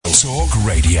Talk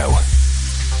Radio.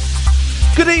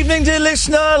 Good evening, dear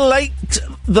listener.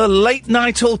 The late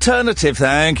night alternative.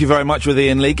 Thank you very much with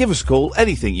Iain Lee. Give us a call.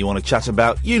 Anything you want to chat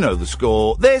about, you know the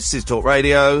score. This is Talk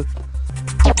Radio.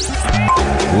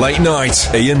 Late night,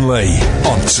 Iain Lee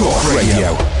on Talk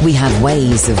Radio. We have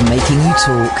ways of making you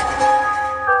talk.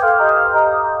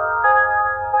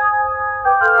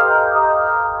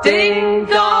 Ding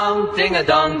dong, ding a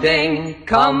dong ding.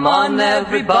 Come on,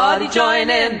 everybody, join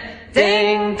in.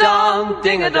 Ding dong,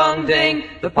 ding a dong ding.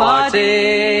 The party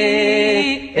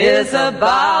is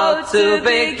about to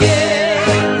begin.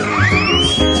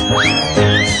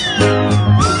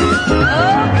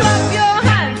 Oh, clap your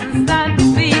hands and stand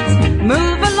to feet.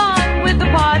 Move along with the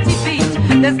party beat.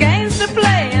 There's games to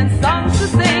play and songs to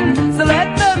sing. So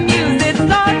let the music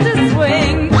start to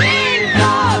swing. Ding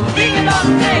dong, ding a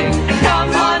dong ding.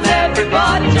 Come on,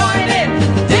 everybody, join in.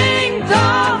 Ding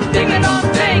dong, ding a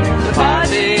dong ding. The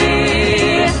party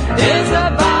is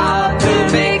about to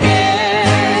begin.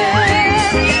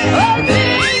 Oh,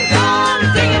 ding dong,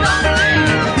 ding a dong ding.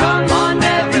 Come on,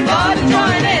 everybody,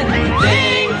 join in.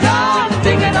 Ding dong,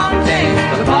 ding a dong ding.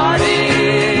 The party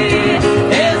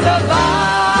is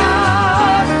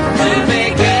about to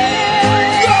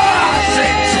begin. That's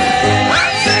it.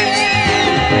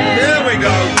 There we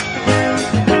go.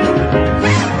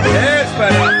 It's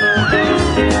better.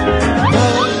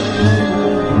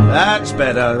 That's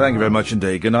better. Thank you very much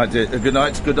indeed. Good night,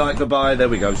 goodbye. There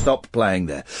we go. Stop playing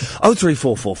there.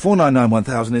 0344 499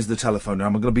 1000 is the telephone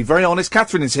number. I'm going to be very honest.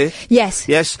 Catherine is here. Yes.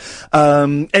 Yes.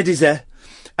 Ed is there.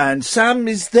 And Sam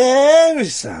is there.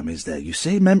 Sam is there. You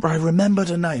see, I remembered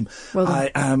her name. Well done.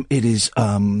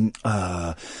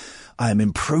 I am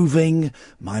improving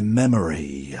my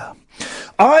memory.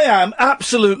 I am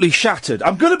absolutely shattered.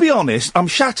 I'm going to be honest. I'm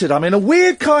shattered. I'm in a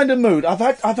weird kind of mood. I've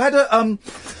had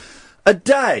a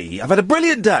day. I've had a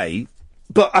brilliant day,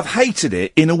 but I've hated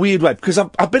it in a weird way because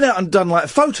I've been out and done like a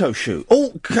photo shoot.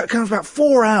 All kind of about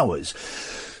 4 hours.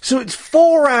 So it's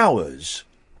 4 hours.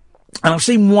 And I've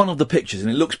seen one of the pictures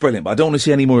and it looks brilliant, but I don't want to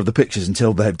see any more of the pictures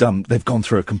until they've gone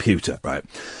through a computer, right?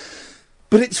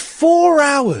 But it's 4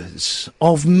 hours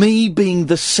of me being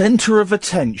the centre of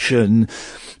attention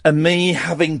and me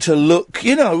having to look,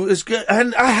 as good.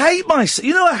 And I hate myself.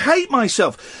 I hate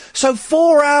myself. So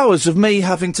 4 hours of me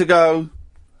having to go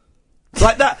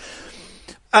like that.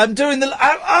 I'm doing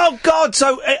oh God.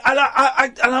 So,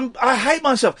 I hate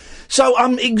myself. So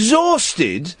I'm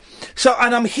exhausted.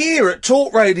 And I'm here at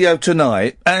Talk Radio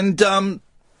tonight and,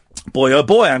 boy, oh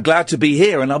boy, I'm glad to be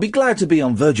here, and I'll be glad to be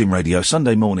on Virgin Radio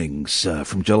Sunday mornings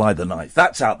from July the 9th.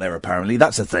 That's out there, apparently.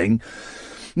 That's a thing.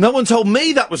 No one told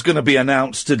me that was going to be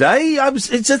announced today.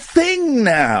 It's a thing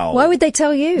now. Why would they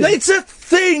tell you? It's a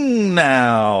thing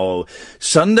now.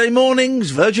 Sunday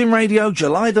mornings, Virgin Radio,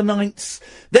 July the 9th.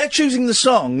 They're choosing the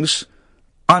songs.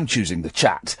 I'm choosing the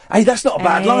chat. Hey, that's not a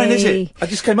bad line, is it? I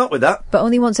just came up with that. But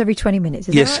only once every 20 minutes,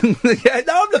 is yes. that right? Yeah,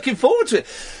 no, I'm looking forward to it.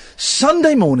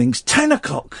 Sunday mornings, 10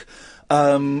 o'clock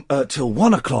till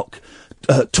 1 o'clock.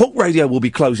 Talk Radio will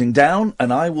be closing down,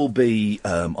 and I will be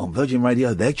on Virgin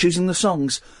Radio. They're choosing the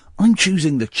songs. I'm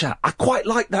choosing the chat. I quite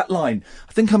like that line.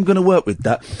 I think I'm going to work with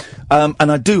that.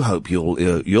 And I do hope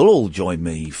you'll all join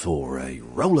me for a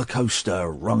roller coaster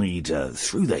ride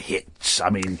through the hits.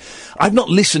 I mean, I've not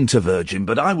listened to Virgin,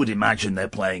 but I would imagine they're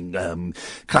playing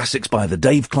classics by the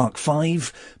Dave Clark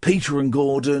Five, Peter and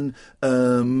Gordon,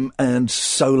 and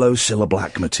solo Cilla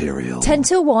Black material. 10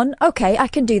 till 1. OK, I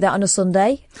can do that on a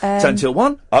Sunday. 10 till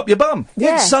 1, up your bum.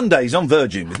 Yeah. It's Sundays on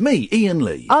Virgin with me, Iain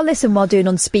Lee. I'll listen while doing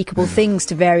unspeakable things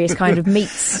to various kind of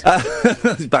meats.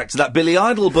 Back to that Billy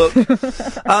Idol book.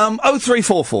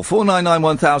 0344 499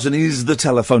 1000 is the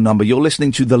telephone number. You're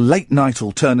listening to the Late Night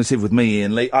Alternative with me,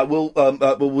 Iain Lee. I will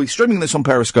we'll be streaming this on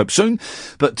Periscope soon,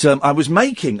 but I was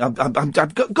making... I've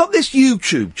got this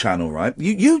YouTube channel, right?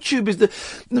 YouTube is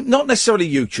not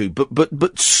necessarily YouTube,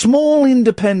 but small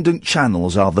independent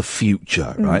channels are the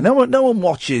future, right? No one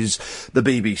watches the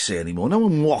BBC anymore. No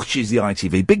one watches the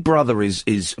ITV. Big Brother is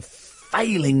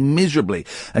failing miserably.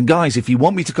 And guys, if you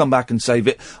want me to come back and save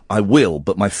it, I will,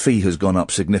 but my fee has gone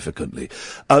up significantly.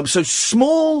 So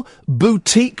small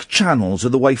boutique channels are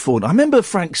the way forward. I remember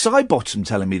Frank Sidebottom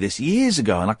telling me this years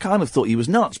ago, and I kind of thought he was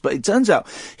nuts, but it turns out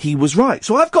he was right.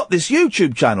 So I've got this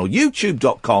YouTube channel,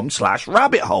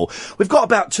 youtube.com/rabbithole. We've got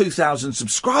about 2,000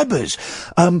 subscribers,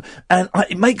 and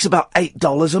it makes about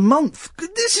 $8 a month.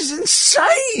 This is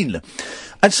insane!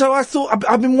 And so I thought,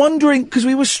 I've been wondering, because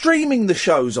we were streaming the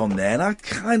shows on there, and I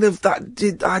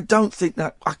don't think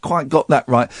that I quite got that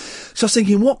right. So I was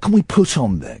thinking, what can we put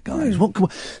on there, guys?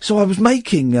 So I was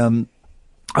making,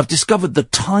 I've discovered the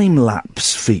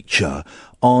time-lapse feature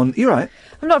on... You're right.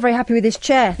 I'm not very happy with this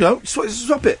chair. No,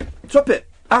 swap it. Swap it.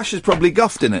 Ash has probably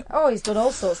guffed in it. Oh, he's done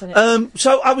all sorts in it.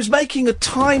 So I was making a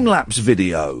time-lapse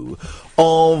video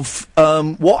of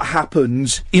what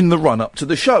happens in the run-up to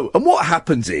the show. And what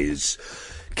happens is...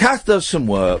 Kath does some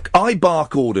work, I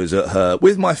bark orders at her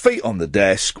with my feet on the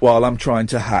desk while I'm trying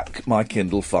to hack my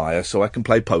Kindle Fire so I can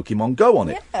play Pokemon Go on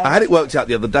it. Yeah. I had it worked out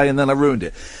the other day and then I ruined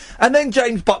it. And then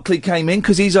James Buckley came in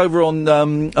because he's over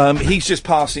on, he's just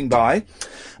passing by.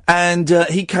 And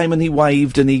he came and he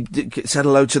waved and he said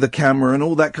hello to the camera and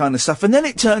all that kind of stuff. And then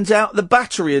it turns out the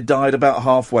battery had died about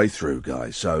halfway through,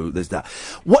 guys. So there's that.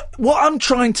 What I'm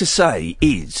trying to say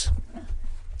is...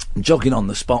 I'm jogging on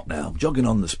the spot now.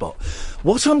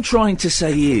 What I'm trying to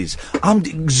say is, I'm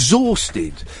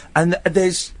exhausted, and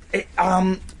there's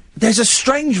a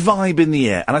strange vibe in the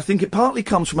air, and I think it partly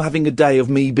comes from having a day of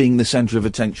me being the centre of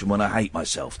attention when I hate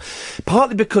myself.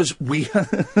 Partly because we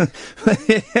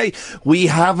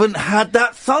haven't had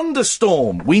that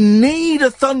thunderstorm. We need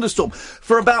a thunderstorm.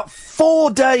 For about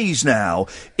 4 days now,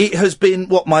 it has been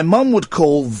what my mum would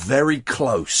call very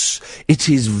close. It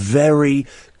is very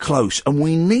close, and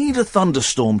we need a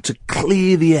thunderstorm to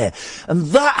clear the air, and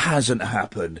that hasn't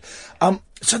happened.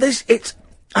 So there's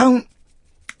I'm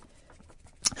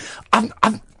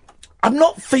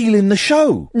not feeling the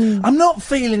show. I'm not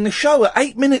feeling the show at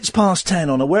 8 minutes past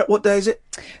 10 on what day is it?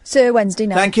 It's Wednesday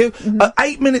now. Thank you. At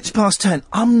 8 minutes past 10,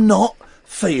 I'm not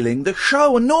feeling the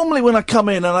show. And normally when I come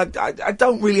in and I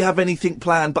don't really have anything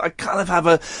planned, but I kind of have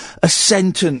a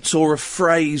sentence or a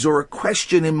phrase or a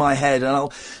question in my head, and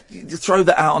I'll throw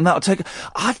that out and that'll take...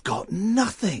 I've got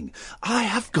nothing. I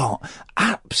have got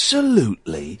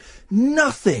absolutely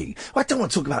nothing. I don't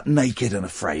want to talk about Naked and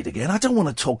Afraid again. I don't want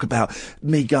to talk about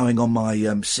me going on my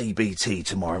CBT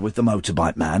tomorrow with the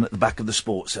motorbike man at the back of the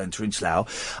sports centre in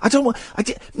Slough. I don't want...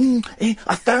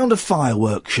 I found a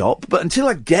fireworks shop, but until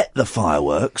I get the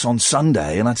fireworks on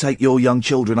Sunday and I take your young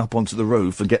children up onto the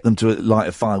roof and get them to light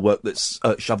a firework that's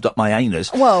shoved up my anus...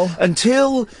 Whoa.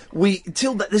 Until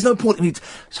there's no point in me...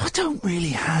 So I don't really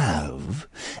have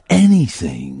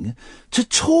anything to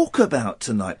talk about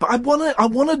tonight, but I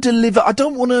want to deliver. I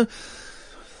don't want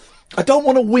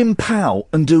to wimp out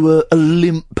and do a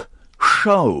limp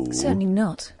show. Certainly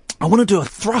not. I want to do a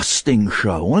thrusting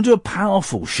show. I want to do a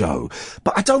powerful show,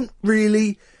 but I don't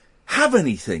really have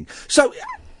anything. So,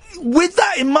 with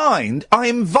that in mind, I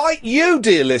invite you,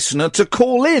 dear listener, to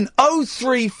call in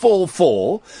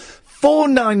 0344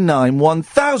 499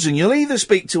 1000. You'll either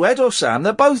speak to Ed or Sam.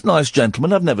 They're both nice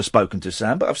gentlemen. I've never spoken to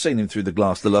Sam, but I've seen him through the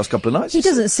glass the last couple of nights. He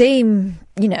doesn't seem,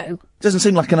 Doesn't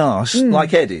seem like an arse,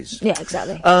 like Ed is. Yeah,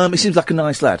 exactly. He seems like a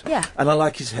nice lad. Yeah. And I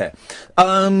like his hair.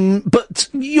 But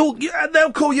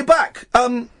they'll call you back.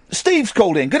 Steve's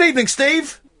called in. Good evening,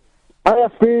 Steve.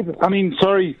 Hiya, Steve.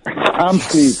 Sorry, I'm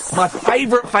Steve. My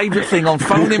favourite thing on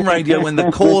phone-in radio when the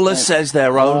caller says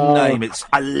their own name.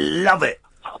 I love it.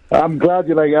 I'm glad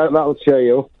you like that. That'll cheer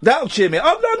you. That'll cheer me.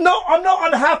 I'm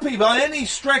not unhappy by any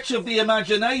stretch of the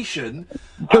imagination.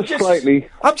 Just slightly.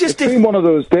 It's been one of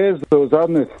those days,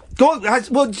 hasn't it? Go on,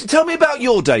 well, tell me about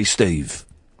your day, Steve.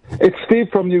 It's Steve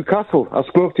from Newcastle. I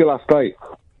spoke to you last night.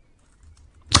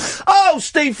 Oh,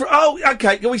 Steve.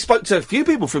 Okay. We spoke to a few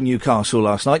people from Newcastle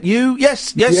last night. You?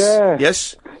 Yes. Yeah.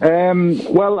 Yes.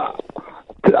 Well,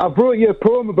 I brought you a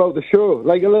poem about the show,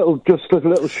 like a little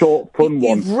short fun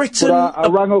one. You've written... But I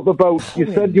rang up about...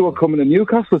 You said you were coming to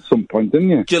Newcastle at some point, didn't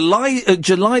you? July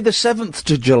the 7th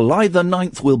to July the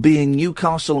 9th, we'll be in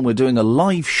Newcastle, and we're doing a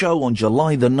live show on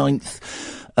July the 9th.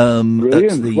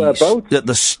 Whereabouts? At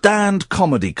the Stand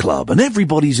Comedy Club, and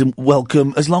everybody's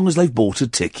welcome as long as they've bought a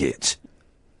ticket.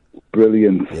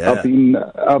 Brilliant. Yeah.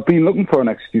 I've been looking for an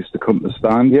excuse to come to the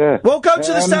Stand, yeah. Well, go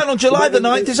to the Stand on July the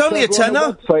 9th. There's only a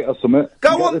tenner. Website or something.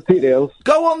 Go on. The details.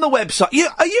 Go on the website.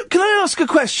 Can I ask a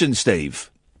question, Steve?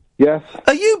 Yes.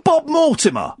 Are you Bob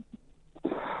Mortimer?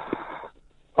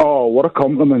 Oh, what a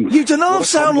compliment. You do not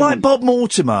sound like Bob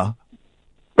Mortimer.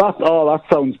 That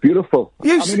sounds beautiful.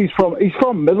 He's from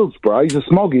Middlesbrough. He's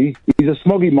a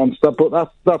smoggy monster, but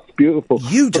that's beautiful.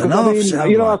 You don't know.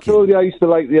 I told you I used to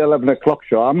like the 11 o'clock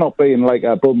show. I'm not being like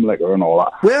a bum licker and all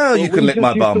that. Well, you can lick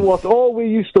my bum. We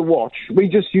used to watch.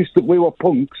 We were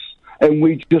punks, and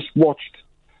we just watched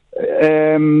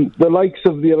the likes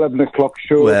of the 11 o'clock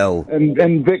show. Well,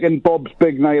 and Vic and Bob's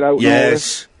Big Night Out.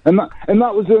 Yes. And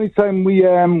that was the only time we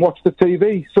watched the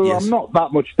TV. So yes. I'm not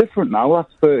that much different now.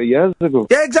 That's 30 years ago.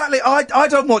 Yeah, exactly. I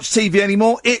don't watch TV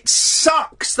anymore. It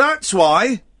sucks. That's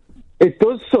why. It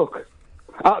does suck.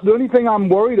 The only thing I'm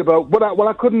worried about,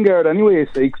 I couldn't get it anyway, you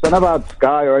see, because I never had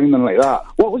Sky or anything like that.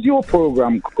 What was your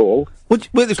programme called?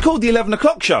 Well, it's called the 11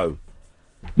 o'clock show.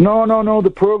 No,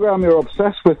 the programme you're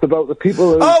obsessed with about the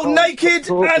people who... Oh, Naked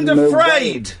and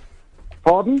Afraid!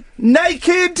 Pardon?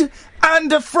 Naked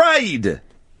and Afraid!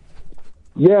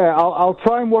 Yeah, I'll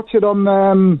try and watch it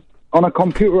on a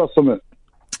computer or something.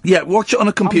 Yeah, watch it on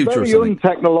a computer or something. I'm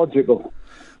very untechnological.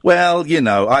 Well, you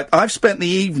know, I've spent the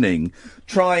evening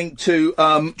trying to,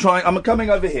 I'm coming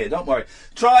over here, don't worry,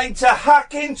 trying to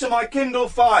hack into my Kindle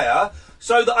Fire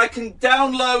so that I can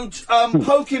download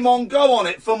Pokemon Go on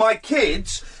it for my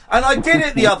kids, and I did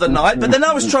it the other night, but then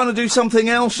I was trying to do something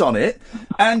else on it,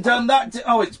 and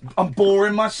I'm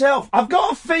boring myself. I've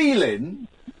got a feeling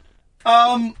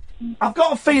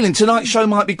tonight's show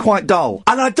might be quite dull,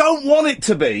 and I don't want it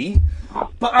to be.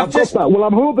 But I've just... got that. Well,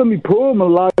 I'm hoping my poem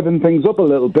will liven things up a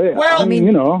little bit. Well, I mean,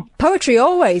 you know, poetry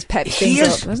always peps things up,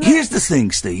 doesn't it? Here's the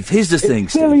thing, Steve. It's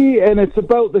silly, and it's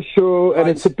about the show, and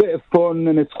it's a bit of fun,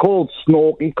 and it's called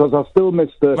Snorky, because I still miss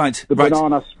the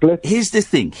banana split. Here's the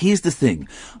thing.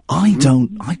 I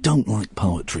don't like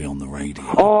poetry on the radio.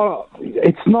 Oh,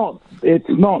 it's not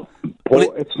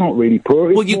really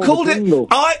poetry. Well, you called it...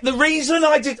 the reason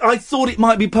I thought it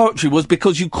might be poetry was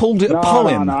because you called it a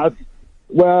poem. No.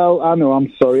 Well, I know,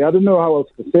 I'm sorry. I don't know how else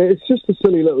to say it. It's just a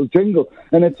silly little jingle.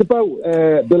 And it's about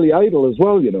Billy Idol as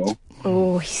well, you know.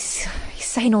 Oh, he's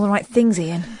saying all the right things,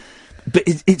 Ian. But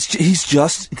he's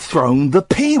just thrown the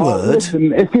P word.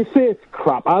 Listen, if you say it's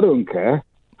crap, I don't care.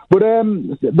 But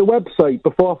the website,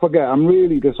 before I forget, I'm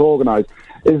really disorganised.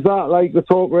 Is that like the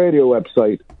Talk Radio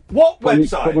website? What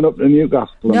website? Coming up to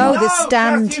Newcastle. No, the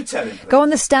Stand. Kath, you tell him, please. Go on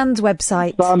the Stand's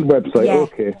website. Stand website, Yeah.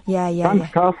 okay. Yeah.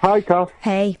 Thanks, Kath. Hi, Kath.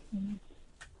 Hey.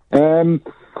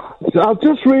 I'll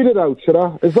just read it out, should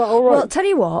I? Is that all right? Well, tell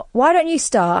you what, why don't you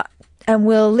start and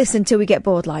we'll listen till we get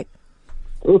bored, like.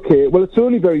 Okay, well, it's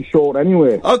only very short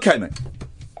anyway. Okay, mate.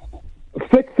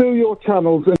 Flick through your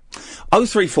channels and...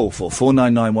 0344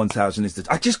 499 1000 is the...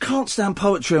 I just can't stand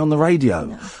poetry on the radio.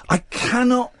 No. I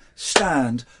cannot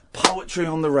stand poetry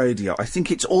on the radio. I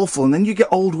think it's awful. And then you get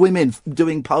old women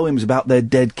doing poems about their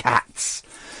dead cats.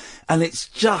 And it's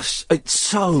so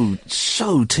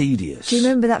tedious. Do you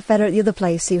remember that fella at the other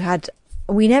place who had...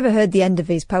 We never heard the end of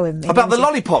his poem. About the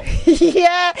lollipop?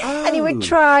 Yeah, and he would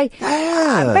try.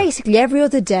 Yeah. Basically, every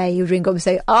other day he would ring up and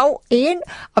say, "Oh, Ian,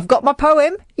 I've got my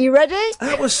poem. You ready?"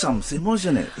 That was something,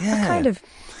 wasn't it? Yeah. I kind of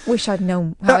wish I'd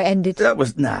known how it ended. That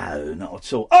was... No, not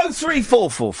at all.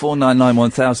 0344 499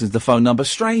 1000 is the phone number.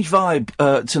 Strange vibe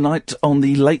tonight on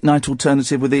the Late Night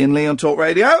Alternative with Iain Lee on Talk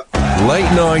Radio. Late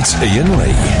Night Iain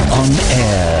Lee. On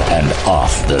air and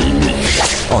off the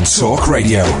leash. On Talk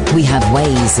Radio. We have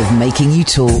ways of making you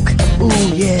talk.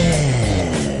 Oh,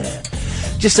 yeah.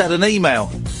 Just had an email.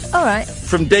 All right.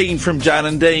 From Dean from Jan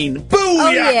and Dean. Booyaka! Oh,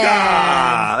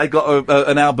 yeah. They got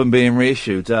an album being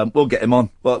reissued. We'll get him on.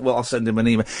 Well, I'll send him an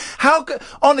email.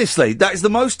 Honestly, that is the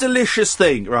most delicious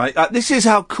thing, right? This is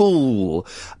how cool,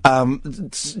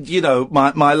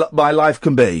 my life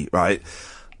can be, right?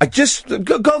 I just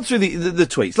gone through the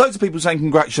tweets. Loads of people saying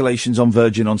congratulations on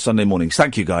Virgin on Sunday mornings.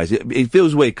 Thank you, guys. It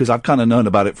feels weird because I've kind of known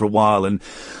about it for a while and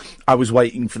I was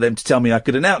waiting for them to tell me I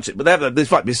could announce it. But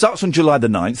it starts on July the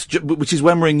 9th, which is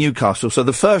when we're in Newcastle. So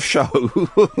the first show,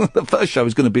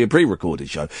 is going to be a pre-recorded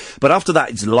show. But after that,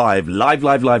 it's live.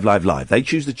 They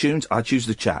choose the tunes, I choose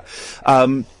the chat.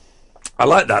 I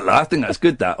like that. I think that's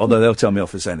good, although they'll tell me off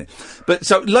for saying it. But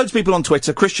so loads of people on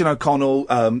Twitter, Christian O'Connell,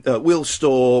 Will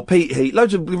Storr, Pete Heat,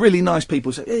 loads of really nice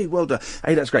people say, hey, well done.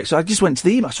 Hey, that's great. So I just went to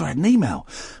the email. Sorry, I had an email.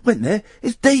 Went there.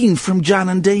 It's Dean from Jan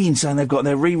and Dean saying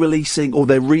they're re-releasing, or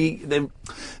they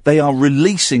are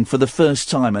releasing for the first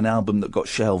time an album that got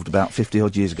shelved about 50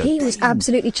 odd years ago. He was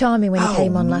absolutely charming when he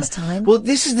came on last time. Well,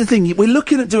 this is the thing. We're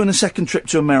looking at doing a second trip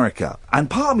to America, and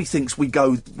part of me thinks we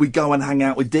go and hang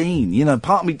out with Dean. You know,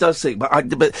 part of me does think, but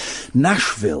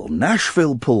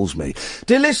Nashville pulls me.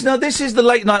 Dear listener, this is the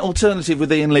Late Night Alternative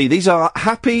with Iain Lee. These are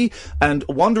happy and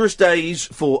wondrous days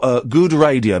for good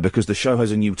radio, because the show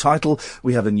has a new title,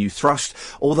 we have a new thrust.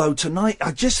 Although tonight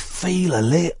I just feel a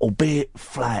little bit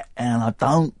flat, and I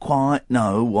don't quite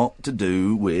know what to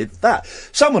do with that.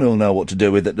 Someone who'll know what to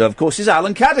do with it, of course, is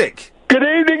Alan Caddick. Good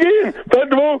evening, Ian.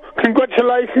 First of all,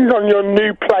 congratulations on your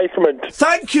new placement.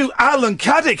 Thank you, Alan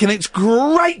Caddick, and it's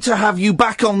great to have you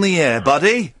back on the air,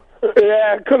 buddy.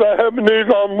 Yeah, because I heard the news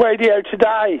on radio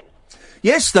today.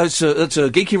 Yes, that's a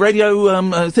geeky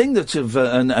radio thing that have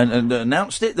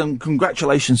announced it, and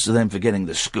congratulations to them for getting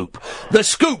the scoop. The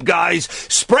scoop, guys!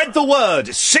 Spread the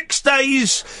word! 6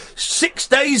 days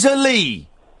a Lee.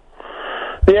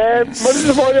 Yeah, Monday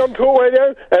to Friday on Talk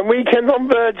Radio and weekends on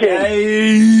Virgin.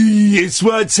 Hey, it's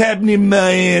what's happening,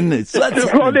 man. It's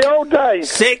just like the old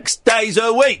days. 6 days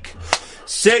a week.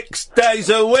 6 days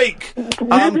a week.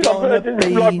 I'm gonna be...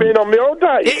 like being on the old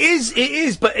days. It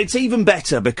is, but it's even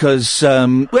better because,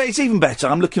 it's even better.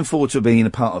 I'm looking forward to being a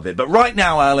part of it. But right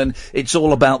now, Alan, it's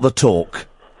all about the talk.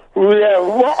 Yeah,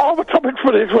 what are the topics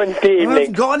for this Wednesday I evening?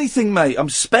 haven't got anything, mate. I'm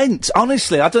spent.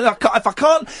 Honestly,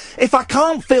 if I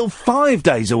can't feel 5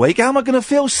 days a week, how am I going to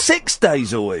feel 6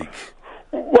 days a week?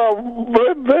 Well,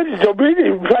 Virgin's not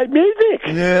really play music.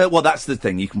 Yeah, well, that's the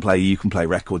thing. You can play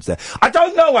records there. I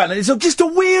don't know, Alan. It's just a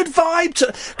weird vibe.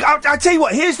 I tell you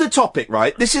what. Here's the topic,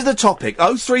 right? This is the topic.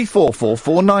 0344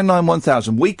 499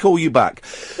 1000. We call you back.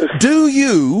 Do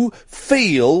you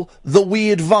feel the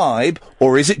weird vibe,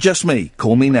 or is it just me?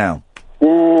 Call me now.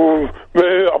 Ooh,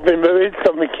 I think there is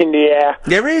something in the air.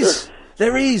 There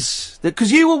is. Because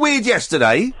you were weird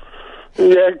yesterday.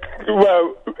 Yeah,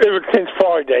 well, it was since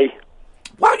Friday.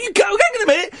 Well, hang on a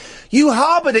minute. You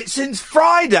harboured it since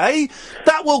Friday.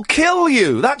 That will kill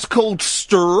you. That's called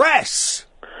stress.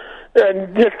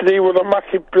 And yesterday was a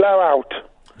massive blowout.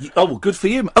 Oh, well, good for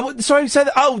you. Oh, sorry, say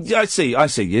that. Oh, I see.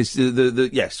 Yes,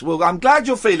 yes. Well, I'm glad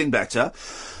you're feeling better.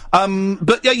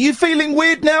 But are you feeling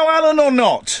weird now, Alan, or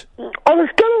not? I was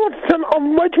going to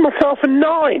I'm rating myself a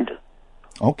 9.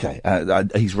 Okay,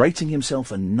 he's rating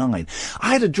himself a 9.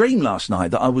 I had a dream last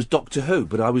night that I was Doctor Who,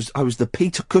 but I was the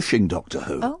Peter Cushing Doctor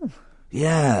Who. Oh.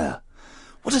 Yeah.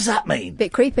 What does that mean?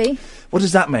 Bit creepy. What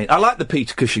does that mean? I like the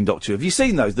Peter Cushing Doctor Who. Have you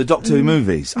seen those, the Doctor Who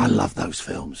movies? I love those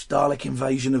films. Dalek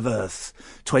Invasion of Earth,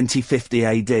 2050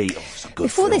 AD. Oh, it's a good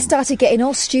Before film. they started getting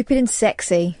all stupid and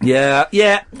sexy. Yeah.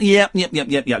 Got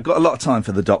a lot of time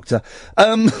for the Doctor.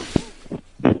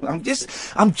 I'm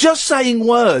just saying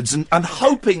words and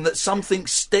hoping that something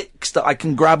sticks that I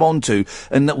can grab onto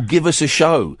and that will give us a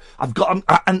show. I've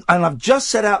just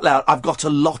said out loud, I've got a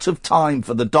lot of time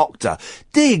for the Doctor.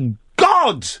 Dear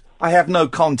God, I have no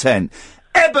content.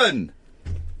 Eben!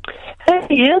 Hey,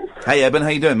 Ian. Hey, Eben, how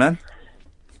you doing, man?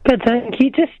 Good, thank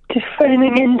you. Just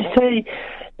phoning in to say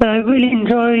that I really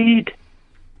enjoyed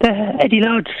the Eddie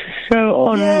Large show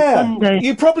on Sunday.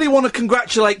 You probably want to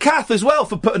congratulate Kath as well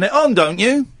for putting it on, don't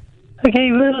you?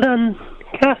 Okay, well done,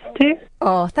 Kath, too.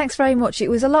 Oh, thanks very much. It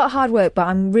was a lot of hard work, but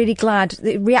I'm really glad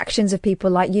the reactions of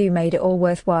people like you made it all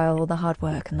worthwhile, all the hard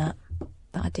work and that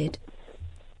I did.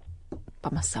 By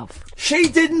myself. She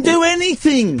didn't do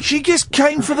anything. She just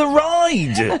came for the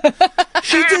ride.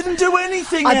 She didn't do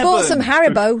anything, I bought Eben. some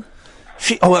Haribo.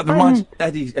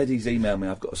 Eddie's emailed me.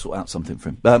 I've got to sort out something for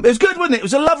him. It was good, wasn't it? It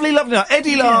was a lovely, lovely night.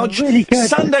 Eddie Large, really good.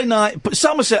 Sunday night,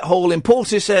 Somerset Hall in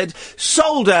Portishead,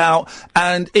 sold out,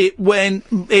 and it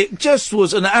just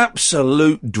was an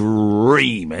absolute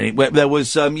dream. And there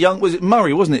was, was it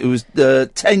Murray, wasn't it? It was,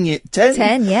 10,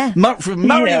 yeah. From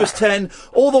Murray was 10,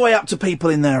 all the way up to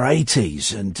people in their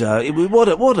 80s. And,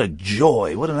 what a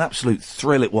joy, what an absolute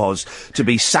thrill it was to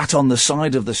be sat on the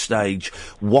side of the stage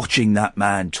watching that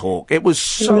man talk. It was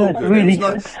so good. Really it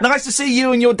was nice to see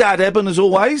you and your dad, Eben, as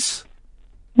always.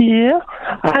 Yeah,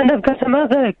 and I've got some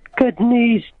other good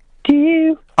news.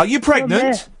 Are you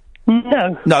pregnant?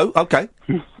 No. No? Okay.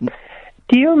 Do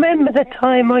you remember the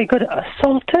time I got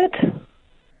assaulted?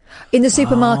 In the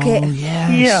supermarket? Oh,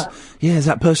 yes. Yeah. Yeah, has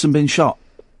that person been shot?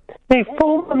 Now,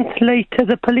 4 months later,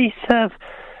 the police have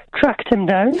tracked him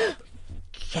down.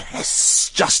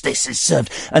 Yes, justice is served.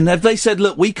 And have they said,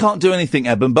 look, we can't do anything,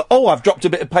 Eben, but, I've dropped a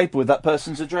bit of paper with that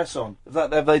person's address on.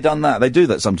 Have they done that? They do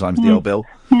that sometimes, the old Bill.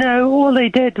 No, all they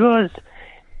did was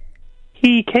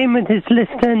he came with his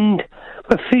list and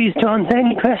refused to answer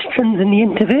any questions in the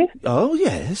interview. Oh,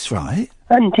 yes, right.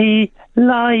 And he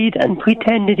lied and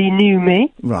pretended he knew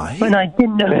me. Right. When I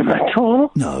didn't know him at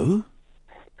all. No.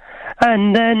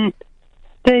 And then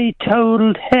they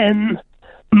told him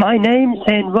my name,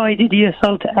 saying, why did you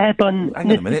assault Eben?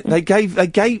 Hang on a minute. They gave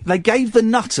the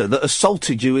nutter that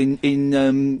assaulted you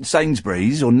in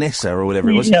Sainsbury's or Nissa or whatever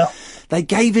it was. Yeah. They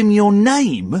gave him your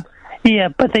name. Yeah,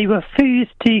 but they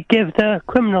refused to give the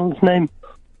criminal's name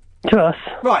to us.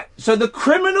 Right. So the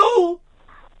criminal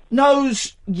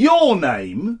knows your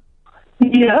name.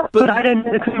 Yeah, but I don't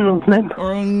know the criminal's name.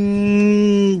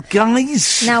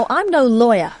 Guys. Now, I'm no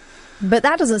lawyer, but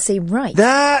that doesn't seem right.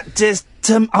 That just,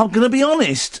 I'm going to be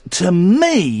honest, to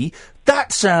me,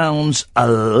 that sounds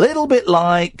a little bit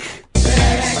like...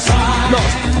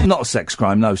 Not a sex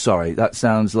crime, no, sorry. That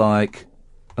sounds like...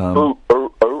 No.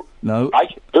 Oh.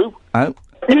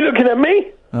 You looking at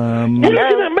me? You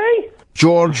looking at me?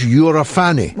 George, you're a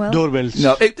fanny. Well, Doorbells.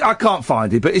 No, I can't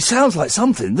find it, but it sounds like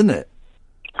something, doesn't it?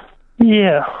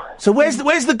 Yeah. So where's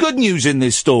the good news in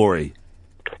this story?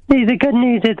 The good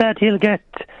news is that he'll get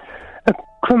a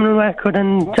criminal record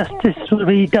and justice will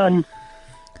be done.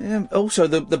 Also,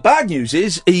 the bad news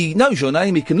is he knows your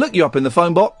name. He can look you up in the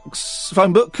phone book, and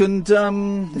Phone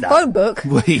book?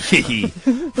 All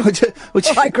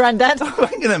right, Grandad.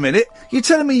 Hang on a minute. You're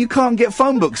telling me you can't get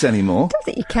phone books anymore? I don't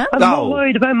think you can. I'm not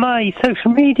worried about my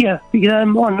social media because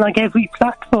I'm on like every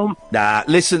platform. Nah,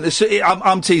 listen,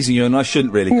 I'm teasing you, and I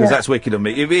shouldn't really, because that's wicked of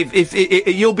me. If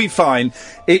you'll be fine.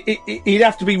 He'd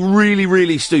have to be really,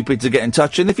 really stupid to get in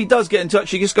touch, and if he does get in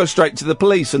touch, you just go straight to the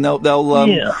police, and they'll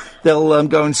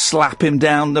go and slap him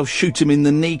down. They'll shoot him in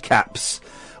the kneecaps,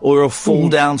 or he'll fall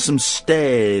down some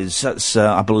stairs. That's,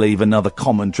 I believe, another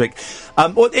common trick.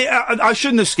 I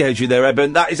shouldn't have scared you there,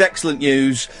 Eben. That is excellent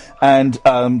news, and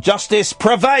justice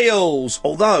prevails.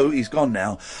 Although he's gone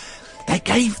now.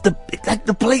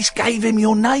 The police gave him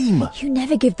your name. You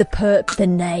never give the perp the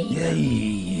name.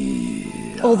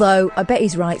 Yeah. Although, I bet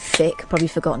he's right thick. Probably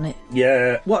forgotten it.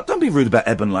 Yeah. Well, don't be rude about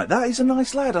Eben like that. He's a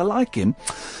nice lad. I like him.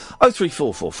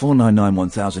 0344 499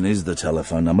 1000 is the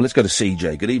telephone number. Let's go to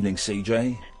CJ. Good evening,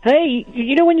 CJ. Hey,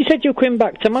 you know when you said you were coming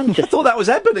back to Manchester? I thought that was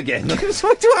Eben again. What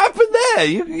happened there?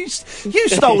 You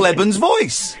stole Eben's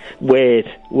voice. Weird,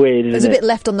 isn't There's a bit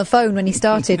left on the phone when he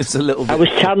started. It's a little bit. I was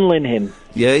channeling him.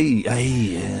 Yeah,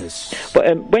 yes.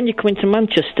 But when you come into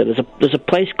Manchester, there's a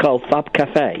place called Fab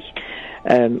Cafe.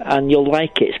 And you'll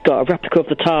like it. It's got a replica of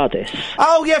the TARDIS.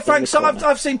 Oh yeah, Frank.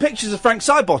 I've seen pictures of Frank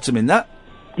Sidebottom in that.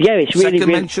 Yeah, it's really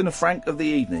second mention of Frank of the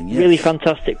evening. Yes. Really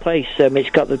fantastic place. It's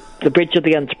got the bridge of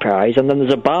the Enterprise, and then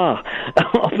there's a bar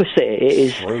opposite.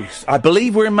 It is. I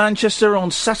believe we're in Manchester on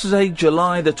Saturday,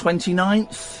 July the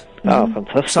 29th. Oh,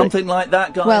 fantastic! Something like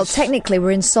that, guys. Well, technically, we're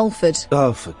in Salford.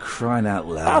 Oh, for crying out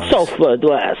loud! Salford,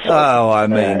 Oh, I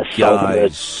mean,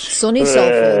 guys. Sunny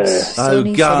Salford.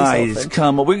 Sunny Salford.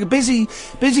 Come on, we're busy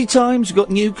times. We've got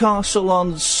Newcastle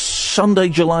on Sunday,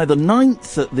 July the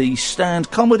 9th at the Stand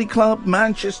Comedy Club,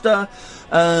 Manchester.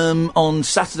 On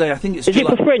Saturday, I think it's July... Is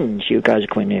it the Fringe you guys are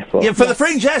coming here for? Yeah, for the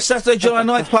Fringe, yes. Saturday, July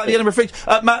 9th, part of the Edinburgh Fringe.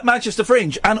 Manchester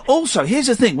Fringe. And also, here's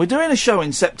the thing. We're doing a show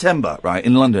in September, right,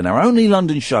 in London. Our only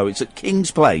London show. It's at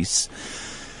King's Place.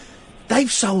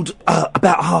 They've sold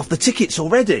about half the tickets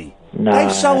already. No.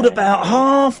 They've sold about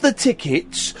half the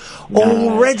tickets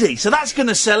already. So that's going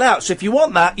to sell out. So if you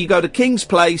want that, you go to King's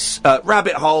Place,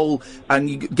 Rabbit Hole, and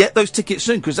you get those tickets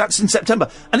soon, because that's in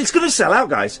September. And it's going to sell out,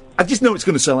 guys. I just know it's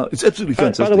going to sell out. It's absolutely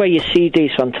fantastic. By the way, your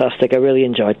CD's fantastic. I really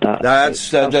enjoyed that. That's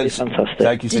fantastic.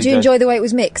 Thank you, Did you enjoy the way it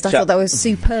was mixed? I thought that was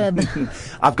superb.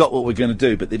 I've got what we're going to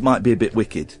do, but it might be a bit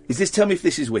wicked. Tell me if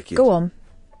this is wicked. Go on.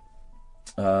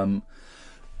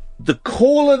 The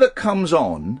caller that comes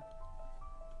on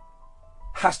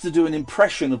has to do an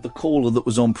impression of the caller that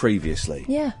was on previously.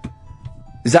 Yeah.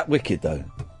 Is that wicked, though?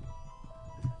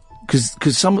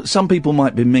 Because some people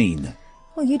might be mean.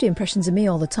 Well, you do impressions of me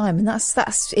all the time, and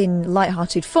that's in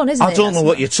light-hearted fun, isn't it? I don't know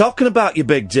what you're talking about, you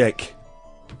big dick.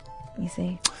 You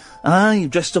see. I've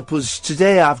dressed up as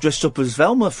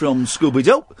Velma from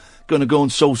Scooby-Doo. Gonna go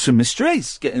and solve some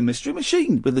mysteries. Get in a mystery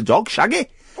machine with the dog, Shaggy.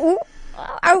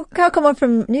 How come I'm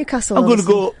from Newcastle? I'm gonna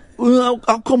go...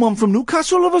 I'll come on from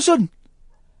Newcastle all of a sudden.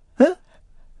 Huh?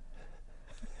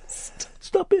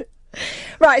 Stop it.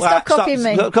 Right, stop copying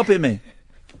me. Stop copying me.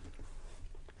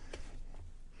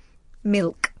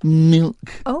 Milk.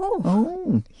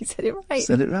 Oh. You said it right.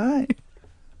 Said it right.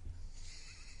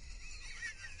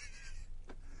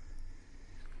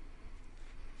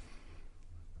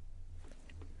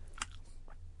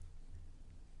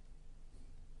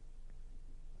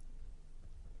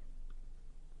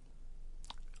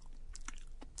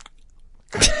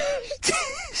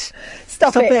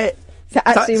 Stop it. It's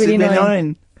actually really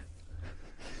annoying.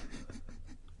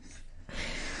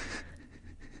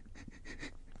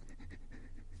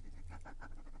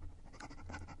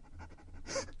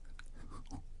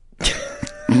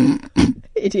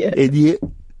 Idiot.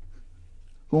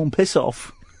 Go and piss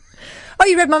off. Oh,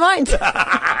 you read my mind.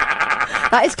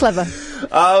 That is clever.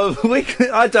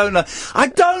 I don't know.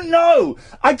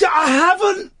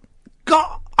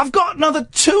 I've got another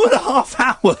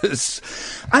 2.5 hours,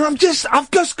 and I've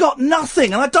just got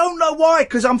nothing, and I don't know why,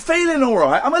 because I'm feeling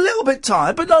alright. I'm a little bit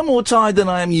tired, but no more tired than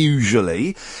I am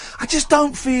usually. I just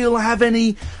don't feel I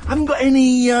haven't got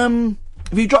any, have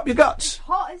you dropped your guts?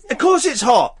 Hot, isn't it? Of course it's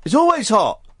hot. It's always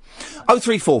hot.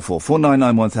 0344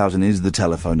 499 1000 is the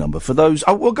telephone number. For those,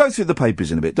 we'll go through the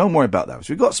papers in a bit. Don't worry about that.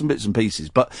 So we've got some bits and pieces.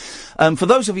 But for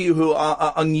those of you who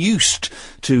are unused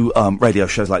to radio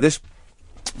shows like this,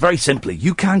 Very simply,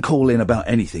 you can call in about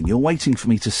anything. You're waiting for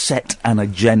me to set an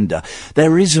agenda.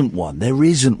 There isn't one. There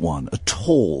isn't one at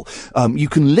all. You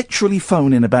can literally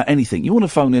phone in about anything. You want to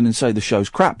phone in and say the show's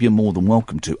crap, you're more than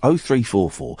welcome to.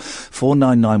 0344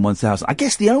 499 1000. I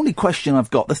guess the only question I've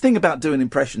got, the thing about doing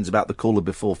impressions about the caller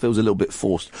before feels a little bit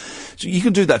forced. So you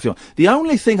can do that if you want. The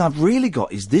only thing I've really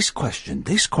got is this question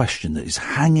that is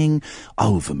hanging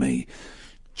over me.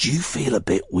 Do you feel a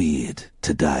bit weird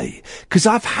today? Because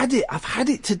I've had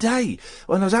it today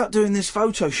when I was out doing this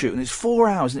photo shoot, and it's 4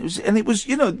 hours, and it was,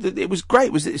 you know, it was great.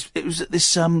 It was at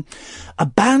this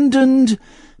abandoned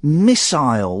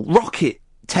missile rocket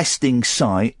testing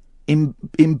site in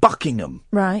Buckingham,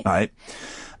 right,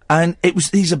 and it was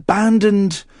these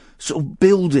abandoned sort of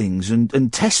buildings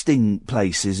and testing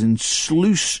places and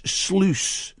sluice,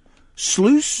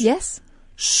 yes,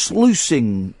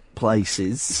 sluicing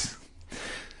places.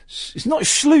 It's not a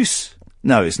sluice.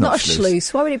 No, it's not a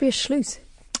sluice. Why would it be a sluice?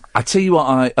 I tell you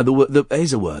what,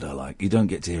 here's a word I like. You don't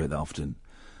get to hear it that often.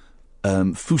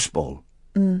 Foosball.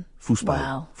 Foosball.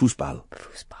 Wow. Foosball.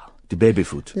 The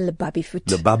babyfoot. Le babyfoot.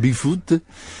 The babyfoot.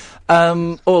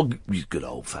 Or good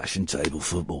old-fashioned table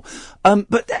football.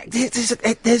 But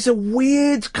there's a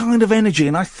weird kind of energy,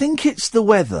 and I think it's the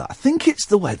weather.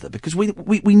 Because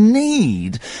we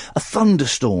need a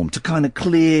thunderstorm to kind of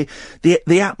clear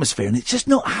the atmosphere, and it's just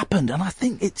not happened. And I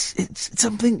think it's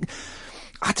something.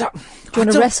 Do you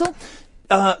want to wrestle?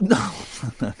 No.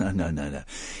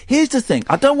 Here's the thing.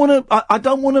 I don't want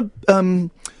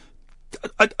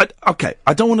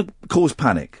to cause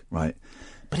panic, right?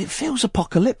 But it feels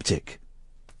apocalyptic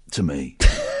to me.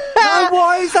 No,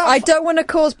 why is that? I don't want to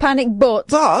cause panic, but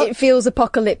it feels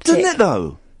apocalyptic. Doesn't it,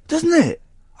 though? Doesn't it?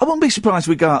 I wouldn't be surprised if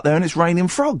we go out there and it's raining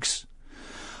frogs.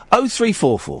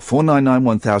 0344 499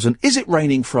 1000. Is it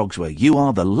raining frogs where you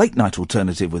are? The late night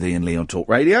alternative with Iain Lee on Talk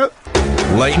Radio.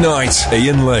 Late night,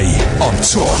 Iain Lee on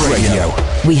Talk Radio.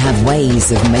 We have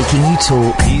ways of making you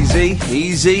talk.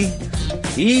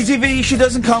 Easy V, she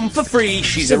doesn't come for free.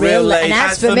 She's a real lady. And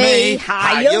as for me,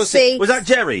 hi, you'll see. Was that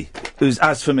Jerry? Who's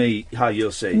as for me, hi,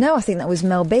 you'll see? No, I think that was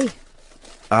Mel B.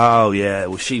 Oh, yeah.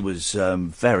 Well, she was I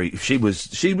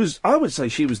would say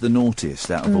she was the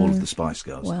naughtiest out of all of the Spice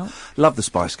Girls. Well. Love the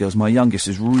Spice Girls. My youngest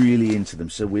is really into them,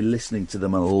 so we're listening to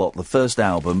them a lot. The first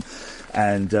album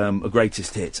and a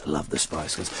greatest hits. I love the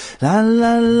Spice Girls. La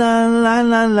la la la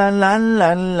la la la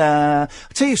la la. I'll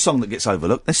tell you a song that gets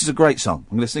overlooked. This is a great song.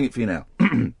 I'm going to sing it for you now.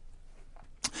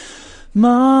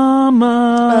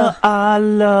 Mama, I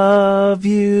love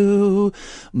you.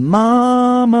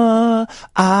 Mama,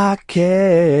 I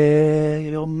care.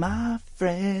 You're my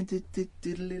friend.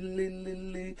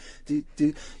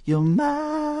 You're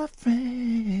my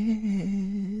friend.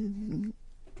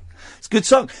 It's a good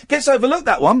song. Gets overlooked,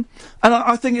 that one, and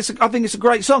I think it's a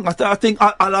great song.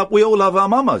 We all love our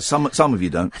mamas. Some of you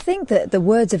don't. I think that the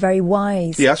words are very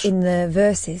wise. Yes. In the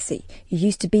verses. You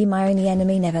used to be my only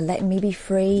enemy, never letting me be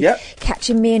free. Yep.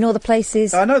 Catching me in all the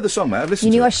places. I know the song, mate. I've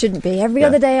listened. You knew to I it. shouldn't be. Every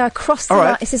other day I crossed the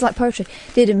line. This is like poetry.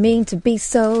 Didn't mean to be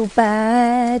so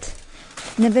bad.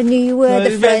 Never knew you were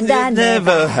the friend I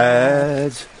never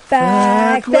had.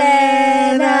 Back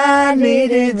then I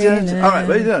needed you. All right,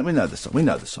 we know the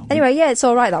song. Anyway, yeah, it's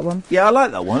all right, that one. Yeah, I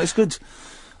like that one. It's good.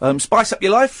 Spice up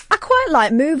your life. I quite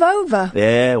like Move Over.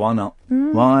 Yeah, why not?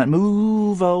 Why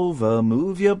move over,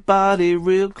 move your body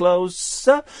real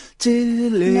closer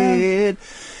till it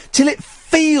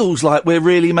feels like we're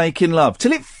really making love.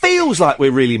 Till it feels like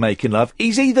we're really making love.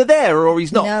 He's either there or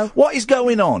he's not. No. What is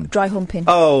going on? Dry humping.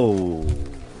 Oh,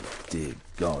 dear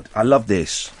God. I love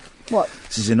this. What?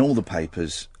 This is in all the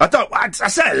papers. I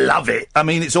say I love it. I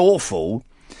mean, it's awful.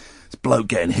 It's a bloke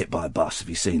getting hit by a bus. Have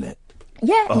you seen it?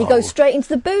 Yeah, and he goes straight into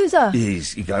the boozer.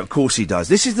 Of course he does.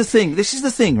 This is the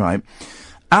thing, right?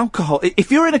 Alcohol,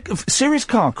 if you're in a serious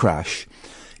car crash,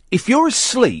 if you're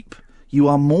asleep, you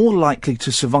are more likely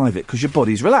to survive it because your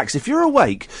body's relaxed. If you're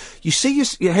awake, you see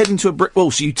you're heading to a brick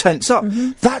wall, so you tense up.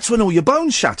 That's when all your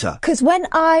bones shatter. Because when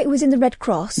I was in the Red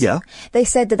Cross, they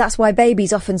said that's why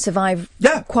babies often survive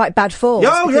quite bad falls.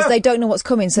 Because they don't know what's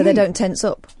coming, so they don't tense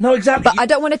up. No, exactly. But I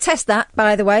don't want to test that,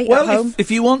 by the way, at home.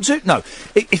 If you want to, no.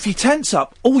 If you tense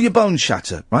up, all your bones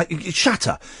shatter, right? You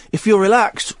shatter. If you're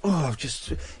relaxed,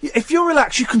 if you're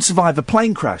relaxed, you can survive a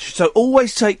plane crash. So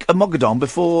always take a Mogadon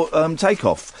before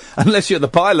takeoff, unless you're the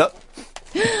pilot.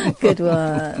 Good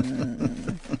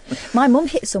one. My mum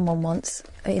hit someone once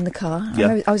in the car.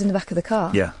 I was in the back of the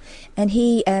car. Yeah. And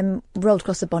he rolled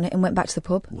across the bonnet and went back to the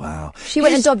pub. Wow. She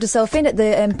went and dobbed herself in at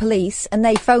the police, and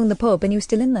they phoned the pub, and he was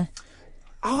still in there.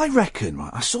 I reckon,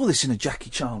 right, I saw this in a Jackie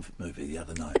Chan movie the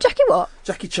other night. A Jackie what?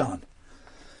 Jackie Chan.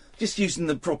 Just using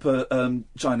the proper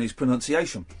Chinese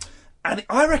pronunciation. And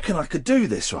I reckon I could do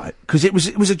this, right? Because it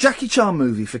was a Jackie Chan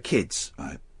movie for kids,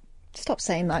 right? Stop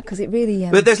saying that, because it really...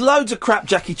 But there's loads of crap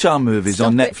Jackie Chan movies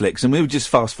on Stop it. Netflix, and we would just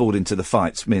fast forward into the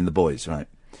fights, me and the boys, right?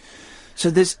 So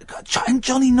there's... And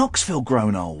Johnny Knoxville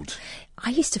grown old. I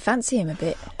used to fancy him a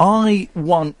bit. I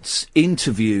once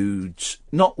interviewed,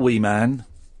 not Wee Man,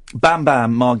 Bam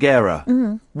Bam Margera.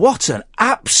 Mm. What an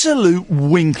absolute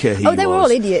winker he was. Oh, they were all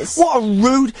idiots. What a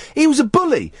rude... He was a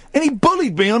bully, and he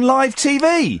bullied me on live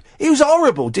TV. He was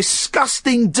horrible,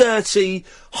 disgusting, dirty,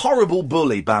 horrible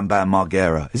bully, Bam Bam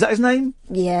Margera. Is that his name?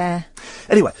 Yeah.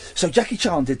 Anyway, so Jackie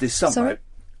Chan did this stunt, right?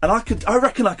 And I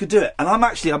reckon I could do it.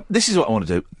 And this is what I want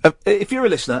to do. If you're a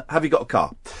listener, have you got a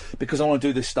car? Because I want to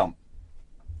do this stunt.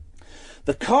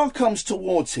 The car comes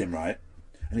towards him, right?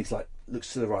 And he's like,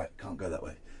 looks to the right, can't go that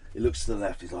way. He looks to the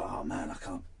left, he's like, oh man, I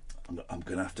can't. I'm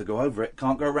going to have to go over it.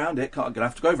 Can't go around it. I'm going to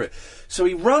have to go over it. So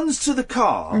he runs to the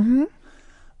car,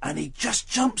 and he just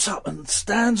jumps up and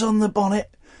stands on the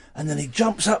bonnet, and then he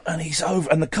jumps up and he's over,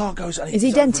 and the car goes... And Is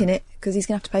he denting it? Because he's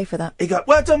going to have to pay for that. He goes,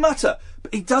 well, it doesn't matter.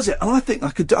 But he does it, and I think I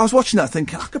could do... I was watching that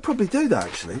thinking, I could probably do that,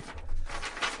 actually.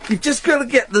 You've just got to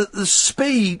get the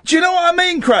speed. Do you know what I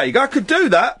mean, Craig? I could do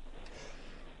that.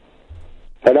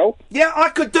 Hello? Yeah, I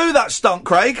could do that stunt,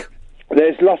 Craig.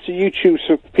 There's lots of YouTubes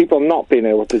of people not being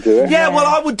able to do it. Yeah, well,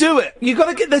 I would do it. You've got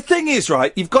to get... The thing is,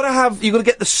 right, you've got to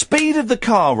get the speed of the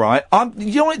car, right?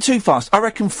 You don't want it too fast. I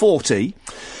reckon 40.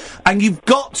 And you've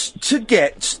got to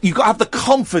have the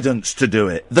confidence to do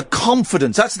it. The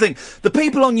confidence. That's the thing. The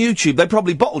people on YouTube, they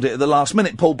probably bottled it at the last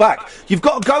minute, pulled back. You've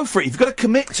got to go for it. You've got to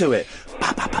commit to it.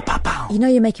 You know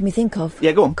you're making me think of...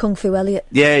 Yeah, go on. Kung Fu Elliot.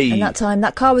 Yeah. And that time,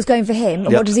 that car was going for him,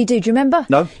 and Yep. what does he do? Do you remember?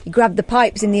 No. He grabbed the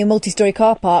pipes in the multi-storey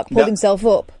car park, pulled Yep. himself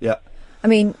up. Yeah. I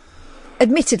mean,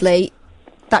 admittedly,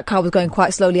 that car was going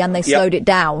quite slowly, and they slowed it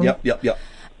down. Yep.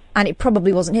 And it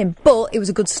probably wasn't him, but it was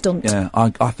a good stunt. Yeah,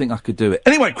 I think I could do it.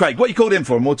 Anyway, Craig, what you called in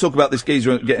for, and we'll talk about this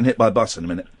geezer getting hit by a bus in a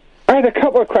minute. I had a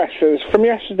couple of questions. From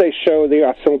yesterday's show, you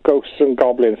had some ghosts and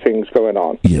goblin things going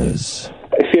on. Yes.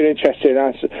 If you're interested in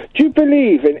answers. Do you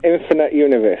believe in infinite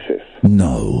universes?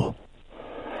 No.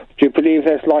 Do you believe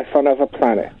there's life on other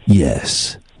planets?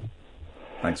 Yes.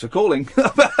 Thanks for calling.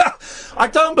 I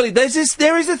don't believe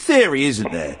there is a theory,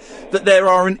 isn't there, that there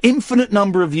are an infinite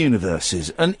number of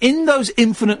universes, and in those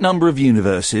infinite number of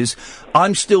universes,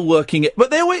 I'm still working at the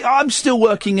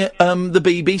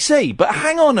BBC. But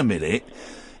hang on a minute,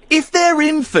 if they're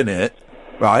infinite,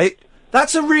 right?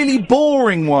 That's a really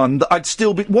boring one that I'd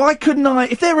still be... Why couldn't I...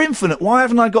 If they're infinite, why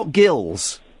haven't I got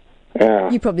gills? Yeah.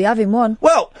 You probably have in one.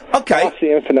 Well, okay. That's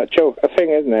the infinite joke. A thing,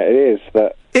 isn't it? It is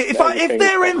that... If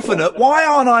they're infinite, why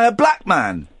aren't I a black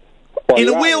man in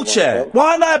a wheelchair?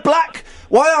 Why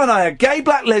aren't I a gay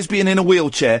black lesbian in a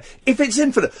wheelchair? If it's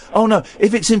infinite, oh no!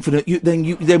 If it's infinite,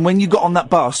 then when you got on that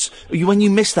bus, when you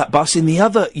missed that bus in the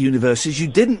other universes, you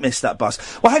didn't miss that bus.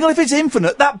 Well, hang on. If it's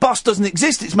infinite, that bus doesn't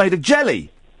exist. It's made of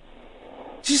jelly.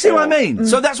 Do you see what I mean?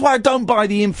 So that's why I don't buy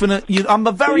the infinite. I'm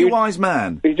a very wise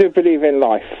man. You do believe in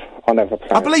life on other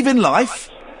planets? I believe in life.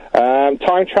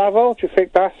 Time travel? Do you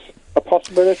think that's a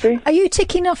possibility? Are you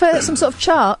ticking off some sort of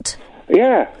chart?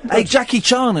 Yeah. Hey, Jackie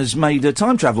Chan has made a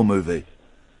time travel movie.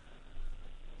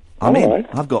 I'm in. Right.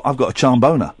 I've got a charm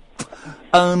boner.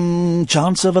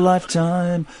 Chance of a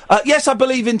lifetime. Yes, I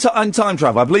believe in time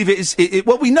travel. I believe it is.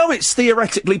 Well, we know it's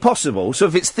theoretically possible. So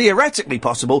if it's theoretically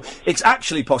possible, it's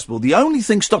actually possible. The only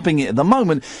thing stopping it at the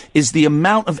moment is the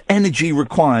amount of energy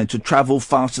required to travel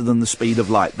faster than the speed of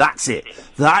light. That's it.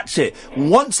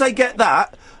 Once they get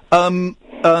that,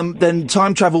 then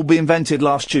time travel will be invented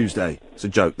last Tuesday. It's a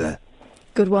joke there.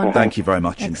 Good one. Thank you very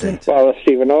much indeed. Well,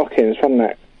 Stephen Hawking, wasn't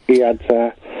it? He had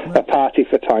a party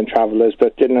for time travellers,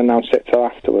 but didn't announce it till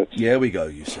afterwards. Yeah, we go,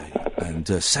 you see. And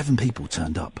 7 people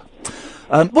turned up.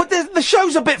 But the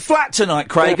show's a bit flat tonight,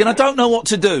 Craig, and I don't know what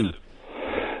to do.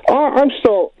 I'm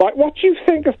still... what do you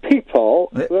think of people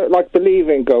that, believe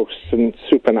in ghosts and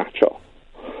supernatural?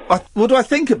 What do I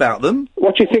think about them?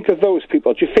 What do you think of those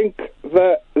people? Do you think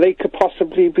that they could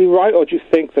possibly be right, or do you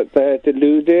think that they're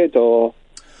deluded, or...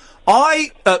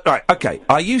 Right, okay.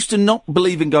 I used to not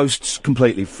believe in ghosts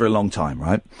completely for a long time,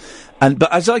 right?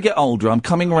 But as I get older, I'm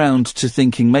coming around to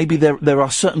thinking maybe there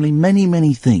are certainly many,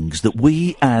 many things that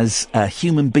we as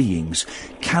human beings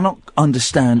cannot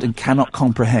understand and cannot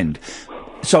comprehend.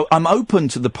 So I'm open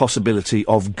to the possibility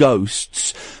of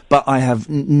ghosts, but I have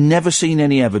never seen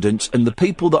any evidence, and the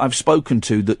people that I've spoken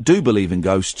to that do believe in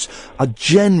ghosts are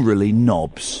generally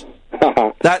knobs.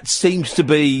 That seems to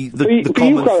be the common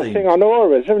theme. You've got a thing on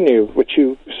auras, haven't you? Which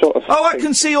you sort of Oh, I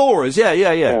can see auras. Yeah,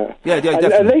 And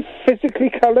definitely. are they physically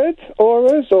coloured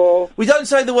auras, or...? We don't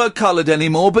say the word coloured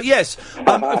anymore, but yes.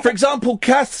 For example,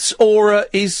 Kath's aura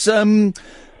is, I've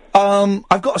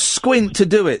got to squint to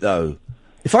do it, though.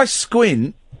 If I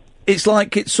squint, it's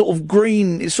like it's sort of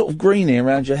greeny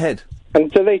around your head.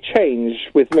 And do they change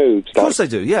with moods? Of course they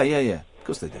do, yeah. Of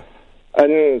course they do.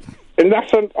 And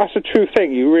that's a true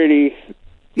thing, you really...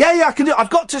 Yeah, I can do it. I've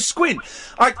got to squint.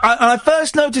 I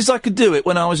first noticed I could do it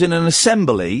when I was in an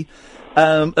assembly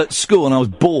at school, and I was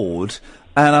bored,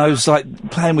 and I was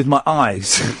like playing with my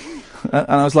eyes, and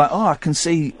I was like, oh, I can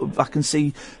see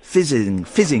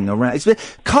fizzing around.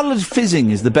 Coloured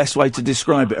fizzing is the best way to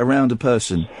describe it around a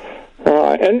person.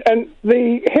 Right, and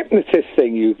the hypnotist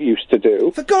thing you used to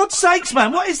do... For God's sakes,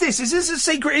 man, what is this? Is this a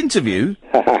secret interview?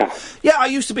 Yeah, I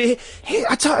used to be...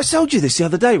 I told you this the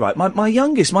other day, right? My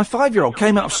youngest, my 5-year-old,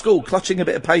 came out of school clutching a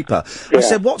bit of paper. I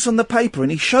said, what's on the paper?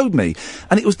 And he showed me.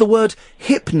 And it was the word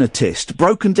hypnotist,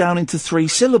 broken down into 3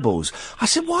 syllables. I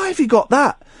said, why have you got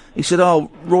that? He said, oh,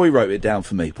 Roy wrote it down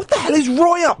for me. What the hell is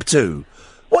Roy up to?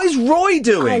 What is Roy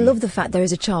doing? I love the fact there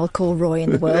is a child called Roy in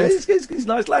the world. He's a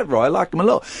nice lad, Roy. I like him a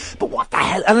lot. But what the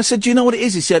hell? And I said, do you know what it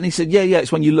is? He said, yeah,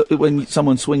 it's when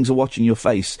someone swings a watch in your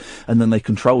face and then they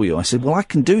control you. I said, well, I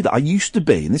can do that. I used to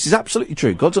be, and this is absolutely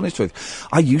true, God's honest truth,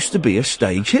 I used to be a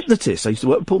stage hypnotist. I used to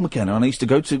work with Paul McKenna, and I used to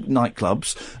go to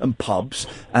nightclubs and pubs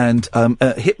and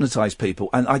hypnotise people.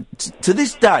 And to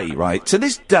this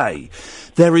day,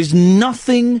 there is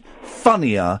nothing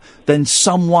funnier than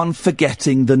someone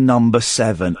forgetting the number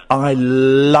 7. I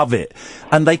love it.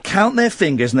 And they count their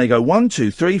fingers and they go 1, 2,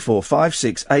 3, 4, 5,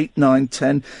 6, 8, 9,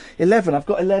 10, 11. I've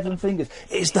got 11 fingers.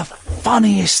 It's the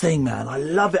funniest thing, man. I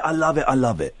love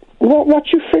it. What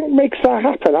do you think makes that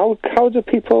happen? How do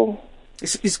people...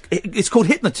 It's called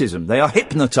hypnotism. They are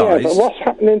hypnotised. Yeah, but what's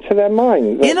happening to their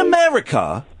mind? In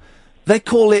America, they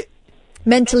call it...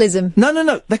 Mentalism.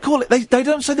 No. They call it... They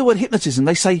don't say the word hypnotism.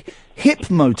 They say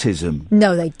hypnotism.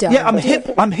 No, they don't. Yeah,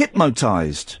 I'm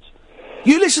hypnotised.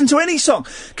 You listen to any song.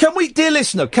 Dear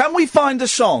listener, can we find a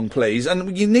song, please?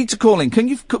 And you need to call in. Can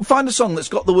you find a song that's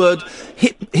got the word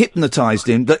hypnotised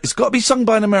in? That it's got to be sung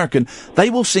by an American. They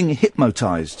will sing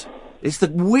hypnotised. It's the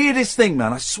weirdest thing,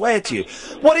 man. I swear to you.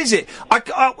 What is it? I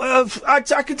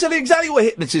can tell you exactly what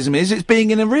hypnotism is. It's being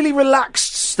in a really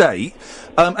relaxed state,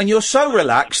 and you're so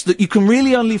relaxed that you can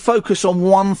really only focus on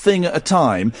one thing at a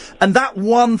time, and that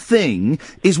one thing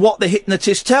is what the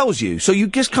hypnotist tells you. So you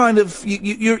just kind of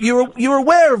you're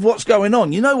aware of what's going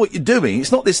on. You know what you're doing.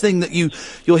 It's not this thing that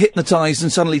you're hypnotised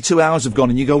and suddenly 2 hours have gone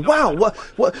and you go, wow, what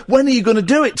when are you going to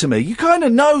do it to me? You kind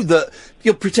of know that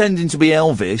you're pretending to be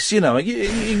Elvis. You know,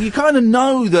 you kind of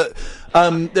know that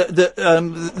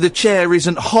the chair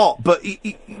isn't hot, but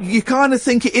you kind of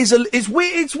think it is. It's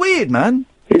weird. It's weird, man.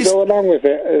 You go along with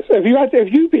it. Have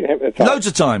you been hypnotised? Loads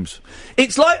of times.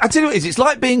 It's like, I tell you what it is. It's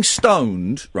like being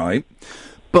stoned, right?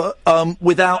 But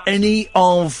without any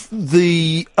of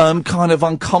the kind of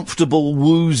uncomfortable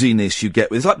wooziness you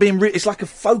get with. It's like being. It's like a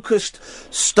focused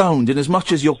stoned, in as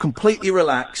much as you're completely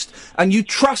relaxed and you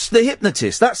trust the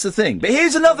hypnotist. That's the thing. But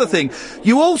here's another thing: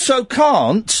 you also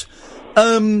can't.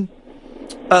 You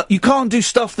can't do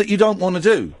stuff that you don't want to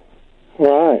do.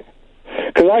 Right.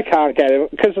 Because I can't get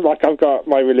it, because I've got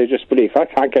my religious belief, I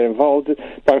can't get involved,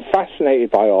 but I'm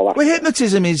fascinated by all that. Well,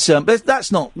 hypnotism is,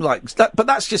 that's not like, but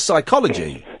that's just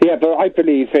psychology. Yeah, but I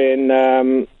believe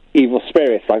in, evil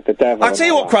spirits, like the devil. I'll tell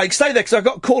you what, Craig, stay there, because I've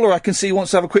got a caller I can see who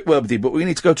wants to have a quick word with you, but we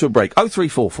need to go to a break.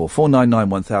 0344 499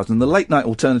 1000, the late night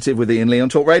alternative with Iain Lee on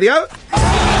Talk Radio.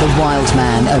 The wild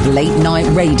man of late night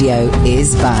radio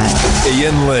is back.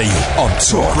 Iain Lee on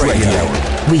Talk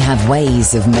Radio. We have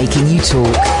ways of making you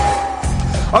talk.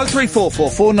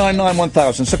 0344 499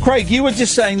 1000. So, Craig, you were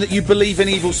just saying that you believe in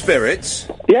evil spirits.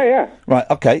 Yeah. Right,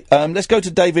 okay. Let's go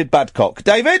to David Badcock.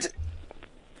 David?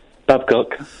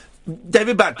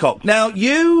 David Badcock. Now,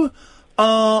 you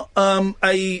are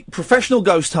a professional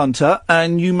ghost hunter,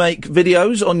 and you make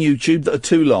videos on YouTube that are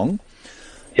too long.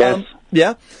 Yes.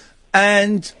 Yeah.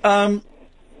 And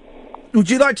would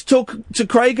you like to talk to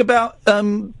Craig about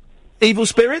evil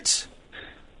spirits?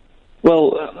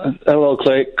 Well, hello,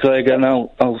 Craig, and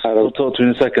I'll talk to you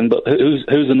in a second. But who's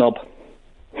the knob?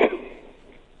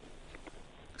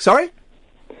 Sorry?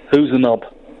 Who's the knob?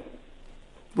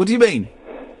 What do you mean?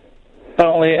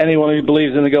 Apparently, anyone who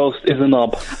believes in a ghost is a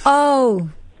knob. Oh.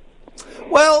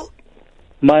 Well,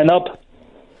 my knob.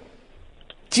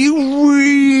 Do you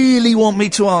really want me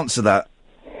to answer that?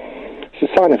 It's a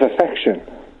sign of affection.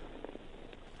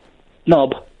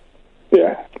 Knob.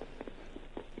 Yeah.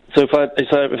 So if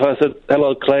I said,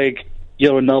 hello, Craig,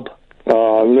 you're a knob.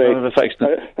 Oh, Rick. Sign of affection.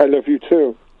 I love you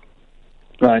too.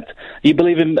 Right. You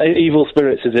believe in evil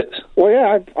spirits, is it? Well,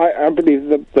 yeah, I believe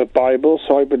the Bible,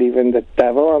 so I believe in the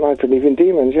devil, and I believe in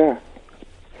demons, yeah.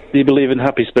 Do you believe in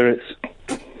happy spirits?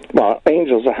 Well,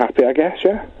 angels are happy, I guess,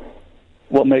 yeah.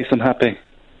 What makes them happy?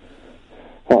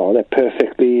 Well, they're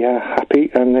perfectly happy,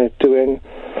 and they're doing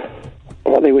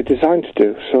what they were designed to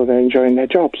do, so they're enjoying their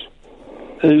jobs.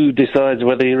 Who decides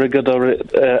whether you're a good or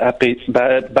a happy,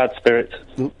 bad spirit?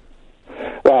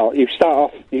 Well, you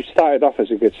started off as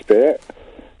a good spirit,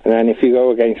 and then if you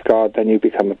go against God, then you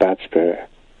become a bad spirit.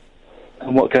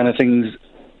 And what kind of things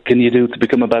can you do to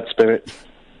become a bad spirit?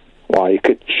 Well, you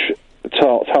could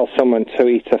tell someone to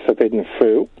eat a forbidden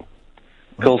fruit.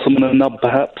 Call someone a knob,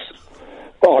 perhaps?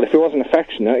 Well, if it wasn't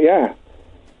affectionate, yeah.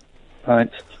 Right.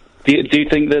 Do you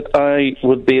think that I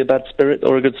would be a bad spirit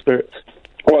or a good spirit?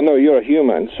 Well, no, you're a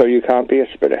human, so you can't be a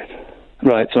spirit.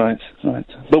 Right.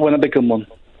 But when I become one?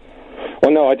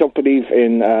 Well, no, I don't believe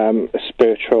in a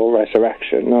spiritual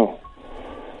resurrection, no.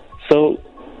 So,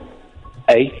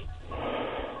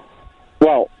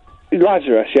 Well,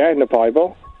 Lazarus, yeah, in the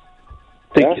Bible.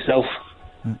 Dig yourself.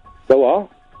 The what?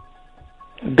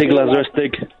 Dig Lazarus,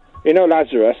 dig. You know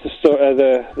Lazarus, in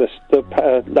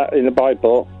the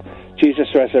Bible,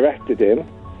 Jesus resurrected him.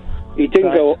 He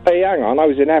didn't go, hey, hang on, I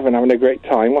was in heaven having a great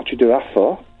time. What'd you do that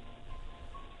for?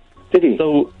 Did he?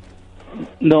 So,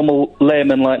 normal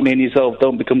laymen like me and yourself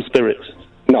don't become spirits?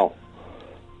 No.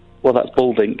 Well, that's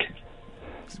bullvink.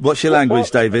 What's your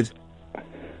language, David?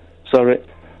 Sorry.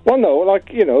 Well, no,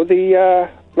 the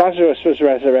Lazarus was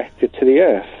resurrected to the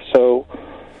earth, so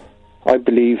I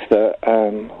believe that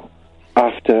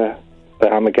after the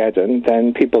Armageddon,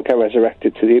 then people get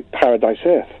resurrected to the paradise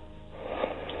earth.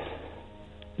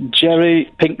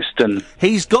 Jerry Pinkston.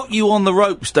 He's got you on the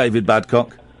ropes, David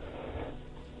Badcock.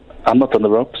 I'm not on the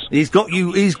ropes. He's got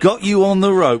you on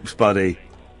the ropes, buddy.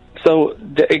 So,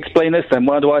 explain this then.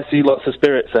 Why do I see lots of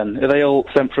spirits then? Are they all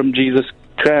sent from Jesus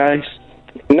Christ?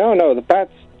 No,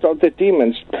 the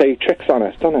demons play tricks on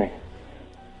us, don't they?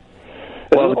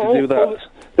 Why would they do that?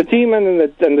 The demon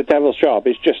and the devil's job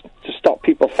is just to stop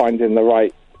people finding the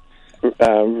right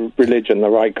religion, the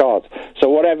right God. So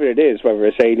whatever it is, whether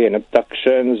it's alien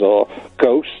abductions or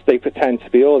ghosts, they pretend to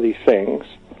be all these things.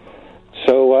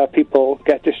 So people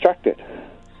get distracted.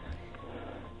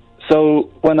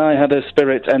 So when I had a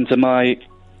spirit enter my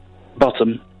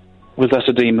bottom, was that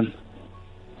a demon?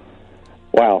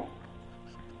 Well,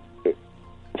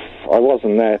 I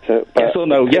wasn't there to... Yes or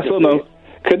no? Yes or no?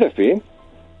 Could have been.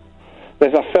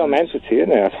 There's a film Entity, isn't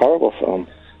there? It's a horrible film.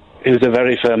 It was a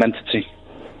very firm entity.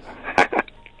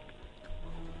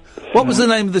 What was the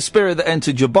name of the spirit that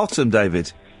entered your bottom,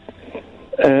 David?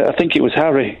 I think it was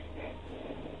Harry.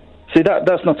 See,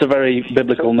 that's not a very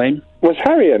biblical name. Was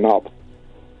Harry a knob?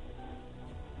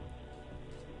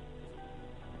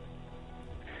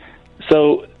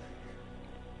 So,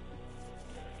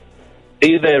 are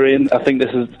you there, Ian? I think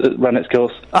this has ran its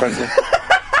course, frankly.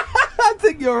 I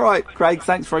think you're right, Craig.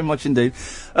 Thanks very much indeed.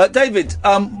 David,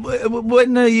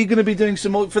 when are you going to be doing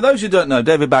some more? For those who don't know,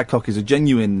 David Badcock is a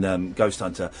genuine ghost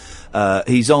hunter.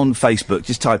 He's on Facebook.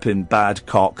 Just type in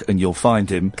Badcock and you'll find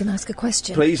him. Can I ask a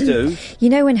question? Please do. You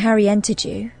know when Harry entered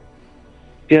you?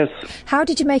 Yes. How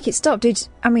did you make it stop? Did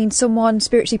someone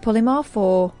spiritually pull him off,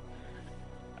 or?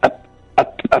 I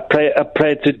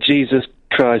prayed to Jesus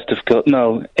Christ, of course.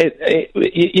 No,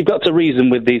 you've got to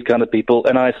reason with these kind of people,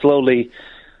 and I slowly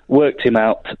worked him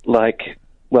out like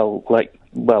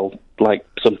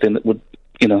something that would,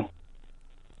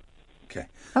 Okay.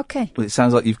 Okay. Well, it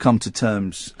sounds like you've come to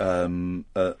terms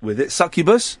with it.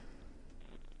 Succubus?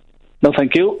 No,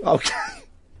 thank you. Okay.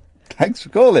 Thanks for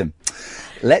calling.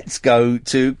 Let's go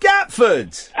to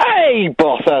Gatford. Hey,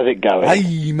 boss, how's it going?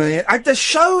 Hey, man. The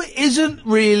show isn't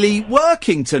really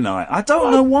working tonight. I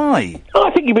don't know why. I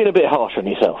think you've been a bit harsh on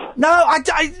yourself. No, I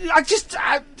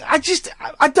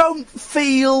don't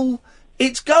feel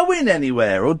it's going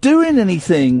anywhere or doing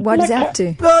anything. Why does it have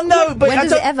to? Well, no, but when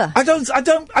does it ever? I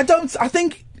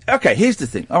think, okay, here's the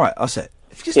thing. All right, I'll say it.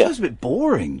 It just feels a bit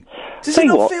boring. Does it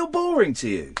not feel boring to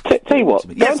you? Tell you what,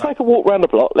 go and take a walk round the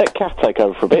block, let Kath take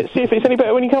over for a bit, see if it's any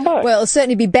better when you come back. Well, it'll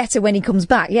certainly be better when he comes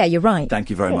back. Yeah, you're right. Thank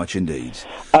you very much indeed.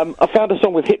 I found a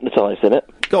song with Hypnotised in it.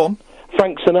 Go on.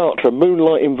 Frank Sinatra,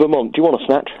 Moonlight in Vermont. Do you want a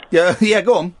snatch? Yeah,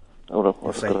 go on. Hold on.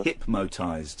 I'll say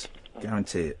hypnotised.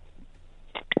 Guarantee it.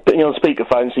 Putting you on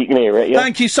speakerphone so you can hear it, yeah?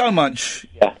 Thank you so much.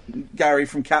 Yeah. Gary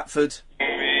from Catford.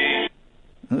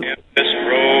 Can you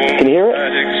hear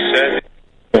it?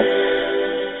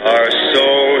 Are so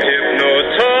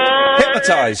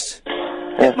hypnotised.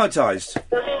 Hypnotised.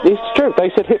 It's true, they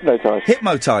said hypnotised.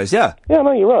 Hypnotised, yeah. Yeah,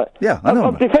 no, you're right. Yeah, I know.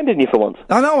 I'm defending you for once.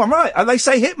 I know, I'm right. They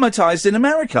say hypnotised in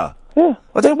America. Yeah, Yeah.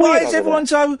 I don't know, why weird is over everyone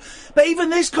so... But even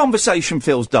this conversation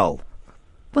feels dull.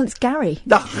 Well, it's Gary.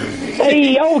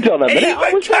 Hey, hold on a minute.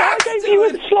 I gave you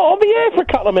a slot on the air for a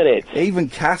couple of minutes. Even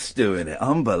Cass doing it.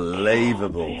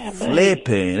 Unbelievable.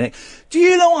 Flipping it. Do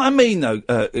you know what I mean, though,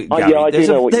 Gary? Yeah, I do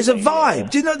know what There's you a mean, vibe. yeah.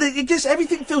 Do you know, it just,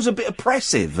 everything feels a bit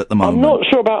oppressive at the moment. I'm not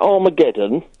sure about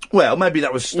Armageddon. Well, maybe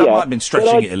that might have been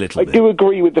stretching it a little bit. I do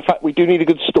agree with the fact we do need a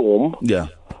good storm. Yeah.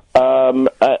 And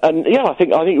yeah, I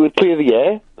think it would clear the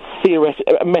air,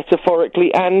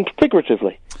 metaphorically and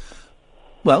figuratively.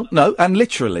 Well, no, and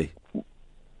literally.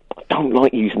 I don't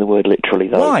like using the word literally,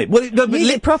 though. Right. Well, Use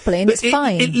it properly and it's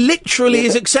fine. It literally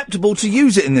is acceptable to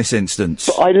use it in this instance.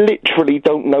 But I literally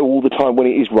don't know all the time when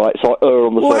it is right, so I err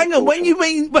on the side. Well, hang on. When you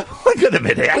mean... Well, hang on a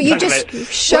minute. Well, you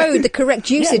just showed the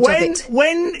correct usage of it.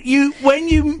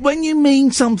 When you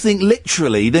mean something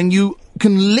literally, then you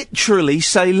can literally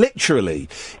say literally.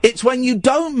 It's when you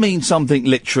don't mean something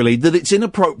literally that it's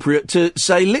inappropriate to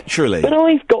say literally. But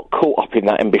I've got caught up in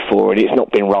that and before, and it's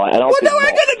not been right. And Well, no,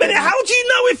 hang on a minute. How do you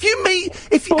know if you mean...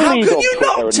 How can you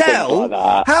not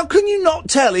tell? How can you not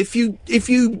tell if you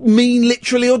mean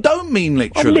literally or don't mean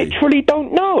literally? I literally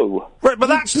don't know. Right, but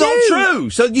that's not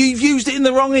true. So you've used it in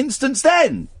the wrong instance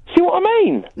then. See what I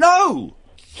mean? No.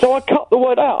 So I cut the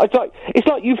word out. It's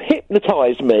like you've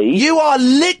hypnotised me. You are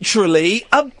literally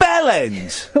a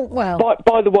bellend. Well.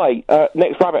 By the way,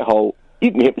 next rabbit hole,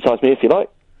 you can hypnotise me if you like.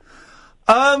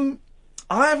 I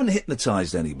haven't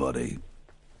hypnotised anybody.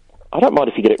 I don't mind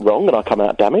if you get it wrong and I come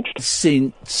out damaged.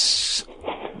 Since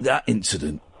that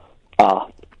incident.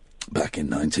 Back in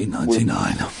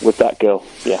 1999. With that girl,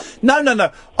 yeah. No.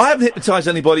 I haven't hypnotised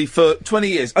anybody for 20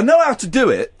 years. I know how to do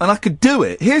it, and I could do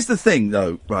it. Here's the thing,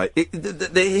 though, right?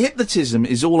 The hypnotism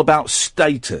is all about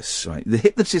status, right? The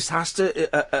hypnotist has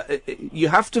to... you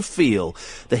have to feel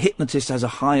the hypnotist has a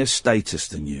higher status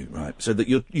than you, right? So that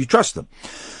you trust them.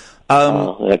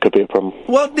 That could be a problem.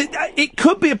 Well, it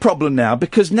could be a problem now,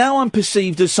 because now I'm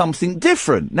perceived as something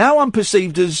different. Now I'm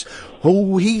perceived as,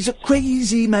 oh, he's a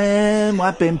crazy man,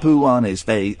 wiping poo on his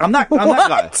face. I'm that guy.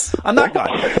 I'm that guy.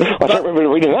 I don't remember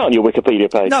reading that on your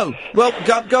Wikipedia page. No. Well,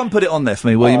 go and put it on there for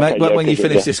me, will you, mate? When you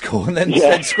finish this call, and then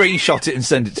screenshot it and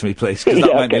send it to me, please, because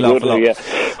that made me laugh a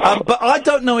lot. But I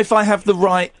don't know if I have the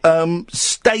right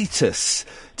status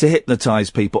to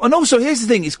hypnotise people. And also, here's the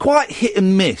thing, it's quite hit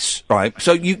and miss, right?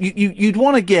 So you'd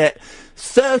want to get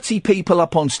 30 people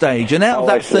up on stage, and out of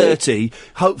that 30,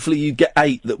 hopefully you get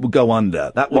 8 that will go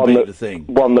under. That would be the thing.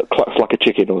 One that clucks like a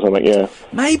chicken or something, yeah.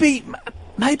 Maybe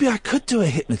I could do a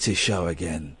hypnotist show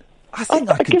again. I think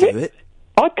I could do it.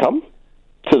 I'd come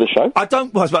to the show. I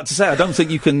was about to say, I don't think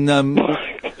you can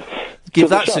give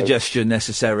that suggestion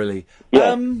necessarily.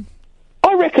 Yeah.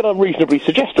 I reckon I'm reasonably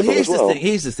suggestible as well.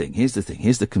 Here's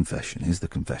the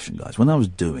confession, guys. When I was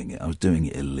doing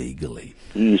it illegally.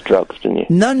 You used drugs, didn't you?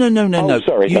 No.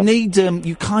 Sorry.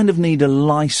 You kind of need a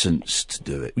licence to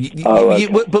do it.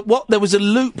 There was a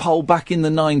loophole back in the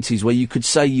 90s where you could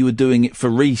say you were doing it for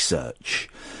research.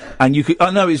 And you could, I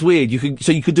know it's weird, you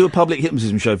could do a public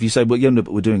hypnotism show if you say, well, yeah, no,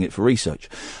 but we're doing it for research.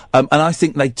 And I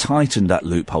think they tightened that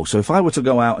loophole. So if I were to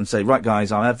go out and say, right,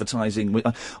 guys, I'm advertising,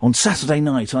 on Saturday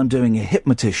night, I'm doing a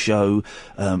hypnotist show,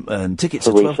 and tickets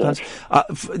are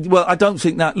 £12. Well, I don't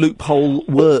think that loophole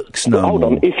works no more. Hold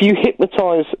on, if you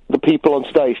hypnotise the people on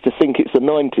stage to think it's the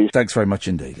 90s... Thanks very much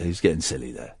indeed. He's getting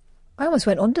silly there. I almost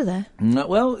went under there. No,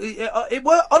 well,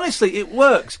 honestly, it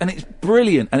works, and it's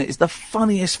brilliant, and it's the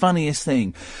funniest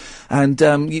thing. And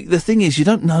the thing is, you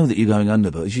don't know that you're going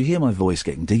under, but as you hear my voice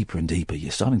getting deeper and deeper,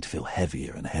 you're starting to feel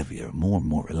heavier and heavier, and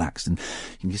more relaxed, and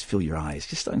you can just feel your eyes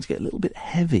just starting to get a little bit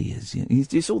heavy.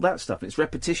 It's all that stuff. It's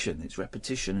repetition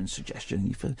and suggestion, and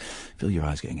you feel your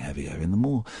eyes getting heavier. And the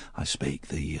more I speak,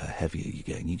 the heavier you're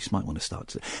getting. You just might want to start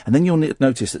to... And then you'll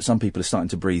notice that some people are starting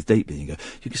to breathe deeply, and you go,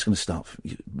 you're just going to start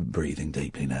breathing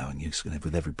deeply now, and you're just going to,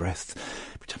 with every breath,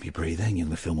 every time you breathe in, you're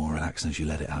going to feel more relaxed, and as you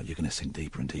let it out, you're going to sink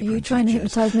deeper and deeper. Are you trying to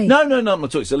hypnotise me? No, I'm not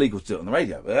talking. It's illegal to do it on the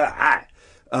radio.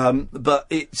 But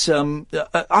it's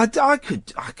I could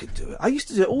do it. I used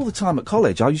to do it all the time at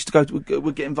college. I used to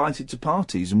would get invited to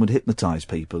parties and would hypnotise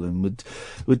people and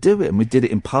would do it, and we did it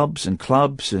in pubs and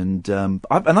clubs, and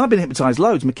I've been hypnotised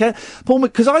loads.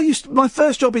 Because my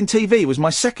first job in TV was my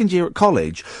second year at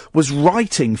college was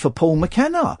writing for Paul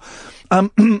McKenna. And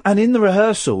in the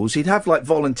rehearsals, he'd have like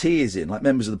volunteers in, like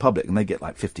members of the public, and they get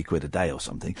like 50 quid a day or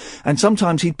something. And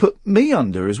sometimes he'd put me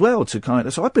under as well to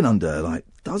so I've been under like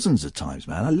dozens of times,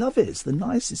 man. I love it. It's the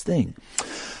nicest thing.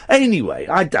 Anyway,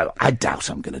 I doubt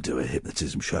I'm going to do a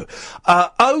hypnotism show.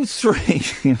 03.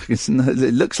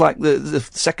 It looks like the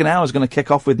second hour is going to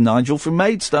kick off with Nigel from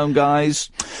Maidstone, guys.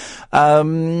 I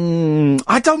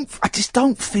just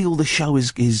don't feel the show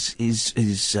is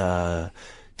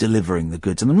delivering the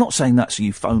goods. And I'm not saying that so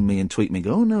you phone me and tweet me and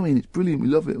go, oh no, Ian, it's brilliant, we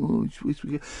love it. Oh,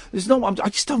 I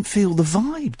just don't feel the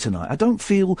vibe tonight. I don't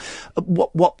feel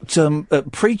what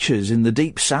preachers in the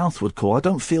deep south would call, I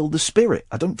don't feel the spirit.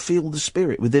 I don't feel the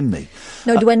spirit within me.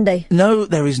 No duende. No,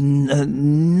 there is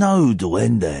no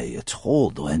duende at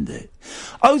all, duende.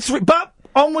 03, but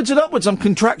onwards and upwards, I'm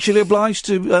contractually obliged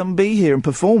to be here and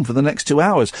perform for the next 2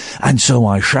 hours. And so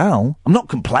I shall. I'm not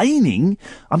complaining.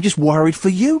 I'm just worried for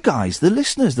you guys, the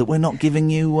listeners, that we're not giving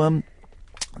you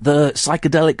the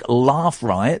psychedelic laugh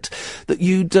riot that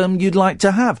you'd like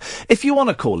to have. If you want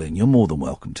to call in, you're more than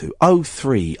welcome to.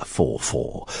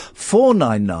 0344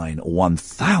 499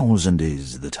 1000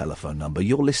 is the telephone number.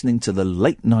 You're listening to the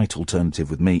Late Night Alternative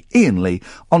with me, Iain Lee,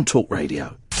 on Talk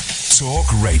Radio.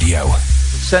 Talk Radio.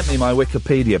 Sent me my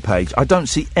Wikipedia page. I don't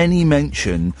see any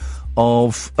mention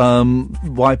of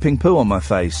wiping poo on my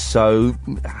face, so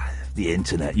the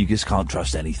internet, you just can't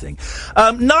trust anything.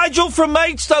 Nigel from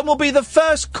Maidstone will be the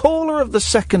first caller of the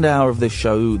second hour of this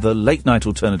show, the Late Night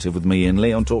Alternative with me, Iain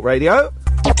Lee, on Talk Radio.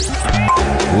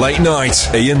 Late Night,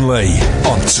 Iain Lee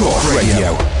on Talk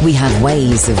Radio. We have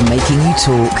ways of making you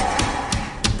talk.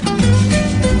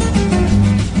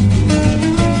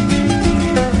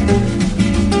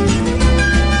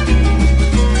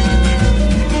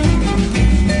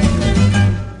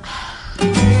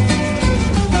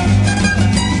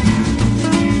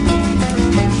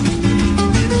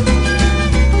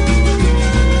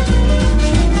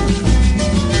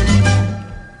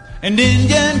 An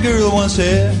Indian girl once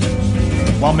said,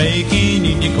 while making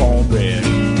Indian cornbread,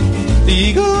 the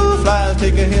eagle flies,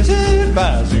 take a his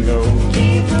advice and go.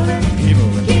 Keep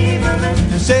moving.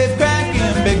 And safe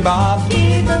cracking Big Bob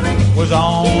was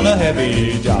on a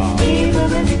heavy job. He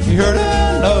heard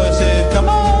a noise, said, come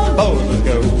on, boys, let's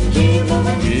go. Keep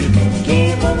moving.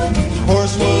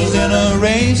 Horse was in a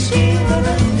race,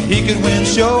 he could win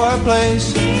show or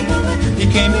place. He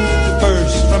came in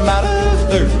first from out of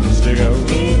thirst to go.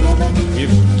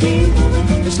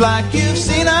 It's like you've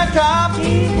seen a cop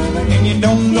and you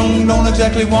don't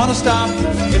exactly want to stop.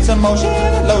 It's a motion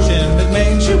and lotion that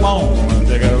makes you want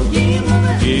to go. Keep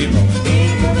moving.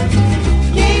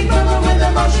 Keep moving with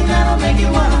the motion that'll make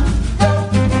you wanna go.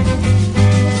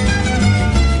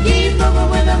 Keep moving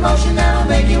with the motion that'll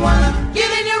make you wanna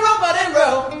get in your robot and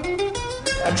roll.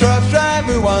 A truck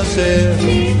driver once said,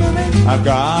 I've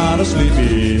got a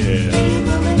sleepy head.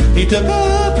 He took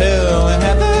a pill and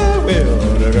had the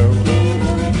will to go.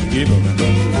 Keep moving.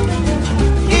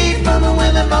 Keep moving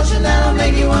with emotion that'll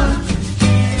make you wanna.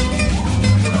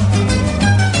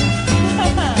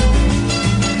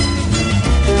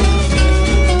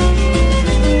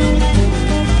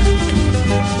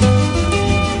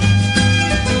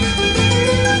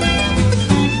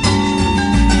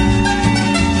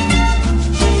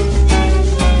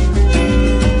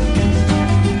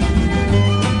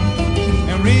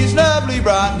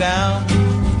 Brought down,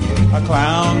 a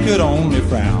clown could only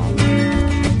frown.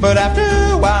 But after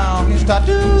a while, he started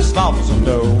to smuggle some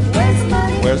dough.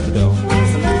 Where's the dough?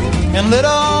 And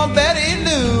little Betty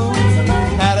Lou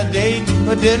had a date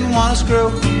but didn't want to screw.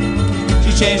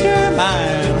 She changed her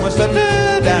mind when slipped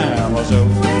her dime or so.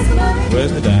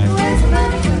 Where's the dime?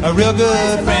 A real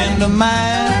good friend of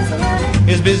mine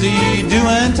is busy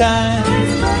doing time.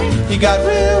 He got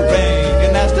real rank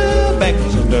and asked the bank for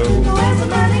some dough.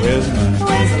 Where's the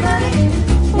money?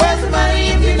 Where's the money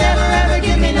if you never ever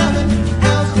give me nothing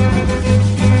else?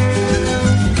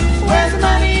 Where's the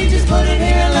money? Just put it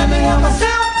here and let me help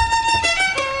myself.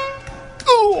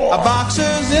 A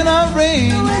boxer's in a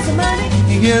ring. Where's the money?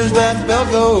 He hears that bell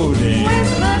go ding. Where's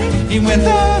the money? He went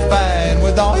to fight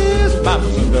with all his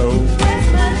mamas and dough.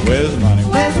 Where's the money?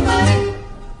 Where's the money?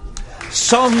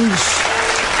 Songs.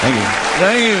 Thank you.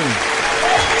 Thank you.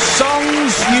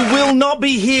 Songs you will not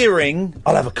be hearing.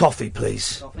 I'll have a coffee,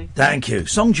 please. Coffee? Thank you.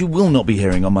 Songs you will not be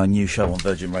hearing on my new show on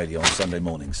Virgin Radio on Sunday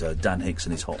mornings. Dan Hicks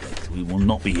and his Hot Mix. We will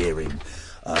not be hearing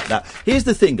that. Here's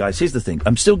the thing, guys. Here's the thing.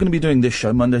 I'm still going to be doing this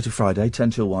show Monday to Friday,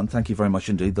 10 till 1. Thank you very much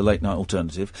indeed. The Late Night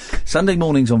Alternative. Sunday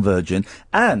mornings on Virgin.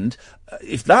 And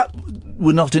if that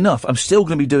were not enough, I'm still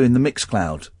going to be doing the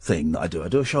Mixcloud thing that I do. I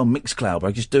do a show on Mixcloud, but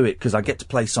I just do it because I get to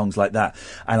play songs like that.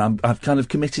 And I've kind of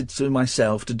committed to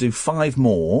myself to do 5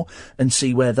 more and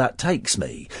see where that takes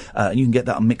me. And you can get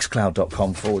that on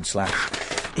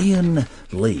mixcloud.com/Iain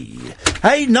Lee.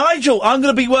 Hey, Nigel, I'm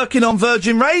going to be working on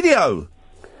Virgin Radio.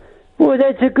 Well,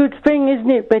 that's a good thing, isn't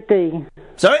it, Betty?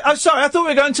 Sorry? Oh, sorry, I thought we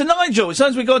were going to Nigel. It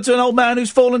sounds we got to an old man who's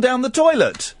fallen down the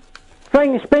toilet.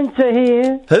 Frank Spencer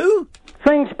here. Who?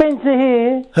 Frank Spencer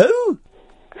here. Who?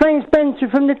 Frank Spencer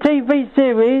from the TV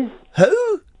series.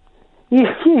 Who? You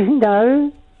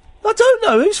know. I don't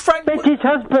know. Who's Frank? Betty's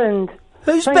husband.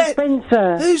 Who's Frank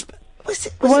Spencer. Who's...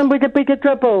 The one with the bigger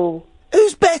trouble.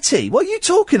 Who's Betty? What are you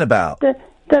talking about?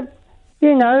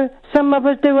 You know, some of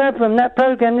us do have them, that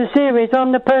programme, the series.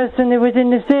 I'm the person who was in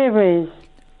the series.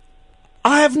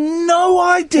 I have no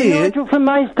idea. Nigel from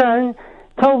Maidstone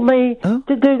told me to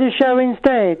do the show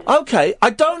instead. Okay, I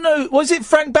don't know. Was it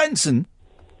Frank Benson?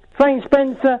 Frank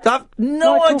Spencer. I've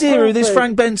no Michael idea who this Crawford.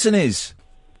 Frank Benson is.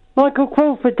 Michael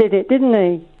Crawford did it, didn't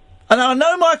he? And I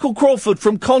know Michael Crawford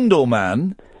from Condor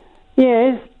Man.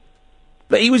 Yes.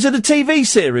 But he was in a TV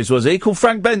series, was he, called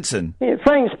Frank Benson? Yeah,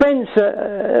 Frank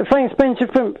Spencer. Frank Spencer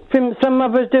from Some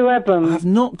Others Do Have Them. I've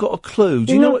not got a clue.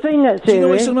 Do you You've know not seen that series? Do you know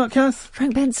what he's talking about, Kath?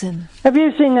 Frank Benson. Have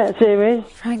you seen that series?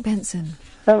 Frank Benson.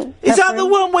 Is that the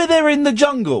one where they're in the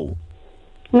jungle?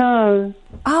 No.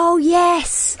 Oh,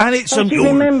 yes. And it's she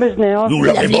remembers now. You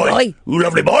lovely boy. You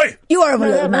lovely boy. You are a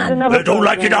little man. I don't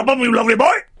like it, Album, you lovely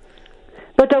boy.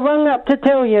 But I rang up to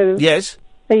tell you. Yes.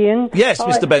 Ian. Yes,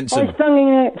 Mr. Benson. I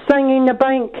sang in the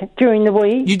bank during the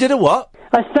week. You did a what?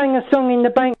 I sang a song in the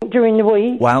bank during the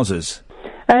week. Wowzers.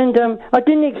 And I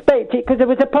didn't expect it because there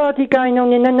was a party going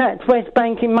on in the Nats West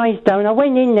Bank in Maidstone. I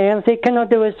went in there and said, can I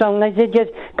do a song? They said yes,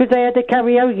 because they had the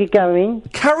karaoke going.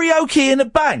 Karaoke in a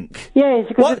bank? Yes,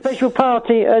 because a special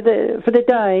party for the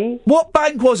day. What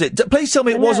bank was it? Please tell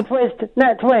me it wasn't...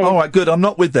 Nats West. All right, good, I'm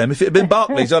not with them. If it had been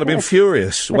Barclays, I'd have been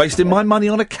furious. Wasting my money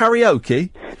on a karaoke.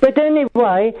 But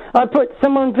anyway,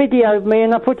 someone videoed me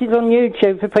and I put it on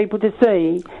YouTube for people to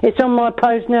see. It's on my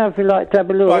post now if you'd like to have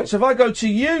a look. Right, so if I go to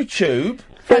YouTube...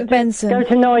 Frank Benson. Go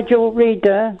to Nigel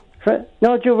Reader.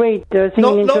 Nigel Reader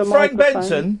singing into Not a Frank microphone.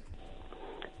 Benson?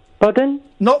 Pardon?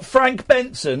 Not Frank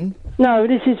Benson? No,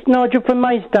 this is Nigel from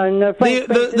Maidstone.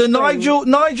 The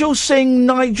Nigel Sing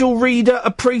Nigel Reader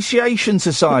Appreciation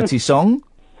Society song?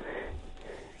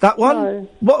 That one? No.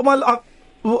 What am I...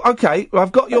 okay,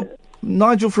 I've got your...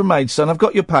 Nigel from Maidstone, I've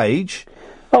got your page.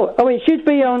 Oh, it should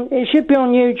be on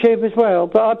YouTube as well,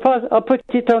 but I put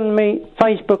it on my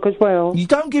Facebook as well. You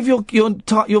don't give your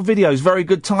videos very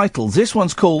good titles. This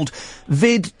one's called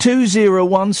Vid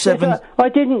 2017. Yes, I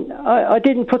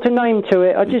didn't put a name to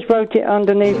it. I just wrote it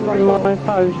underneath on my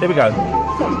post. Here we go.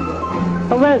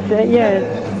 Oh, that's it. Yeah.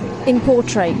 In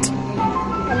portrait.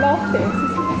 I loved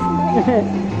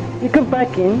it. You come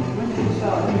back in.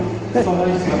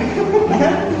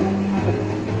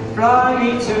 Fly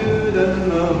me to the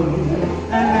moon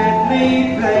and let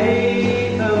me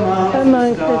play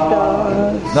among the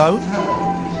stars. No.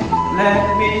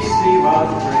 Let me see what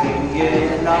bring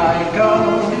it like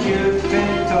on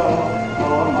Jupiter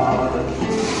or Mars.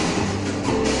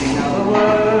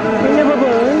 In other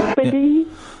words, Betty.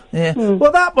 Yeah.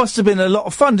 Well, that must have been a lot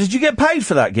of fun. Did you get paid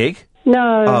for that gig?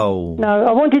 No. Oh. No,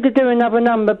 I wanted to do another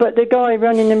number, but the guy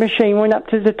running the machine went up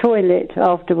to the toilet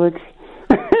afterwards.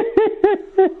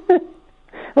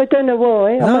 I don't know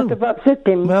why. I must have upset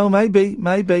him. Well, maybe.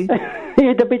 He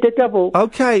had a bit of trouble.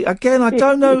 Okay, again, I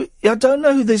don't know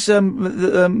who this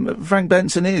Frank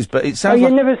Benson is, but it sounds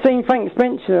you've like... never seen Frank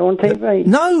Spencer on TV?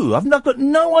 No, I've got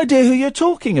no idea who you're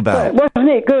talking about. Wasn't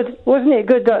it good? Wasn't it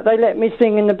good that they let me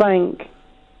sing in the bank?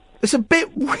 It's a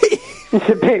bit weird. It's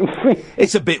a bit weird.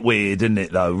 It's a bit weird, isn't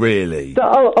it, though, really?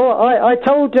 I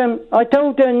told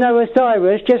Noah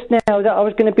Cyrus just now that I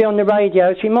was going to be on the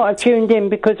radio. She might have tuned in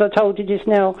because I told her just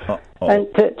now and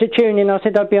to tune in. I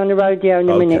said I'd be on the radio in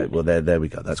a minute. Okay, well, there we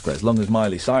go. That's great. As long as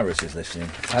Miley Cyrus is listening.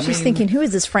 She's thinking, who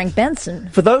is this Frank Benson?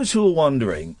 For those who are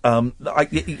wondering,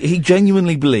 he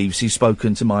genuinely believes he's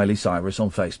spoken to Miley Cyrus on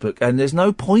Facebook, and there's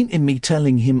no point in me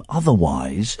telling him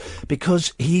otherwise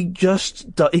because he gets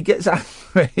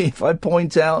angry if I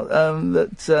point out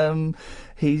that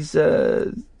he's.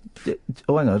 Oh,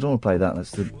 hang on, I don't want to play that.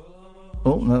 That's the.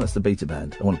 Oh, no, that's the beta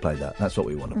band. I want to play that. That's what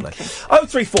we want to play.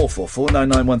 0344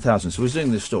 499 1000. So we're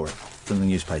doing this story from the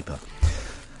newspaper.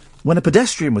 When a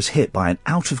pedestrian was hit by an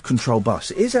out-of-control bus.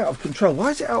 It is out of control.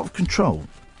 Why is it out of control?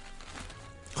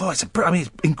 Oh, it's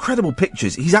incredible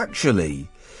pictures. He's actually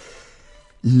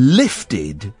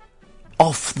lifted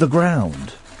off the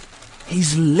ground.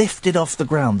 He's lifted off the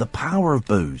ground. The power of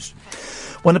booze.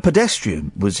 When a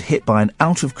pedestrian was hit by an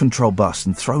out-of-control bus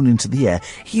and thrown into the air,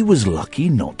 he was lucky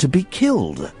not to be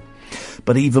killed.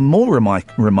 But even more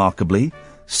remarkably,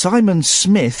 Simon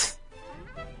Smith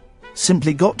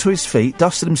simply got to his feet,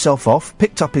 dusted himself off,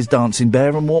 picked up his dancing bear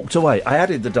and walked away. I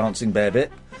added the dancing bear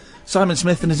bit Simon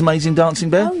Smith and his Amazing Dancing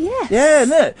Bear? Oh, yes. Yeah,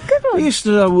 isn't it? Good one. I used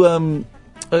to know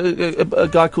a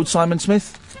guy called Simon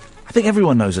Smith. I think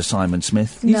everyone knows a Simon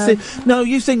Smith.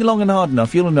 You think long and hard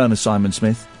enough, you'll have known a Simon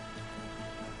Smith.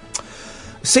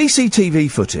 CCTV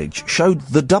footage showed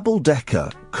the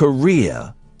double-decker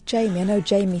career. Jamie, I know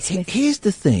Jamie Smith. Here's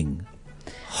the thing.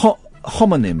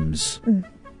 Homonyms.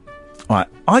 Right,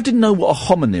 I didn't know what a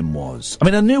homonym was. I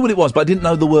mean, I knew what it was, but I didn't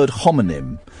know the word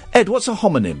homonym. Ed, what's a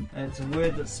homonym? It's a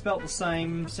word that's spelt the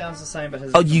same, sounds the same, but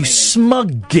has... Oh, you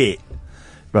smug git!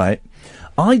 Right.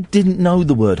 I didn't know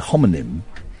the word homonym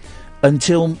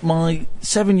until my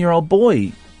 7-year-old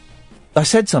boy... I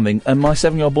said something, and my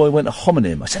 7-year-old boy went, a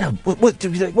homonym. I said, what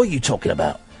are you talking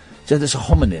about? He said, there's a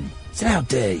homonym. I said, how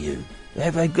dare you?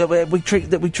 We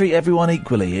treat everyone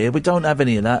equally here. We don't have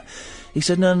any of that. He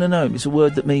said, no. It's a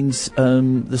word that means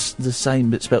the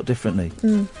same but spelt differently.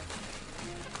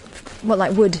 What,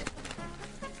 like wood?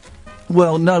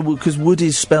 Well, no, because wood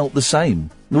is spelt the same.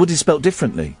 Wood is spelt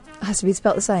differently. It has to be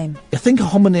spelt the same. I think a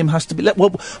homonym has to be... Well,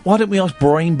 why don't we ask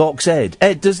Brainbox Ed?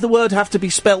 Ed, does the word have to be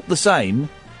spelt the same?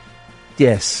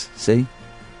 Yes. See?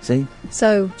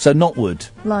 So not wood.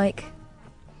 Like?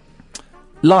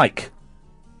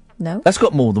 No. That's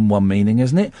got more than one meaning,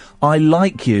 hasn't it? I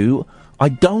like you. I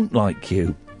don't like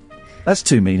you. That's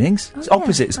two meanings. It's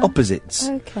opposites. Opposites.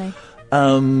 Okay.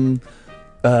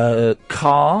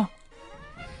 Car.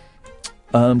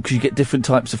 Because you get different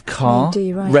types of car. You do,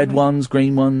 you're right, red right. ones,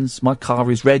 green ones. My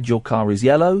car is red, your car is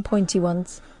yellow. Pointy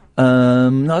ones.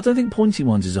 No, I don't think pointy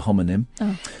ones is a homonym.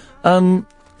 Oh.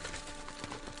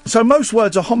 So most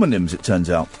words are homonyms, it turns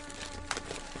out.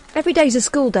 Every day's a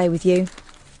school day with you.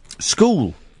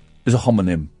 School is a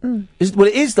homonym. Mm. Well,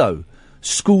 it is, though.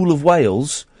 School of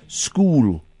Wales,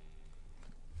 school.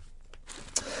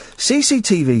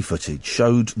 CCTV footage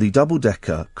showed the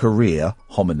double-decker career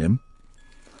homonym,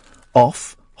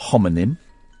 off homonym,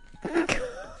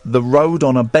 the road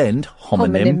on a bend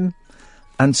homonym,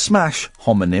 and smash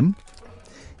homonym,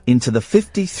 into the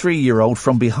 53-year-old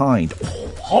from behind.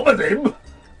 Homonym?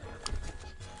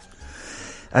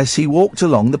 As he walked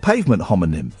along the pavement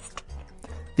homonym.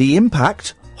 The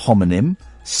impact homonym,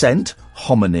 scent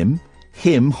homonym,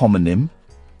 him homonym,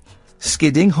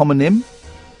 skidding homonym,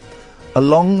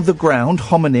 along the ground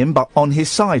homonym but on his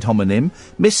side homonym,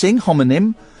 missing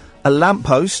homonym, a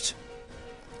lamppost,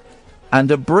 and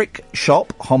a brick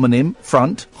shop homonym,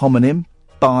 front homonym,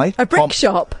 by... A brick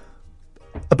shop?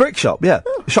 A brick shop, yeah.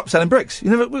 A shop selling bricks. You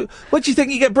never... Where do you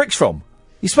think you get bricks from?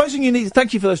 You supposing you need...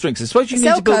 Thank you for those drinks. Suppose you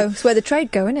need to build... Selco, it's where the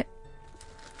trade go, isn't it?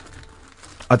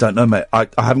 I don't know, mate. I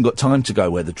haven't got time to go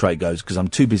where the trade goes because I'm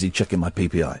too busy checking my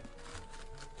PPI.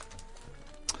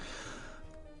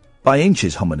 By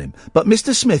inches homonym. But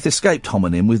Mr. Smith escaped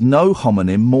homonym with no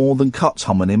homonym more than cuts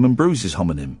homonym and bruises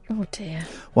homonym. Oh, dear.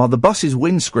 While the bus's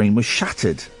windscreen was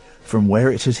shattered from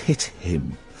where it had hit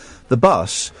him. The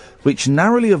bus, which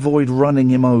narrowly avoided running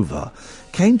him over,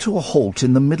 came to a halt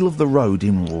in the middle of the road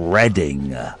in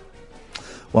Reading.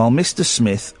 While Mr.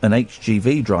 Smith, an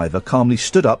HGV driver, calmly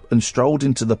stood up and strolled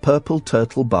into the Purple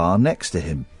Turtle bar next to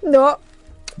him. No.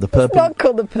 The purple... It's not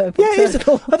called the Purple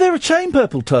Turtle. Are there a chain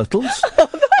Purple Turtles?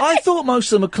 I thought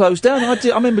most of them are closed down. I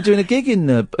remember doing a gig in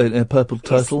a Purple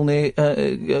Turtle near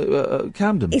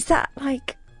Camden. Is that,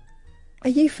 like, a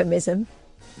euphemism?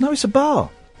 No, it's a bar.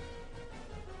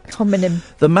 Homonym.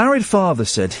 The married father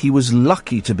said he was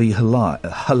lucky to be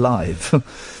alive.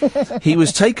 He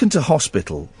was taken to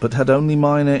hospital, but had only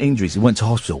minor injuries. He went to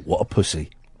hospital. What a pussy.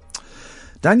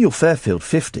 Daniel Fairfield,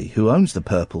 50, who owns the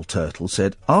Purple Turtle,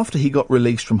 said after he got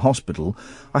released from hospital,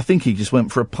 I think he just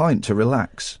went for a pint to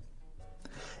relax.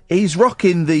 He's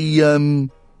rocking the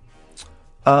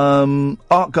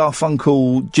Art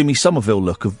Garfunkel Jimmy Somerville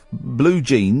look of blue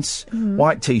jeans,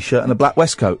 white T-shirt and a black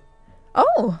waistcoat.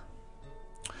 Oh.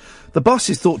 The bus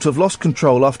is thought to have lost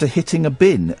control after hitting a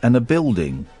bin and a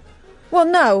building. Well,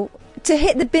 no. To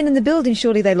hit the bin and the building,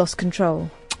 surely they lost control.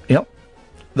 Yep.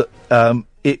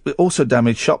 It also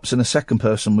damaged shops and a second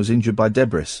person was injured by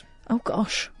debris. Oh,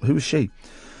 gosh. Who was she?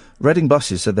 Reading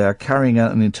buses said they are carrying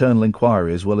out an internal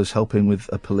inquiry as well as helping with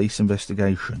a police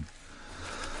investigation.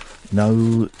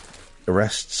 No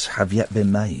arrests have yet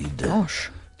been made. Gosh.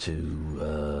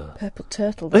 Purple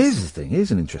Turtle. Here's the thing.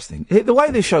 Here's an interesting... The way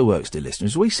this show works, dear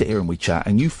listeners, we sit here and we chat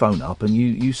and you phone up and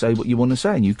you say what you want to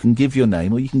say and you can give your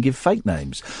name or you can give fake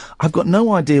names. I've got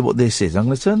no idea what this is. I'm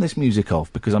going to turn this music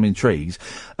off because I'm intrigued.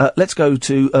 Let's go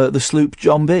to the Sloop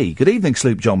John B. Good evening,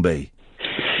 Sloop John B.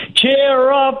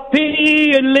 Cheer up,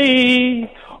 Ian Lee.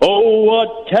 Oh,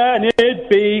 what can it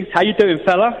be? How you doing,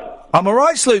 fella? I'm all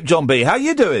right, Sloop John B. How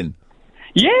you doing?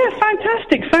 Yeah,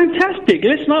 fantastic.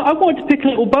 Listen, I wanted to pick a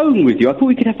little bone with you. I thought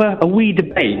we could have a wee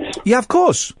debate. Yeah, of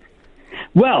course.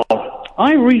 Well,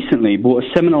 I recently bought a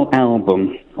seminal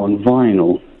album on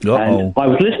vinyl. And I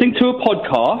was listening to a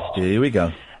podcast. Here we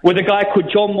go. With a guy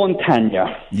called John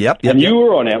Montagna. Yep. And you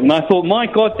were on it, and I thought, my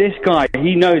God, this guy,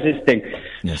 he knows his thing.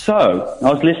 Yes. So,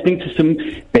 I was listening to some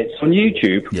bits on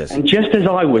YouTube, and just as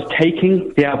I was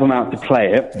taking the album out to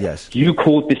play it, you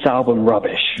called this album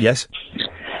rubbish. Yes.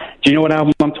 Do you know what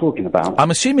album I'm talking about?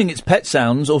 I'm assuming it's Pet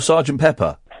Sounds or Sgt.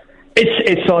 Pepper.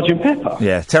 It's Sgt. Pepper.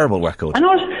 Yeah, terrible record. And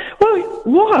I was, well,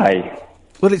 why?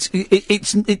 Well,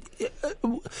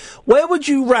 where would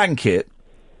you rank it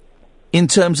in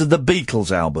terms of the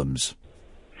Beatles albums?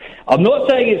 I'm not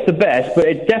saying it's the best, but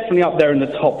it's definitely up there in the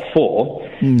top 4.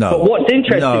 No. But what's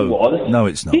interesting was... No,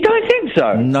 it's not. You don't think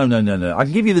so? No. I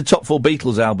can give you the top 4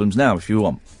 Beatles albums now if you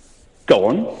want. Go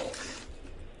on.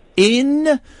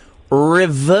 In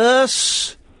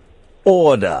reverse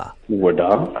order.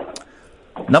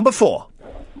 Number 4.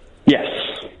 Yes.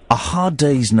 A Hard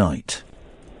Day's Night.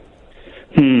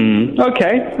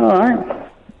 Okay, all right.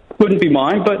 Wouldn't be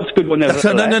mine, but it's a good one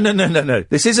nevertheless. No.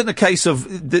 This isn't a case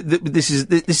of this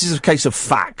is a case of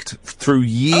fact through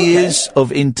years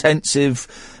of intensive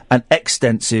and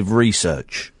extensive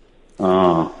research.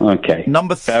 Oh, okay.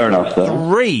 Number Fair enough, sir.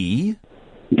 3.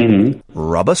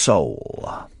 Rubber Soul.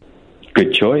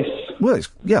 Good choice. Well,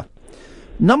 yeah.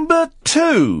 Number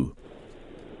 2.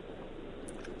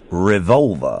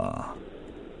 Revolver.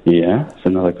 Yeah, it's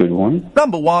another good one.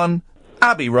 Number 1.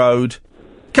 Abbey Road.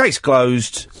 Case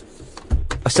closed.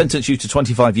 I sentence you to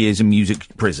 25 years in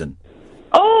music prison.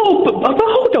 Oh, but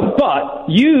hold on, but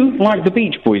you like the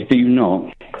Beach Boys, do you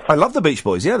not? I love the Beach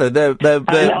Boys, yeah. They're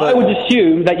I would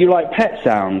assume that you like Pet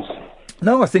Sounds.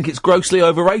 No, I think it's grossly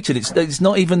overrated. It's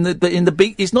not even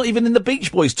it's not even in the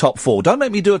Beach Boys top 4. Don't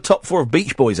make me do a top 4 of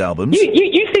Beach Boys albums.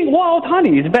 You think Wild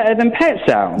Honey is better than Pet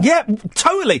Sounds? Yeah,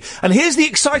 totally. And here's the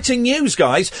exciting news,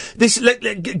 guys.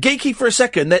 Geeky for a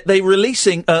second. They're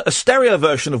releasing a stereo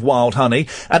version of Wild Honey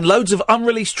and loads of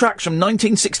unreleased tracks from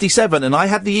 1967. And I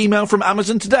had the email from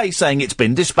Amazon today saying it's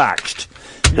been dispatched.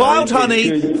 Wild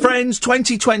Honey, Friends,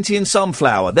 2020 and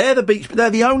Sunflower. They're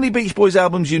the only Beach Boys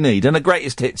albums you need, and the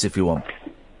greatest hits if you want.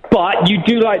 But you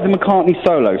do like the McCartney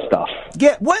solo stuff.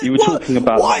 Yeah, you were talking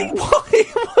about that.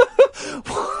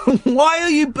 Why are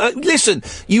you... listen,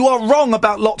 you are wrong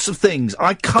about lots of things.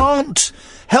 I can't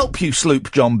help you,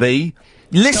 Sloop John B.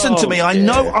 Listen to me, I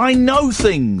know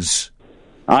things.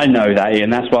 I know that,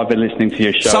 Ian. That's why I've been listening to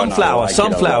your show. Sunflower.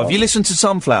 Have you listened to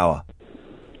Sunflower?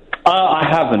 I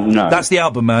haven't, no. That's the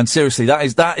album, man. Seriously, that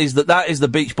is the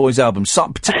Beach Boys album.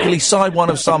 Particularly side 1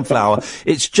 of Sunflower.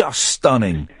 It's just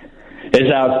stunning. It's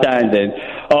outstanding.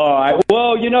 All right.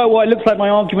 Well, you know what? It looks like my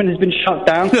argument has been shut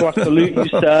down, so I salute you,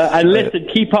 sir. And listen,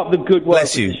 keep up the good work.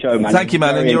 Bless you. With the show, man. Thank you,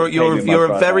 man. And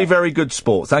you're a very, very good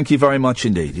sport. Thank you very much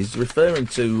indeed. He's referring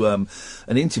to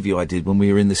an interview I did when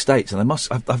we were in the States, and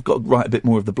I've got to write a bit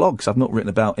more of the blog, because I've not written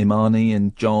about Imani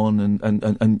and John and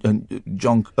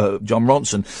John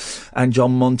Ronson and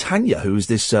John Montagna, who is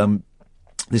this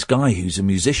guy who's a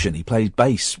musician. He plays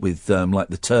bass with like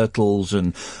the Turtles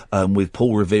and with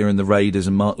Paul Revere and the Raiders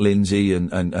and Mark Lindsay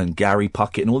and Gary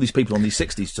Puckett and all these people on these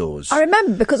 60s tours. I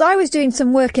remember, because I was doing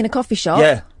some work in a coffee shop.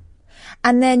 Yeah.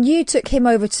 And then you took him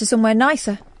over to somewhere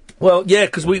nicer. Well, yeah,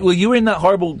 because you were in that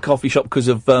horrible coffee shop because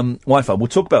of Wi-Fi. We'll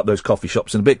talk about those coffee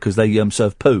shops in a bit because they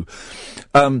serve poo.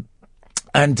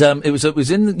 And it was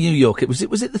in New York. It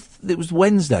was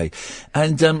Wednesday,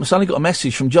 and I suddenly got a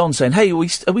message from John saying, "Hey, are we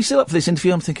still up for this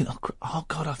interview?" I'm thinking, "Oh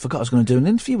God, I forgot I was going to do an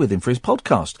interview with him for his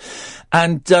podcast."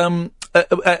 And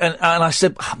I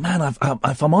said, "Man,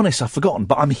 if I'm honest, I've forgotten,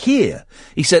 but I'm here."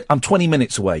 He said, "I'm 20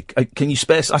 minutes away. Can you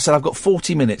spare?" I said, "I've got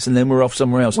 40 minutes, and then we're off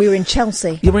somewhere else." We were in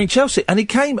Chelsea. Yeah, we're in Chelsea, and he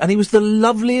came, and he was the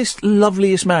loveliest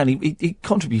man. He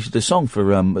contributed a song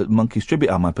for a Monkeys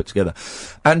tribute album I put together,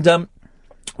 and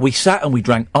we sat and we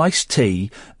drank iced tea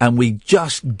and we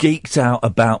just geeked out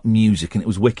about music, and it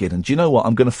was wicked. And do you know what?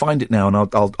 I'm going to find it now and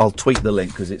I'll tweet the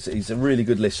link because it's a really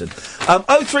good listen.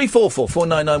 0344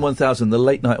 499 1000, the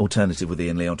late night alternative with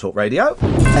Iain Lee on Talk Radio.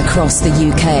 Across the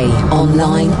UK,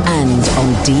 online and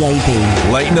on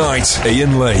DAB. Late night,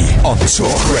 Iain Lee on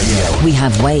Talk Radio. We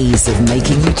have ways of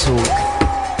making you talk.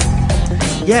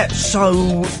 Yeah,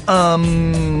 so,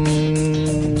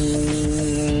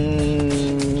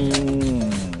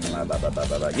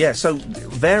 yeah, so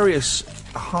various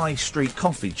high street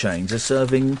coffee chains are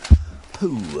serving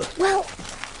poo. Well,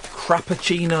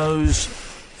 Frappuccinos,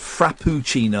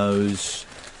 frappuccinos,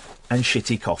 and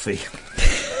shitty coffee.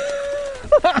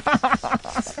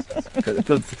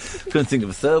 Couldn't think of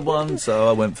a third one, so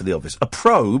I went for the obvious. A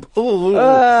probe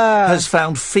has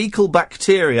found fecal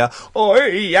bacteria. Oh,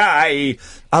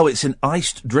 it's in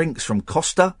iced drinks from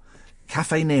Costa,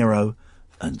 Cafe Nero,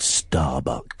 and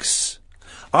Starbucks.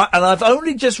 And I've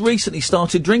only just recently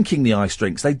started drinking the iced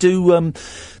drinks. They do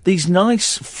these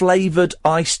nice flavoured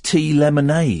iced tea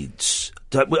lemonades.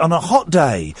 On a hot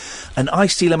day, an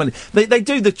iced tea lemonade. They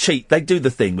do the cheat. They do the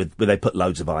thing where they put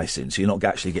loads of ice in, so you're not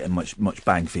actually getting much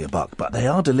bang for your buck. But they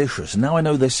are delicious, and now I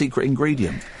know their secret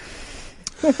ingredient.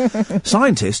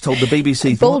 Scientists told the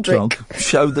BBC Thought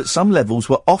showed that some levels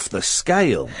were off the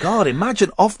scale. God,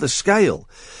 imagine off the scale.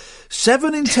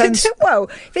 7 in 10. Well,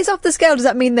 if it's off the scale, does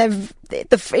that mean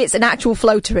it's an actual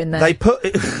floater in there?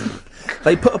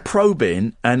 They put a probe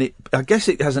in, and I guess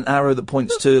it has an arrow that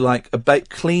points to like a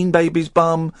clean baby's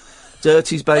bum,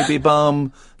 dirty's baby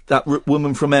bum, that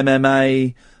woman from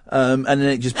MMA, and then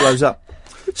it just blows up.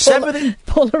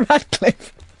 Paula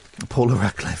Radcliffe. Paula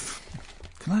Radcliffe.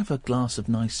 Can I have a glass of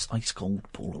nice ice-cold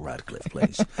Paula Radcliffe,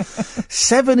 please?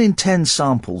 7 in 10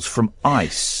 samples from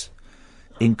ice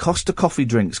in Costa coffee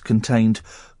drinks contained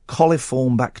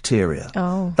coliform bacteria.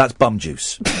 Oh. That's bum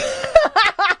juice.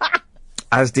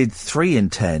 As did 3 in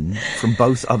 10 from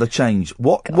both other chains.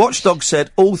 Watchdog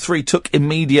said all 3 took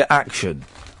immediate action.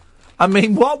 I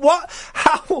mean, what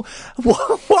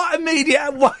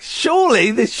immediate?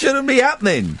 Surely this shouldn't be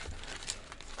happening.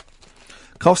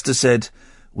 Costa said,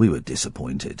 we were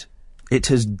disappointed. It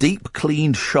has deep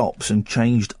cleaned shops and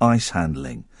changed ice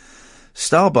handling.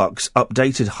 Starbucks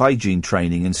updated hygiene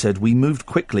training and said, we moved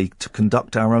quickly to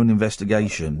conduct our own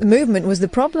investigation. The movement was the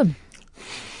problem.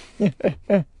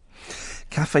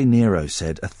 Cafe Nero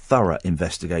said a thorough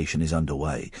investigation is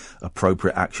underway.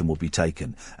 Appropriate action will be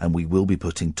taken, and we will be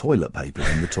putting toilet paper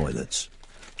in the toilets.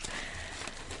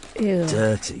 Ew.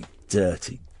 Dirty,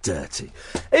 dirty, dirty.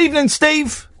 Evening,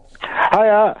 Steve.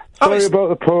 Hiya. Sorry about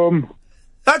the poem.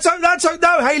 No,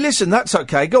 hey, listen, that's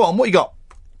okay. Go on, what you got?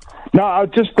 No, I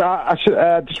just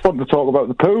want to talk about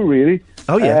the poo, really.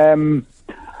 Oh, yeah.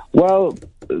 Well,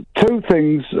 2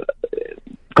 things.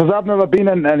 Because I've never been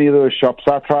in any of those shops.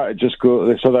 I try to just go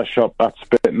to this other shop that's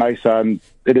a bit nicer and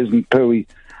it isn't pooey.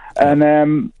 And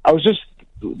I was just...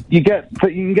 You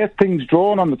can get things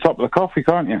drawn on the top of the coffee,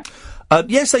 can't you?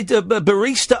 Yes, they do.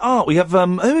 Barista art. We have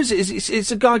who is it?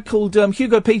 It's a guy called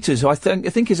Hugo Peters, who I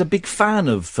think is a big fan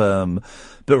of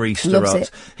barista loves art.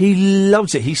 it. He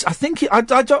loves it. I think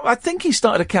he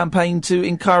started a campaign to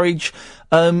encourage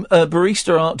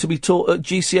barista art to be taught at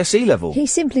GCSE level. He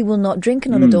simply will not drink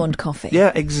an unadorned coffee.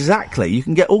 Yeah, exactly. You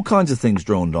can get all kinds of things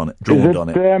drawn on it.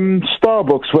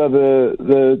 Starbucks where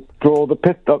they draw the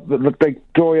pit up, they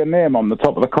draw your name on the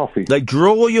top of the coffee. They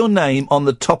draw your name on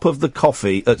the top of the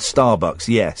coffee at Starbucks.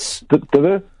 Yes. Do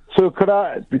they? So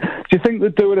do you think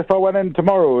they'd do it if I went in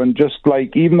tomorrow and just,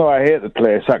 like, even though I hate the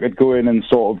place, I could go in and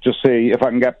sort of just see if I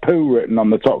can get poo written on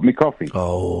the top of my coffee?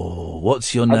 Oh,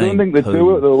 what's your name? I don't think they'd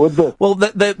do it, though, would they? Well,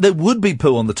 there would be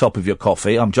poo on the top of your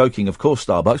coffee. I'm joking, of course,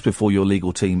 Starbucks, before your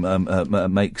legal team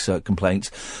makes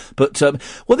complaints. But,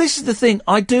 well, this is the thing.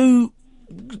 I do,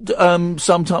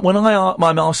 sometimes, when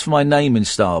I'm asked for my name in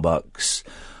Starbucks,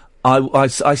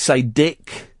 I say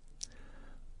Dick,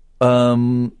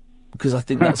 because I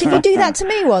think that's... Did you do that to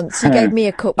me once? You gave me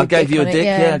a cup with I gave dick you a on dick, it,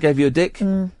 yeah. I gave you a dick.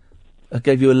 I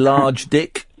gave you a large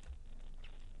dick.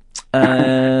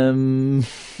 Yeah,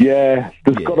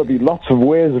 there's got to be lots of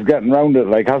ways of getting round it,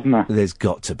 like, hasn't there? There's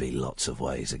got to be lots of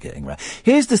ways of getting round.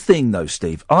 Here's the thing, though,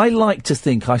 Steve. I like to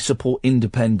think I support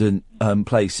independent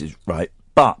places, right?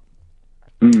 But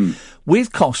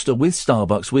with Costa, with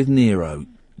Starbucks, with Nero,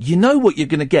 you know what you're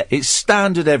going to get. It's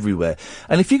standard everywhere.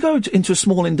 And if you go into a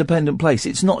small independent place,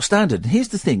 it's not standard. And here's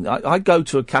the thing. I go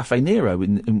to a Cafe Nero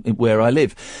in where I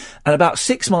live. And about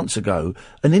 6 months ago,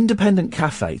 an independent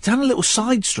cafe, down a little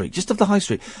side street, just off the high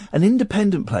street, an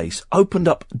independent place opened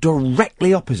up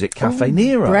directly opposite Cafe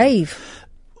Nero. Brave.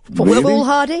 Really?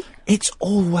 Foolhardy? It's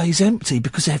always empty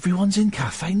because everyone's in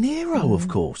Cafe Nero, of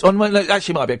course. Oh, no,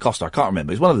 actually, it might be at Costa. I can't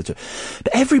remember. It's one of the two.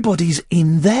 But everybody's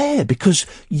in there because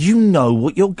you know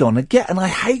what you're going to get. And I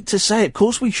hate to say it. Of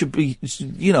course, we should be,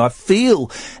 I feel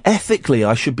ethically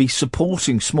I should be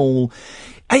supporting small...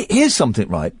 Hey, here's something,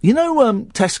 right? You know,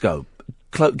 Tesco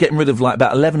getting rid of like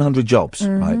about 1,100 jobs,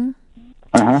 right?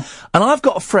 Uh-huh. And I've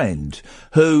got a friend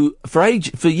who, for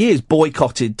years,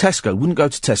 boycotted Tesco, wouldn't go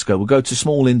to Tesco, would go to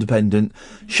small independent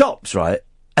shops, right?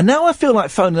 And now I feel like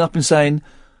phoning up and saying,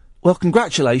 well,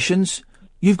 congratulations,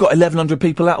 you've got 1,100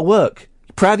 people out of work.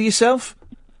 Proud of yourself?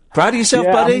 Proud of yourself,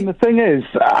 buddy? I mean, the thing is,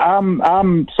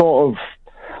 I'm sort of...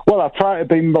 Well, I try to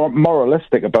be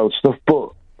moralistic about stuff,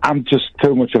 but I'm just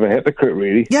too much of a hypocrite,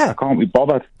 really. Yeah. I can't be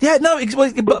bothered. Yeah, no,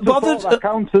 bothered. That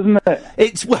counts, isn't it?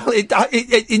 It's,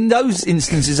 in those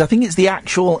instances, I think it's the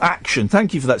actual action.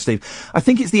 Thank you for that, Steve. I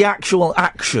think it's the actual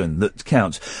action that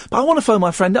counts. But I want to phone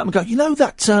my friend up and go, you know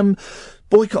that,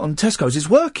 boycott on Tesco's is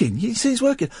working. You see it's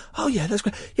working. Oh, yeah, that's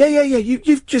great. Yeah.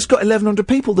 You've just got 1,100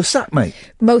 people that sat, mate.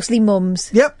 Mostly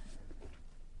mums. Yep.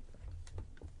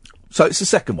 So it's the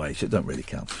second way, so it don't really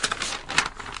count.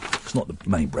 It's not the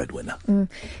main breadwinner.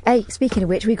 Hey, speaking of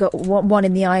which, we got one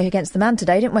in the eye against the man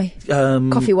today, didn't we?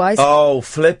 Coffee-wise. Oh,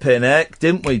 flipping heck,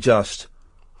 didn't we just?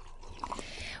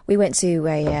 We went to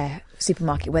a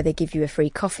supermarket where they give you a free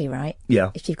coffee, right?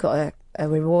 Yeah. If you've got a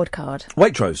reward card.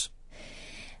 Waitrose.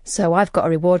 So I've got a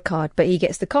reward card, but he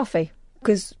gets the coffee,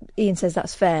 because Iain says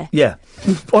that's fair. Yeah.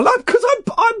 Well, because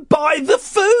I buy the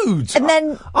food. And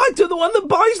then... I do the one that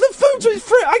buys the food, so it's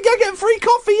free. I get free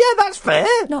coffee, yeah, that's fair.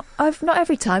 Not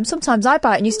every time. Sometimes I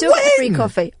buy it and you still get the free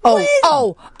coffee.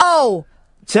 Oh!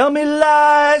 Tell me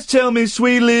lies, tell me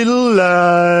sweet little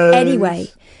lies. Anyway,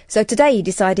 so today he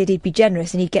decided he'd be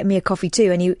generous and he'd get me a coffee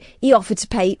too, and he offered to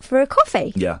pay for a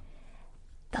coffee. Yeah.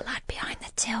 The lad behind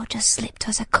the till just slipped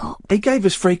us a cup. He gave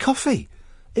us free coffee.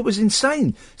 It was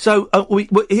insane. So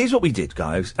here's what we did,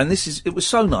 guys, and it was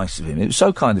so nice of him. It was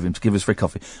so kind of him to give us free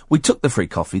coffee. We took the free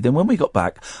coffee. Then when we got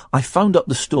back, I phoned up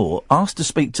the store, asked to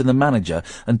speak to the manager,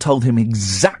 and told him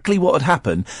exactly what had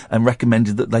happened, and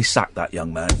recommended that they sack that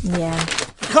young man. Yeah.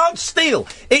 Can't steal.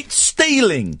 It's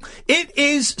stealing. It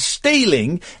is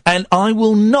stealing, and I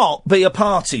will not be a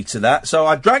party to that. So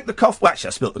I drank the coffee. Well, actually,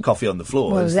 I spilt the coffee on the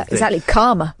floor. Well, exactly.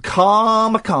 Karma.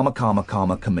 Karma,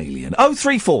 chameleon.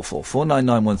 0344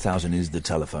 499 1000 is the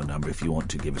telephone number if you want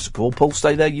to give us a call. Paul,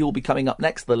 stay there. You'll be coming up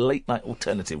next. The Late Night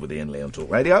Alternative with Iain Lee on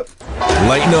Talk Radio.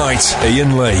 Late Night,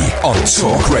 Iain Lee on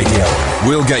Talk Radio.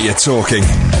 We'll get you talking.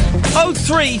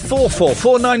 0344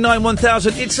 499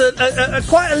 1000. It's a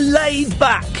quite a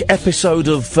laid-back episode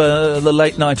of the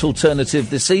Late Night Alternative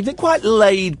this evening. Quite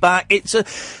laid back. It's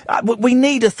we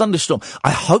need a thunderstorm. I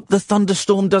hope the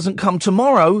thunderstorm doesn't come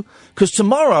tomorrow, because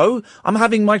tomorrow I'm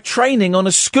having my training on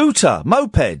a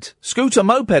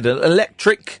moped, an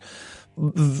electric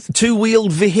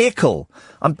two-wheeled vehicle.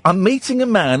 I'm meeting a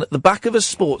man at the back of a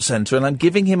sports centre and I'm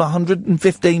giving him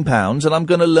 £115 and I'm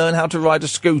going to learn how to ride a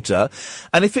scooter.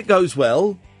 And if it goes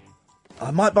well, I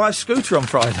might buy a scooter on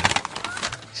Friday.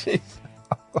 Jeez.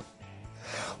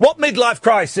 What midlife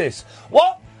crisis?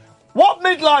 What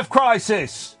midlife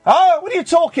crisis? Oh, what are you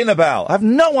talking about? I have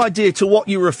no idea to what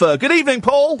you refer. Good evening,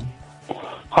 Paul.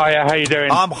 Hiya, how you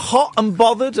doing? I'm hot and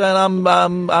bothered, and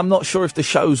I'm not sure if the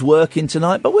show's working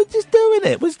tonight, but we're just doing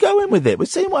it. We're going with it. We're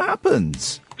seeing what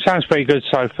happens. Sounds pretty good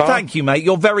so far. Thank you, mate.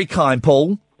 You're very kind,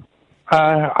 Paul.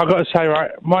 I've got to say,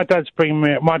 right, my dad's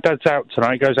out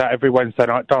tonight. He goes out every Wednesday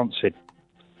night dancing.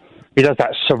 He does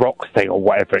that Ciroc thing or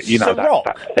whatever,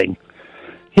 that thing.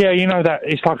 Yeah, you know that,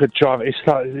 it's like a drive, it's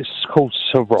called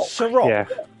Ciroc. Ciroc? Yeah.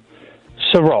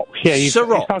 Ciroc, yeah.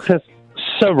 Ciroc? It's like a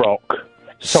Ciroc.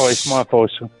 Sorry, it's my voice.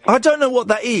 I don't know what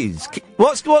that is.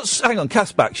 What's? Hang on,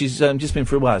 Cass back. She's just been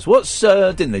for a while. What's?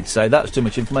 Didn't need to say that. Was too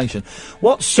much information.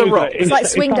 What's Ciroc? It's like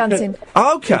swing dancing.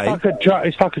 Okay.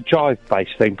 It's like a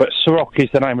jive-based thing, but Ciroc is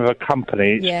the name of a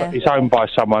company. It's owned by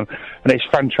someone, and it's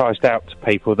franchised out to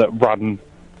people that run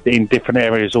in different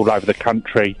areas all over the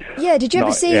country. Yeah. Did you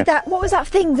ever see that? What was that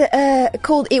thing that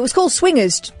called? It was called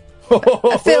Swingers.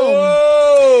 A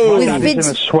film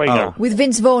with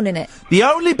Vince Vaughn in it. The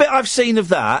only bit I've seen of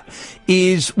that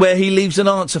is where he leaves an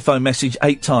answer phone message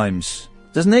 8 times.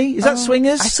 Doesn't he? Is that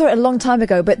Swingers? I saw it a long time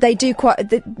ago, but they do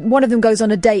one of them goes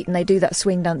on a date and they do that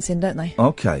swing dancing, don't they?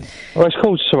 Okay. Well, it's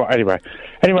called anyway,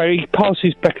 he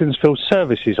passes Beaconsfield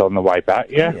services on the way back,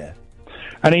 yeah?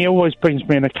 And he always brings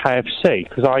me in a KFC,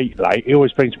 because I eat late. He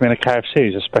always brings me in a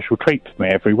KFC as a special treat for me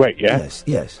every week, yeah?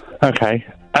 Yes. Okay.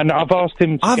 And I've asked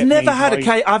him to I've never had a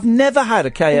KFC.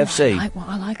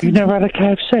 I like You've never had a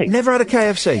KFC? Never had a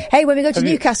KFC. Hey, when we go to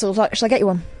Newcastle, shall I get you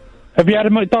one? Have you had a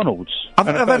McDonald's? I've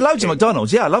had loads of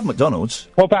McDonald's. Yeah, I love McDonald's.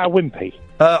 What about a Wimpy?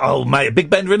 Oh, mate, a big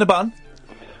bender in a bun.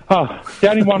 Oh, the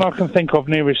only one I can think of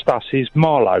nearest us is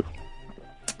Marlow.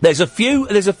 There's a few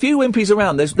Wimpies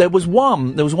around. There was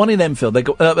one in Enfield. They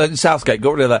got in Southgate.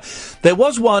 Got rid of that. There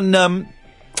was one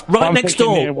right next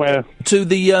door to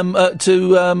the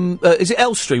is it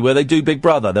Elstree where they do Big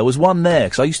Brother? There was one there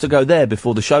because I used to go there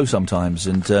before the show sometimes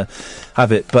and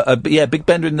have it. But yeah, big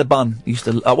bender in the bun. Used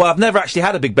to. Well, I've never actually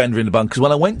had a big bender in the bun because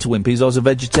when I went to Wimpy's, I was a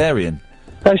vegetarian.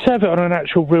 They serve it on an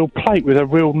actual real plate with a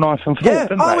real knife and fork, Yeah.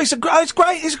 don't Oh, they? it's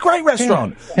great. It's a great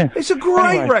restaurant. Yeah. It's a great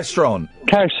Anyway. restaurant.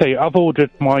 KFC, I've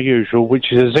ordered my usual,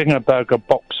 which is a Zinger Burger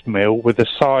box meal with a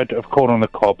side of corn on the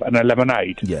cob and a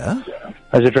lemonade. Yeah.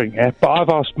 As a drink, yeah. But I've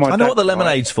asked my I know what the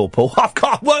lemonade's for, Paul.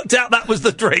 I've worked out that was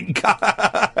the drink.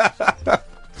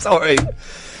 Sorry.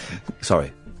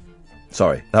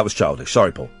 That was childish.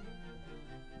 Sorry, Paul.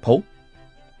 Paul?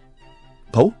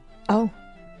 Oh.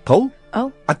 Paul?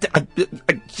 Oh. I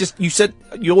just, you said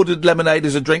you ordered lemonade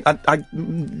as a drink. I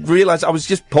realised I was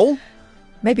just, Paul?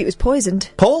 Maybe it was poisoned.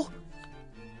 Paul?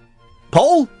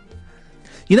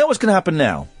 You know what's going to happen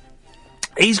now?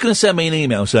 He's going to send me an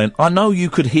email saying, I know you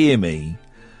could hear me.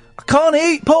 I can't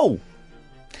eat, Paul.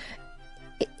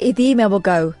 The email will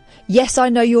go, yes, I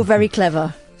know you're very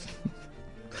clever.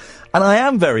 And I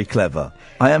am very clever.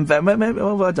 I am very... What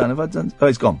have I done? Oh,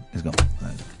 he's gone.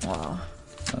 Wow.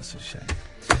 That's a shame.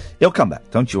 He'll come back.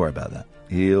 Don't you worry about that.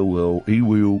 He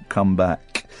will come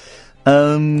back.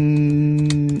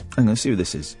 I'm going to see who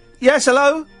this is. Yes,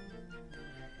 hello?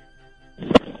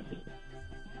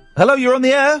 Hello, you're on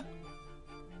the air?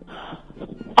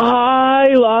 I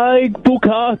like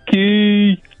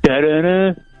bukkake.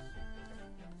 Da-da-da.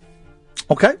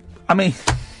 Okay. I mean...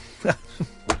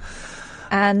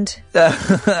 And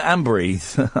breathe.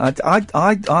 I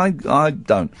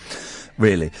don't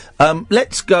really.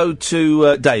 Let's go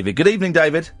to David. Good evening,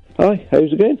 David. Hi,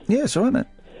 how's it going? Yeah, it's all right, mate.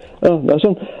 Oh, nice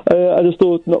one. I just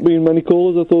thought, not being many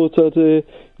callers, I thought I'd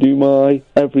do my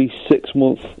every 6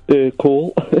 month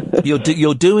call.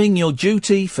 You're doing your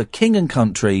duty for king and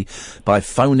country by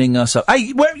phoning us up.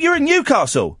 Hey, you're in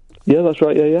Newcastle? Yeah, that's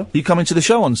right, yeah. You coming to the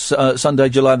show on Sunday,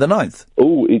 July the 9th?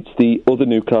 Oh, it's the other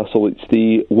Newcastle. It's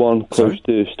the one close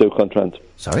to Stoke-on-Trent.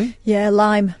 Sorry? Yeah,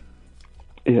 Lime.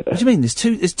 Yeah. What do you mean? There's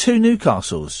two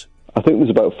Newcastles? I think there's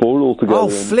about 4 altogether. Oh,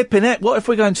 flipping it. What if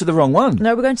we're going to the wrong one?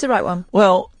 No, we're going to the right one.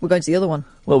 Well... We're going to the other one.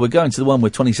 Well, we're going to the one where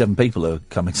 27 people are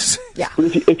coming to see. Yeah. Well,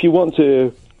 if you want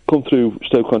to come through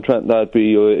Stoke-on-Trent, that'd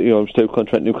be,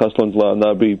 Stoke-on-Trent, Newcastle and Line,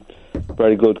 that'd be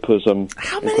very good, because...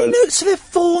 How many so there are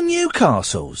 4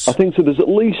 Newcastles? I think so. There's at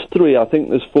least 3. I think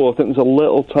there's 4. I think there's a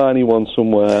little tiny one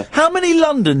somewhere. How many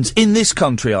Londons in this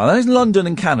country are there? There's London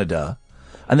and Canada,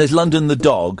 and there's London the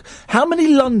dog. How many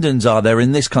Londons are there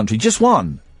in this country? Just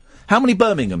one. How many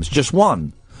Birminghams? Just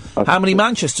one. How many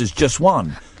Manchesters? Just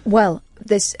one. Well,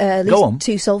 there's at least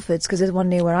 2 Salfords, because there's one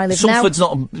near where I live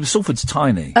Salford's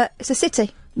tiny. It's a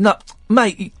city. No,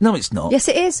 mate, no it's not. Yes,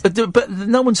 it is. But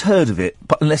no one's heard of it,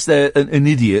 unless they're an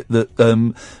idiot that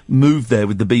moved there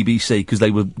with the BBC because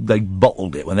they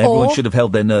bottled it when everyone should have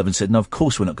held their nerve and said, no, of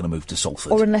course we're not going to move to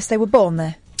Salford. Or unless they were born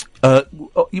there. And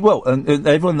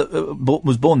everyone that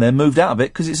was born there moved out of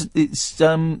it because it's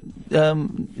a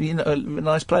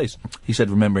nice place. He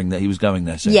said, remembering that he was going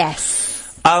there. So.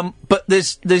 Yes. But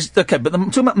there's okay. But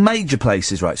I'm talking about major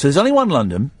places, right? So there's only one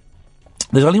London,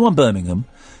 there's only one Birmingham,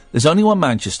 there's only one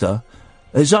Manchester,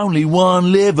 there's only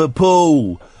one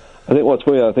Liverpool. I think what's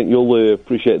weird, I think you'll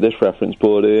appreciate this reference,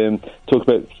 but talk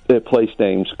about place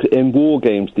names. In War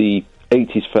Games, the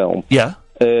 80s film. Yeah.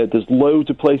 There's loads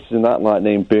of places in that, like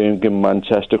named Birmingham,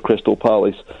 Manchester, Crystal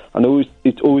Palace, and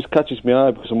it always catches my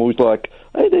eye because I'm always like,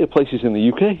 hey, there are places in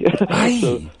the UK.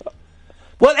 Hey.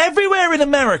 Well, everywhere in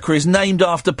America is named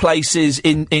after places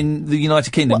in the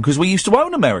United Kingdom because we used to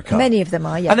own America. Many of them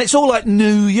are, yeah. And it's all like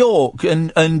New York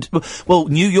and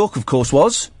New York, of course,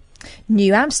 was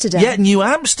New Amsterdam. Yeah, New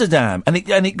Amsterdam, and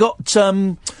it got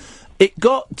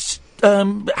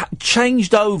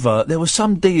changed over. There was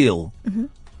some deal. Mm-hmm.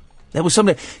 There was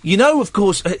something, of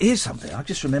course, here's something, I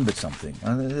just remembered something.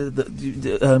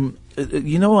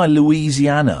 Why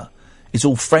Louisiana is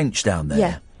all French down there?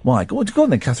 Yeah. Why? Go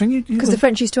on then, Catherine. Because the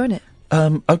French used to own it.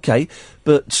 Okay,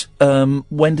 but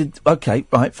okay,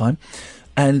 right, fine.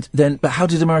 And then, but how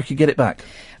did America get it back?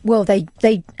 Well, they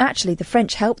actually, the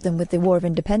French helped them with the War of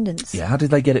Independence. Yeah, how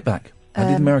did they get it back? How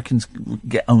did Americans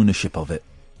get ownership of it?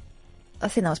 I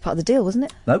think that was part of the deal, wasn't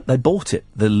it? No, they bought it.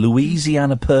 The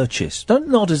Louisiana Purchase. Don't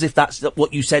nod as if that's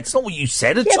what you said. It's not what you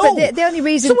said at all. Yeah, but the only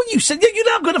reason... It's not what you said. You're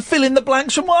now going to fill in the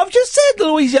blanks from what I've just said. The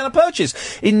Louisiana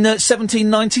Purchase in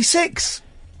 1796.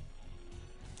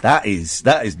 That is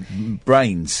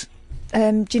brains.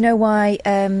 Do you know why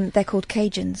they're called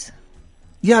Cajuns?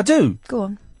 Yeah, I do. Go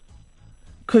on.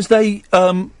 Because they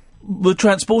were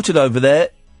transported over there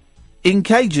in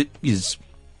cages.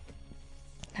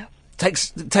 No.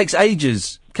 Takes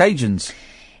ages. Cajuns.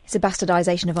 It's a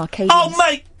bastardisation of our Cajuns. Oh,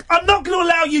 mate, I'm not going to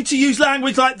allow you to use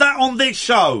language like that on this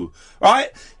show,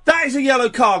 right? That is a yellow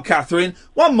card, Catherine.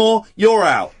 One more, you're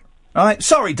out. All right,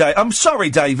 sorry, I'm sorry,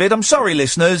 David. I'm sorry,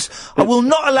 listeners. I will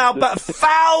not allow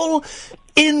foul,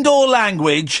 indoor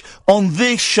language on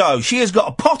this show. She has got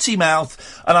a potty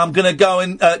mouth, and I'm going to go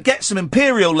and get some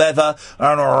imperial leather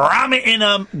and ram it in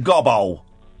a gobble.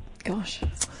 Gosh.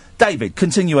 David,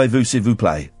 continuez-vous, s'il vous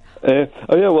plaît?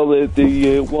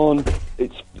 The one,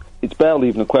 it's barely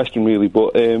even a question really,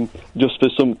 but just for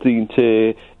something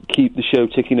to keep the show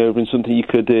ticking over and something you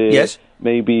could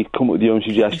maybe come up with your own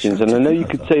suggestions. And I know you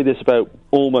could say this about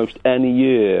almost any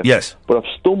year. Yes. But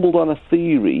I've stumbled on a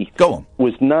theory. Go on.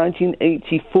 Was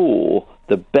 1984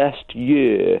 the best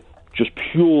year just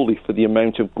purely for the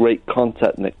amount of great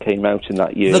content that came out in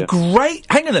that year?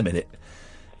 Hang on a minute.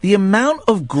 The amount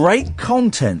of great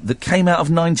content that came out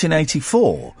of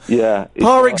 1984? Yeah.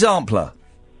 Par example?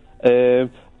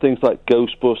 Things like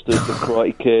Ghostbusters, The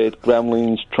Karate Kid,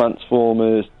 Gremlins,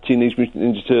 Transformers, Teenage Mutant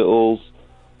Ninja Turtles.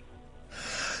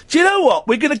 Do you know what?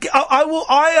 We're going to.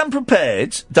 I am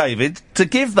prepared, David, to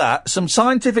give that some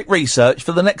scientific research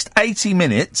for the next 80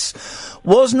 minutes.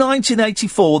 Was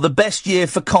 1984 the best year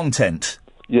for content?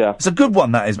 Yeah. It's a good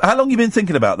one, that is. How long have you been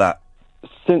thinking about that?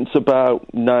 Since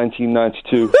about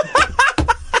 1992.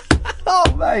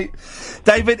 Oh, mate.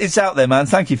 David, it's out there, man.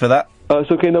 Thank you for that. It's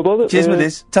okay, no bother. Cheers with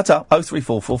this. Ta-ta.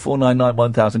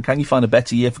 03444991000. Can you find a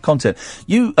better year for content?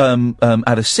 You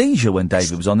had a seizure when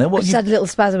David was on there. I just had a little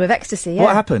spasm of ecstasy, yeah.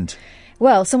 What happened?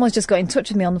 Well, someone's just got in touch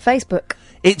with me on the Facebook.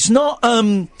 It's not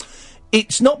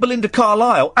Belinda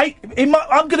Carlisle. Hey,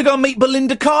 I'm going to go and meet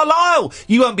Belinda Carlisle.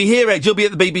 You won't be here, Ed. You'll be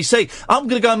at the BBC. I'm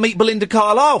going to go and meet Belinda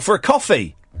Carlisle for a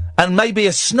coffee and maybe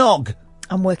a snog.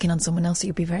 I'm working on someone else that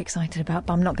you'll be very excited about,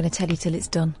 but I'm not going to tell you till it's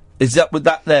done. Is that with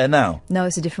that there now? No,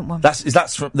 it's a different one.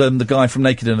 That's from the guy from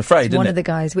Naked and Afraid, isn't it? One of the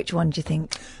guys. Which one do you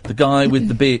think? The guy with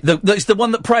the beard. It's the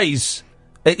one that prays.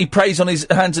 He prays on his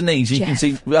hands and knees. You Jeff. can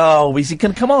see. Oh, is he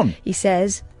going to come on? He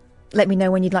says, "Let me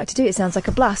know when you'd like to do it. It sounds like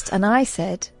a blast." And I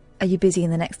said, "Are you busy in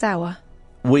the next hour?"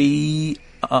 We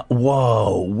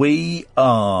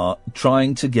are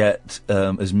trying to get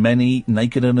as many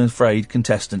Naked and Afraid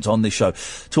contestants on this show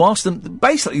to ask them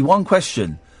basically one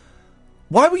question.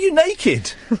 Why were you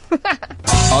naked?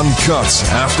 Uncut,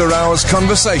 after-hours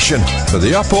conversation for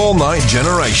the up-all-night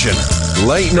generation.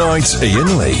 Late night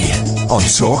Iain Lee on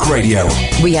Talk Radio.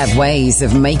 We have ways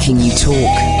of making you talk.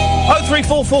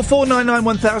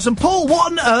 03444991000. Paul,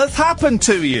 what on earth happened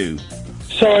to you?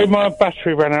 Sorry, my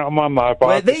battery ran out on my mobile.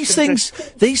 Well, these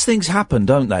things happen,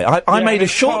 don't they? I made a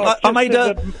short.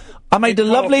 I made a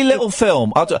lovely little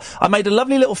film. I made a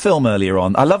lovely little film earlier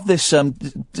on. I love this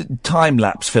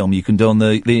time-lapse film you can do on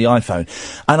the iPhone.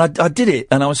 And I did it,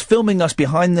 and I was filming us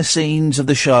behind the scenes of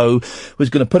the show, was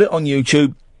going to put it on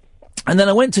YouTube, and then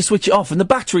I went to switch it off, and the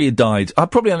battery had died. I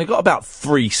probably only got about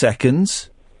 3 seconds.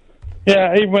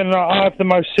 Yeah, even when I have the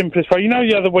most simplest way. You know,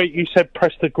 the other week you said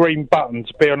press the green button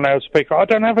to be on loudspeaker. I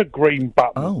don't have a green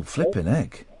button. Oh, flipping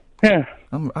heck. Yeah.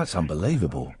 That's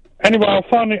unbelievable. Anyway, I'll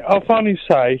finally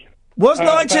say... Was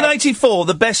 1984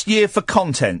 the best year for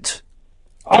content?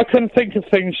 I can think of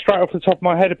things straight off the top of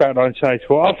my head about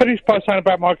 1984. I'll finish by saying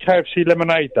about my KFC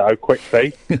lemonade, though,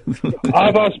 quickly.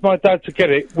 I've asked my dad to get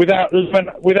it without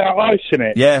ice in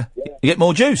it. Yeah. You get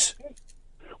more juice?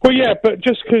 Well, yeah, but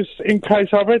just because, in case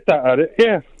I read that at it,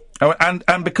 yeah. Oh,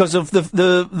 and because of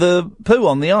the poo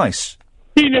on the ice?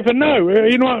 You never know.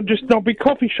 You might just not be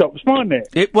coffee shops, mightn't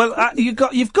it?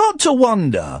 You've got to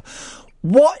wonder...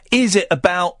 What is it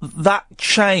about that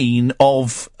chain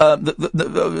of not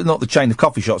the chain of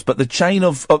coffee shops, but the chain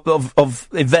of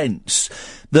events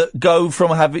that go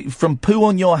from poo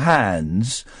on your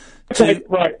hands to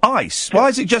ice? Why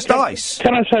is it just ice?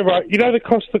 Can I say, right, you know the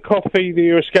Costa Coffee that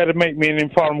you were scared of meeting me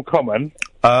in Farnham Common?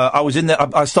 I was in there.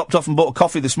 I stopped off and bought a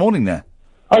coffee this morning there.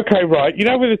 Okay, right. You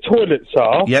know where the toilets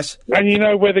are? Yes. And you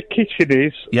know where the kitchen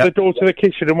is? Yep. The door to the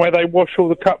kitchen, and where they wash all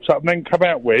the cups up and then come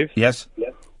out with? Yes.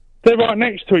 They're right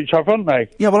next to each other, aren't they?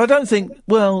 Yeah, well, I don't think...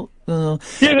 Well... yeah,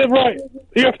 they're right.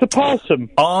 You have to pass them.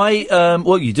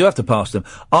 Well, you do have to pass them.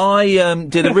 I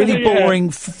did a really boring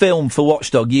film for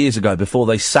Watchdog years ago before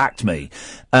they sacked me,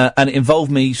 and it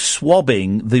involved me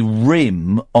swabbing the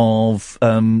rim of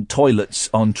toilets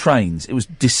on trains. It was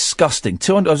disgusting.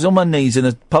 I was on my knees in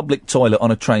a public toilet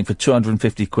on a train for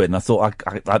 250 quid, and I thought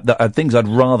I things I'd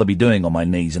rather be doing on my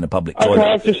knees in a public toilet. Okay,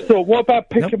 I've just thought, what about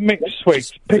pick and mix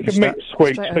sweets? Pick and mix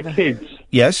sweets for kids.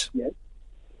 Yes.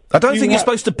 I don't think you're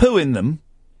supposed to poo in them.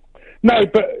 No,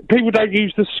 but people don't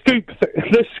use the scoop.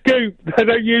 The scoop. They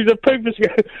don't use a poo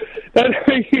scoop. They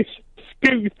don't use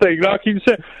scoop thing like you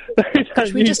said.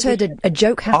 We just heard a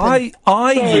joke happen.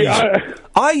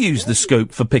 I use the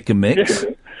scoop for pick and mix.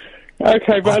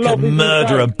 Okay, but I could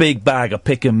murder a big bag of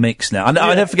pick and mix now. I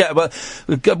never forget about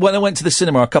when I went to the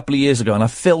cinema a couple of years ago, and I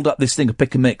filled up this thing of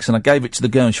pick and mix, and I gave it to the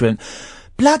girl, and she went,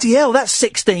 bloody hell, that's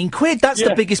 16 quid. That's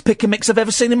the biggest pick and mix I've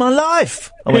ever seen in my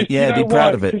life. I went, yeah, be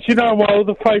proud of it. Because you know what, all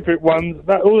the favourite ones,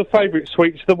 all the favourite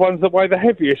sweets are the ones that weigh the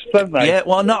heaviest, don't they? Yeah,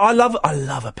 well, no, I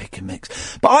love a pick and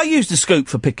mix. But I used a scoop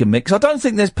for pick and mix. I don't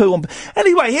think there's poo on...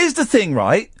 Anyway, here's the thing,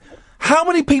 right? How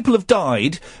many people have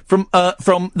died from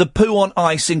the poo on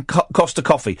ice in Costa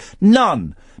Coffee?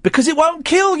 None. Because it won't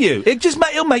kill you.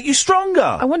 It'll make you stronger.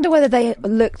 I wonder whether they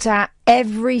looked at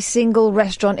every single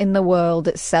restaurant in the world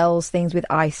that sells things with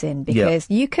ice in, because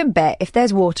you can bet if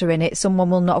there's water in it,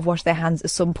 someone will not have washed their hands at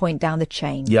some point down the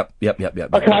chain. Yep.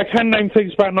 Okay, I can name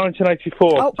things about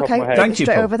 1984. Oh, okay. Thank you,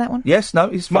 straight Paul. over that one. Yes, no,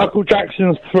 it's fine. Michael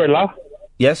Jackson's Thriller.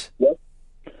 Yes.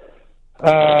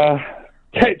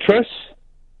 Tetris.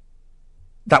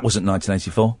 That wasn't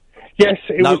 1984. Yes,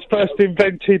 it was first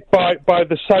invented by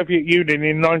the Soviet Union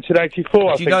in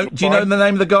 1984. Do you know the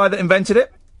name of the guy that invented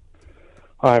it?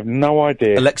 I have no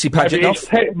idea. Alexei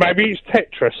Pajitnov? Maybe it's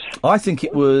Tetris. I think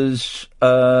it was...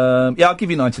 I'll give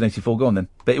you 1984. Go on, then.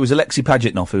 But it was Alexei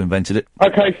Pajitnov who invented it.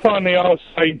 Okay, finally, I'll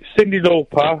say Cyndi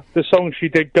Lauper, the song she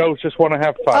did, Girls Just Want to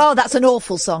Have Fun. Oh, that's an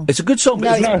awful song. It's a good song.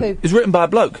 No, it's poo. It was written by a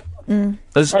bloke.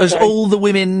 As all the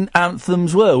women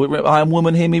anthems were. I Am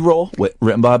Woman, Hear Me Roar,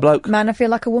 written by a bloke. Man, I Feel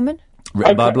Like a Woman.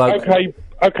 Written by a bloke.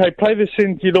 Okay, play the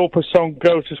Cyndi Lauper song,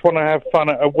 Girls Just Want to Have Fun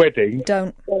at a Wedding.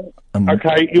 Don't.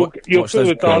 Okay, you'll fill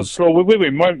the dance floor with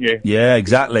women, won't you? Yeah,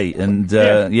 exactly. And,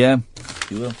 yeah,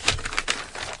 you will.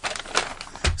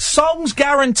 Songs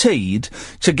guaranteed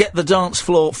to get the dance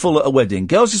floor full at a wedding.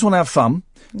 Girls Just Want to Have Fun.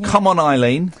 Yeah. Come on,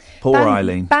 Eileen. Poor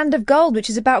Eileen. Band of Gold, which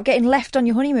is about getting left on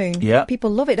your honeymoon. Yeah.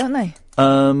 People love it, don't they?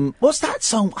 What's that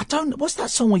song? What's that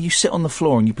song where you sit on the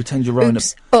floor and you pretend you're rowing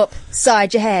Oops,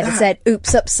 upside your head. I said,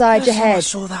 oops, upside your head. I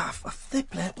saw that.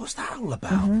 What's that all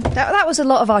about? Mm-hmm. That was a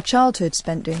lot of our childhood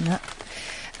spent doing that.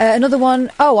 Another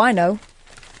one, I know.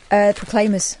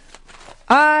 Proclaimers.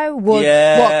 I would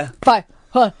walk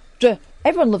 500.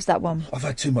 Everyone loves that one. I've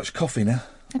had too much coffee now.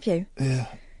 Have you? Yeah.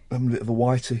 I'm a bit of a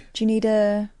whitey. Do you need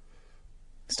a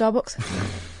Starbucks?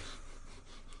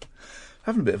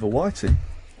 Having a bit of a whitey.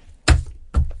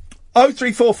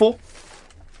 0344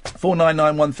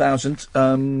 499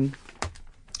 1000.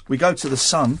 We go to the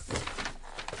Sun.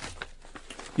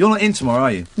 You're not in tomorrow,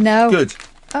 are you? No. Good.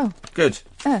 Oh. Good.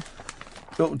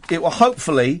 It will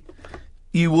hopefully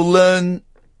you will learn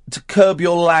to curb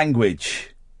your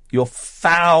language, your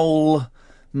foul-mouthed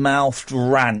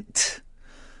rant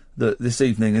that this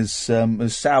evening has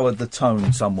soured the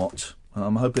tone somewhat.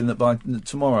 I'm hoping that by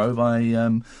tomorrow,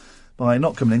 by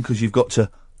not coming in because you've got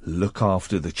to look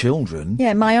after the children.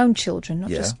 Yeah, my own children,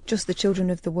 not just the children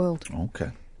of the world.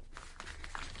 Okay.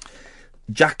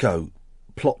 Jacko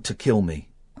plot to kill me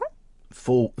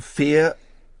for fear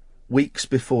weeks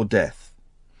before death.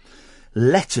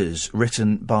 Letters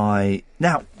written by...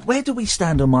 Now, where do we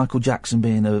stand on Michael Jackson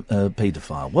being a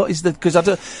paedophile? What is the...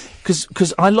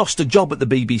 Because I lost a job at the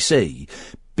BBC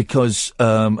because...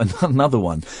 another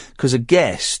one. Because a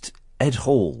guest, Ed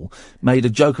Hall, made a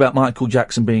joke about Michael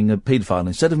Jackson being a paedophile. And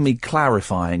instead of me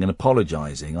clarifying and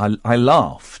apologising, I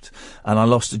laughed and I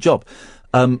lost a job.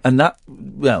 And that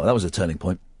was a turning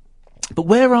point. But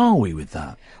where are we with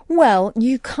that? Well,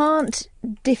 you can't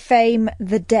defame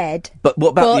the dead. But what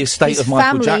about the estate of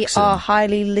Michael Jackson? His family are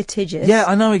highly litigious. Yeah,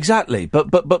 I know exactly.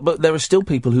 But there are still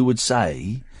people who would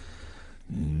say...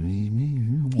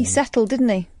 He settled, didn't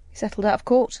he? He settled out of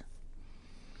court.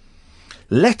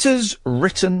 Letters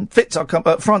written...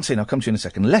 Francine, I'll come to you in a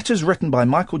second. Letters written by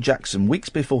Michael Jackson weeks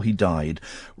before he died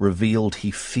revealed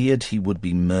he feared he would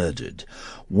be murdered.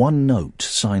 One note,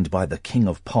 signed by the King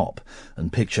of Pop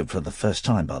and pictured for the first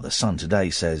time by The Sun today,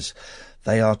 says,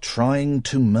 "They are trying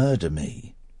to murder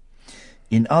me."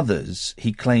 In others,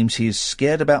 he claims he is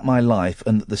scared about my life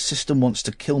and that the system wants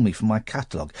to kill me for my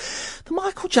catalogue. The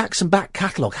Michael Jackson back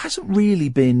catalogue hasn't really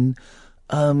been...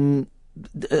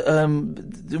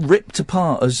 ripped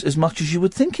apart as much as you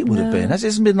would think it would have been. It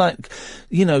hasn't been like,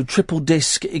 triple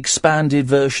disc expanded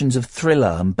versions of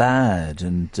Thriller and Bad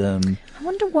and... I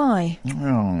wonder why.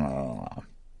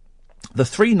 The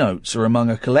three notes are among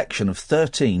a collection of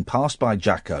 13 passed by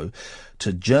Jacko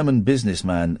to German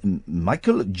businessman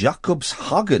Michael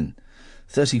Jakobshagen,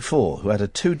 34, who had a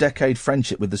 2-decade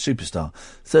friendship with the superstar.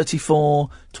 34,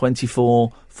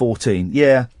 24, 14.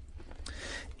 Yeah.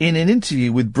 In an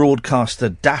interview with broadcaster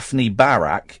Daphne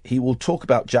Barak, he will talk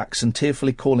about Jackson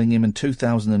tearfully calling him in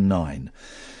 2009.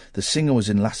 The singer was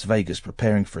in Las Vegas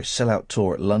preparing for a sellout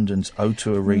tour at London's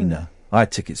O2 Arena. I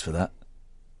had tickets for that.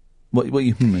 What are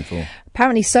you humming for?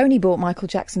 Apparently Sony bought Michael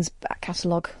Jackson's back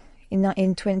catalogue in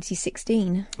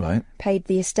 2016. Right. Paid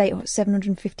the estate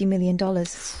 $750 million.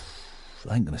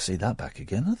 They ain't going to see that back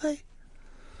again, are they?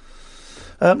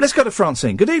 Let's go to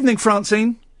Francine. Good evening,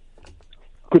 Francine.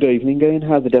 Good evening, Ian.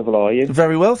 How the devil are you?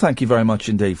 Very well, thank you very much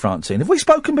indeed, Francine. Have we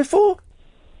spoken before?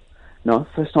 No,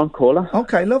 first time caller.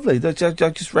 Okay, lovely. I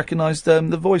just recognised the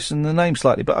voice and the name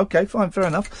slightly, but okay, fine, fair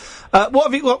enough. What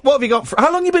have you got?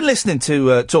 How long have you been listening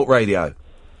to Talk Radio?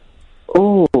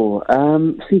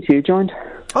 Since you joined.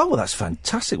 Oh, well, that's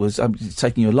fantastic. It's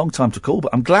taking you a long time to call,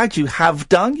 but I'm glad you have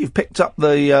done. You've picked up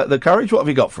the courage. What have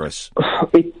you got for us?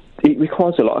 It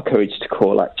requires a lot of courage to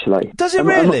call, actually. Does it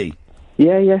really?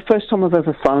 Yeah. First time I've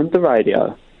ever phoned the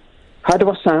radio. How do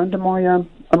I sound? Am my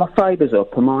favours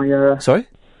up? Sorry?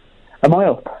 Am I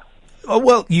up? Oh,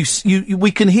 well,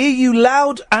 we can hear you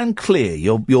loud and clear.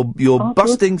 You're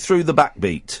busting through the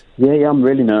backbeat. Yeah, I'm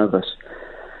really nervous.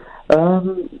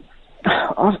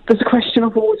 There's a question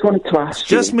I've always wanted to ask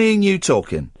you. Just me and you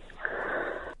talking.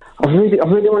 I really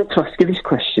wanted to ask you this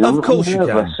question. Of course you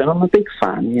can. And I'm a big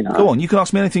fan, you know. Go on, you can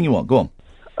ask me anything you want. Go on.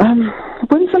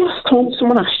 When's the last time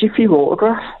someone asked you for your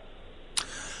autograph?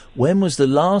 When was the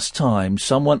last time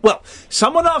someone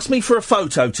asked me for a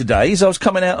photo today as I was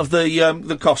coming out of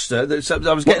the Costa.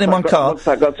 I was getting in my car. What's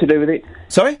that got to do with it?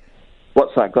 Sorry?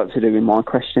 What's that got to do with my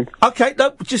question? Okay, no,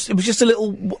 it was just a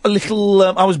little.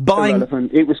 I was buying.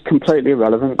 Irrelevant. It was completely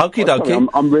irrelevant. Okie dokie.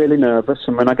 I'm really nervous,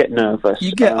 and when I get nervous,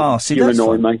 you get arsey. You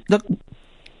annoy me. Look.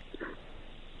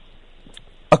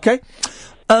 Okay.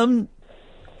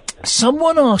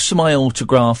 Someone asked for my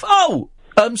autograph.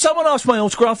 Someone asked for my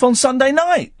autograph on Sunday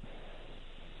night.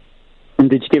 And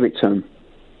did you give it to him?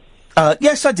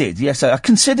 Yes, I did. Yes, I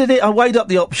considered it. I weighed up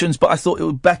the options, but I thought it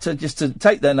would better just to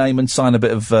take their name and sign a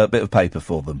bit of paper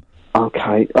for them.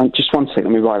 Okay, just 1 second.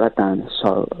 Let me write that down.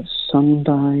 So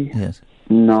Sunday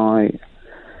night,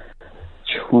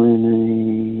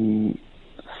 25th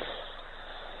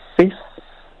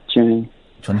June.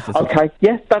 25th. Okay,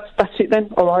 yeah, that's it then.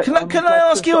 All right. Can I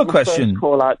ask you a question?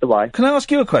 Call out the way. Can I ask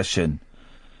you a question?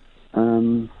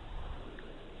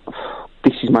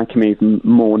 This is making me even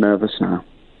more nervous now.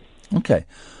 Okay.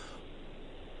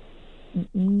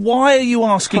 Why are you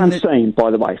asking? Francine,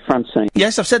 by the way, Francine.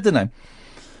 Yes, I've said the name.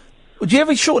 Do you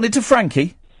ever shorten it to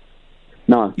Frankie?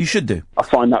 No. You should do. I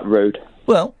find that rude.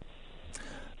 Well,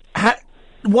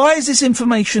 why is this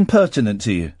information pertinent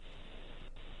to you?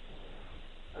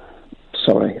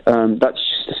 Sorry, that's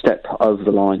just a step over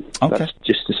the line. Okay. That's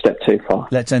just a step too far.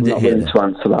 Let's end I'm it not here. willing to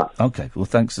answer that. Okay. Well,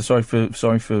 thanks. Sorry for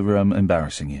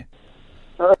embarrassing you.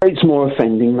 It's more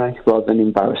offending me rather than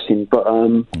embarrassing. But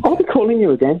I'll be calling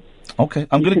you again. Okay.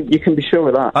 You can be sure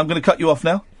of that. I'm going to cut you off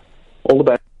now. All the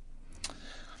best.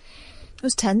 It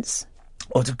was tense.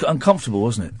 Oh, it's uncomfortable,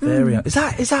 wasn't it? Very. Is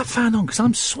that fan on? Because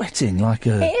I'm sweating like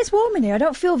a. It is warm in here. I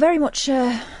don't feel very much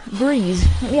breeze.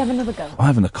 Let me have another go. I'm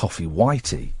having a coffee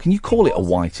whitey. Can you call it a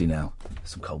whitey now?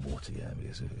 Some cold water, yeah.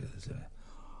 Because,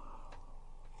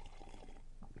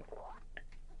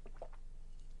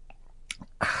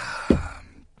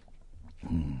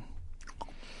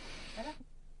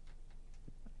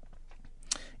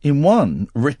 In one,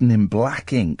 written in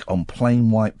black ink on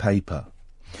plain white paper.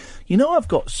 You know, I've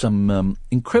got some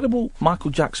incredible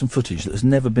Michael Jackson footage that has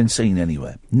never been seen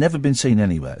anywhere. Never been seen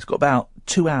anywhere. It's got about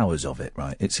 2 hours of it,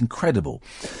 right? It's incredible.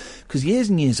 Because years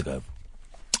and years ago,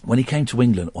 when he came to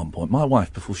England at one point, my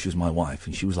wife, before she was my wife,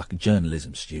 and she was like a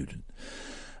journalism student,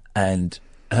 and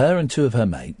her and 2 of her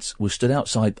mates were stood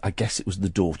outside, I guess it was the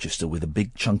Dorchester, with a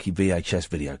big chunky VHS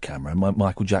video camera, and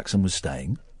Michael Jackson was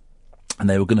staying. And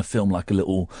they were going to film like a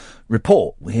little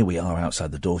report. Here we are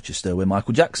outside the Dorchester where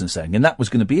Michael Jackson's staying, and that was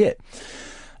going to be it.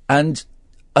 And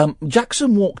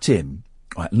Jackson walked in,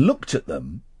 right, looked at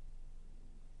them,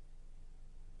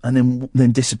 and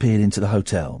then disappeared into the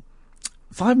hotel.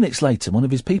 5 minutes later, one of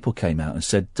his people came out and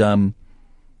said,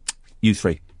 "You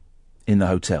 3 in the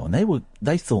hotel," and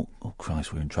they thought, "Oh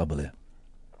Christ, we're in trouble here.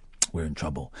 We're in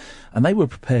trouble," and they were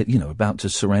prepared, about to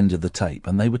surrender the tape,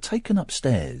 and they were taken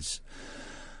upstairs.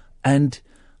 And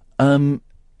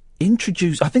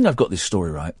introduced, I think I've got this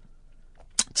story right,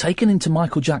 taken into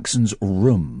Michael Jackson's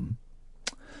room,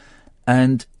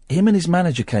 and him and his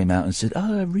manager came out and said,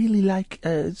 "Oh, I really like,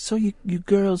 saw you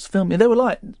girls filming." They were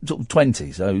like sort of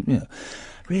 20, so,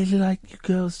 "Really like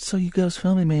saw you girls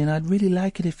filming me, and I'd really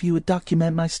like it if you would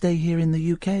document my stay here in the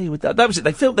UK." With that was it.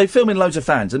 They filming loads of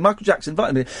fans, and Michael Jackson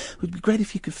invited me. "It would be great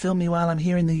if you could film me while I'm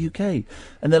here in the UK."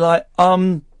 And they're like,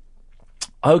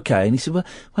 "Okay," and he said, "Well,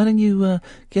 why don't you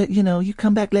you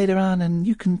come back later on and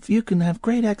you can have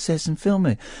great access and film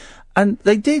me." And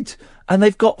they did, and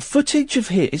they've got footage of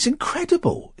him. It's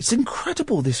incredible. It's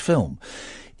incredible, this film.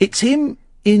 It's him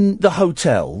in the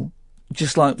hotel,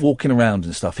 just like walking around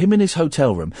and stuff. Him in his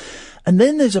hotel room, and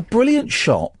then there's a brilliant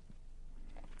shot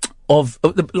of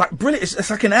brilliant.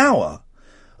 It's like an hour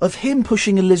of him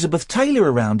pushing Elizabeth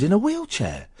Taylor around in a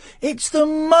wheelchair. It's the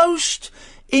most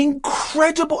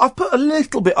incredible. I've put a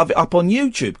little bit of it up on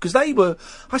YouTube because I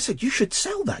said, you should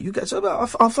sell that. You get, so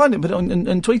I'll find it and put it on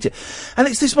and tweet it. And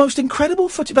it's this most incredible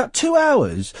footage, about 2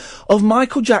 hours of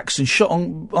Michael Jackson shot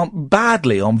on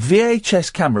badly on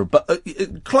VHS camera, but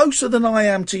closer than I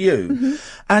am to you. Mm-hmm.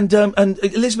 And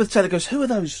Elizabeth Taylor goes, Who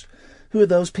are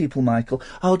those people, Michael?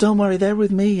 Oh, don't worry, they're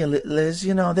with me, Liz.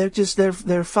 You know,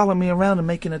 they're following me around and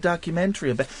making a documentary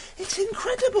of it. It's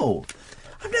incredible.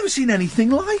 I've never seen anything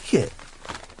like it.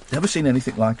 Never seen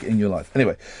anything like it in your life.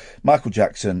 Anyway, Michael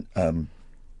Jackson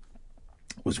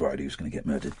was worried he was going to get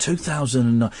murdered.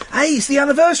 2009. Hey, it's the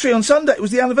anniversary on Sunday. It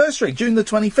was the anniversary, June the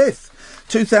 25th,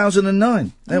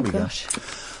 2009. There we gosh. go.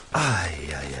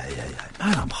 Man,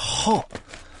 I'm hot.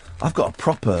 I've got a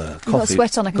proper coffee. You've got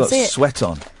sweat on, I can see it. Sweat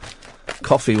on.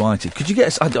 Coffee whited. Could you get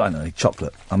us? I don't know,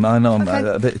 chocolate. I know I'm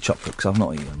a bit of chocolate because I've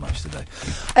not eaten much today.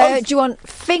 Do you want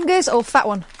fingers or fat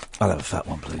one? I'll have a fat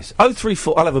one, please.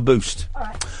 034. I'll have a boost. All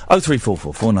right.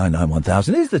 0344 499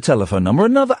 1000 is the telephone number.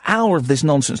 Another hour of this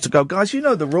nonsense to go. Guys, you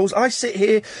know the rules. I sit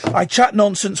here, I chat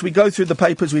nonsense, we go through the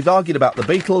papers, we've argued about the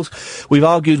Beatles. We've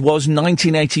argued, was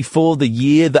 1984 the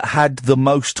year that had the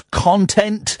most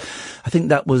content? I think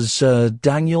that was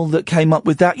Daniel that came up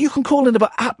with that. You can call in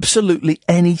about absolutely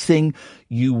anything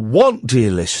you want,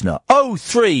 dear listener.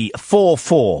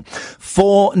 0344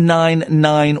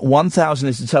 499 1000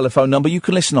 is the telephone number. You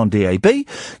can listen on DAB.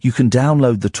 You can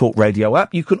download the Talk Radio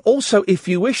app. You can also, if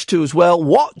you wish to as well,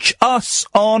 watch us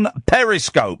on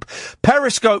Periscope.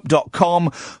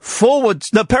 Periscope.com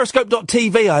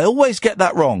Periscope.tv. I always get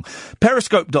that wrong.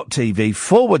 Periscope.tv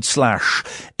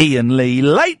 / Iain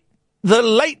Lee. The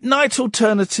Late Night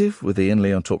Alternative with Iain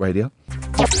Lee on Talk Radio.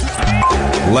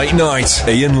 Late Night,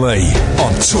 Iain Lee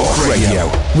on Talk Radio.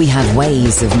 We have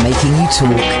ways of making you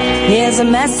talk. Here's a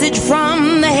message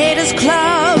from the Haters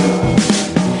Club,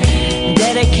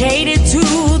 dedicated to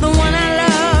the one I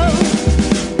love.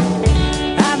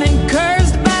 I've been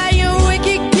cursed by your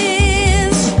wicked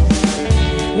kiss.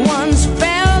 Once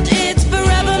felt it's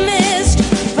forever missed.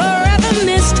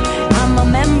 I'm a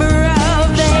member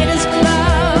of the Haters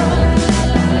Club,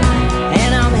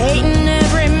 and I'm hating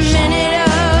every minute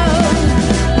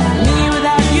of me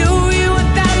without you, you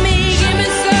without me. Give me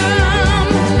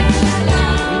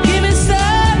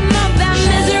some of that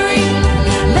misery.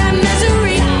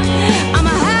 I'm a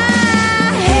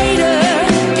high hater.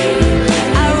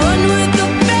 I run with the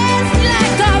best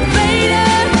like Darth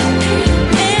Vader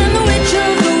and the Witch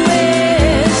of the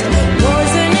West,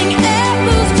 poisoning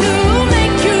apples to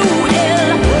make you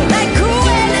ill, like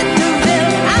Cruella de Vil.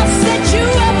 I'll set you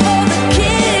up for the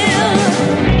kill.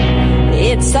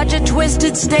 It's such a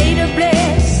twisted state of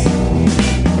bliss,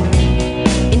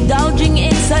 indulging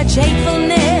in such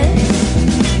hatefulness.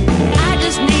 I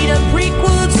just need a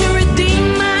prequel to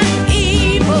redeem my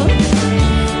evil,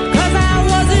 'cause I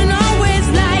wasn't always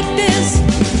like this.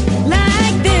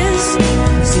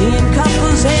 Seeing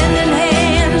couples hand in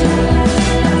hand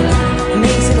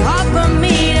makes it hard for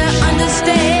me to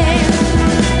understand.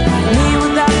 Me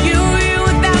without you, you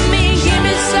without me. Give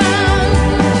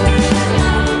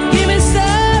me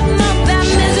some of that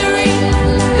misery.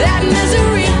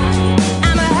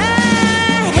 I'm a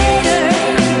high hater.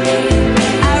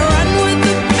 I run with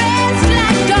the best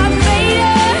like Darth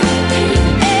Vader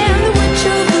and the Witch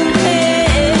of the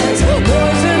West,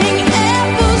 poisoning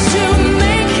apples to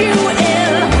make you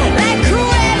ill, like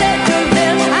Cruella de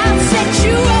Vil. I'll set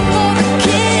you up for the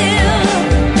kill.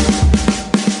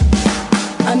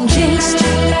 I'm jinxed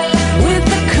with a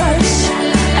curse.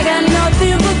 I got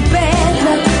nothing but bad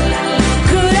luck.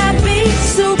 Could I be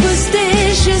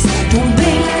superstitious? Don't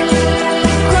blink,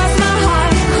 cross my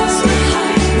heart,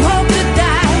 hope to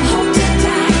die.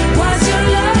 Why's your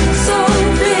love so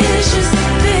vicious?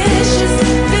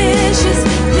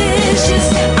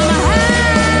 I'm a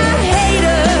high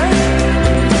hater.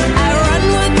 I run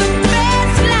with the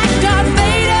best like Darth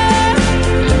Vader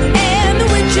and the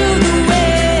Witch of the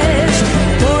West,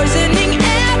 poisoning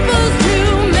apples to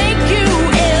make you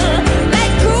ill,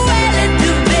 like Cruella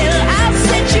de Vil. I'll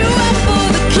set you up for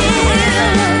the kill.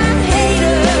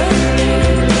 Hater.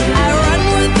 I run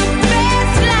with the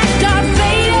best like Darth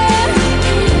Vader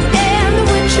and the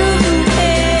Witch of the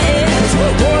West,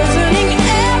 poisoning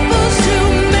apples to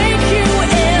make you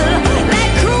ill,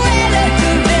 like Cruella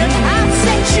de Vil. I'll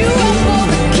set you up for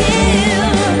the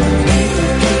kill.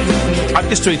 I've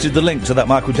just tweeted the link to that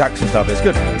Michael Jackson stuff. It's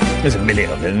good. There's a million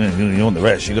of it. You want the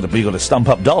rest? You got to stump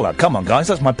up dollar. Come on, guys.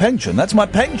 That's my pension. That's my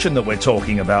pension that we're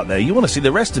talking about there. You want to see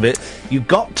the rest of it? You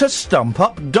got to stump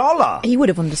up dollar. He would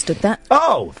have understood that.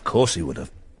 Oh, of course he would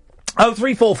have. Oh,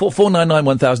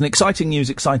 344-499-1000.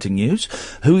 Exciting news.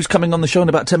 Who's coming on the show in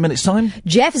about 10 minutes' time?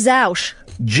 Jeff Zausch.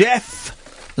 Jeff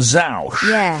Zausch.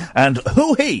 Yeah. And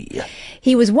who he?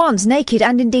 He was once naked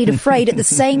and indeed afraid at the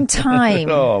same time.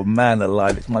 Oh, man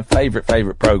alive. It's my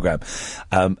favourite programme.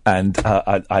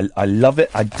 I love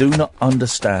it. I do not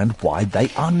understand why they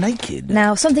are naked.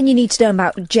 Now, something you need to know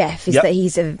about Jeff is that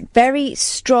he's a very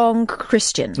strong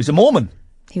Christian. He's a Mormon.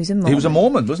 He was a Mormon. He was a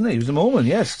Mormon, wasn't he? He was a Mormon,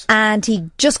 yes. And he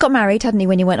just got married, hadn't he,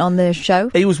 when he went on the show?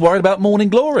 He was worried about morning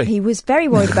glory. He was very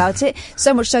worried about it,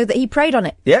 so much so that he prayed on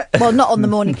it. Yeah. Well, not on the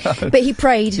morning, but he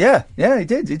prayed. Yeah, he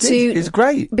did. It's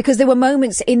great. Because there were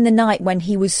moments in the night when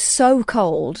he was so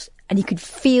cold and he could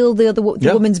feel the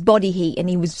woman's body heat, and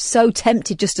he was so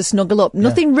tempted just to snuggle up.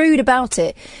 Nothing rude about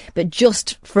it, but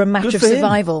just for a matter of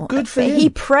survival. Good for him. He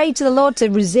prayed to the Lord to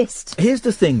resist. Here's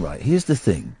the thing, right?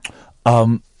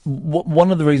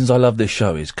 One of the reasons I love this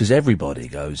show is because everybody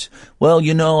goes, well,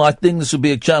 I think this will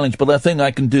be a challenge, but I think I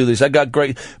can do this. I got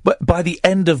great. But by the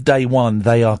end of day one,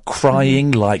 they are crying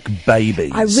like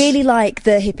babies. I really like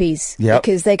the hippies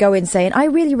because they go in saying, I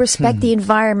really respect the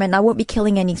environment. I won't be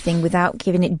killing anything without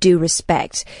giving it due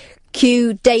respect.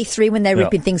 Cue day 3 when they're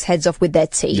ripping things heads off with their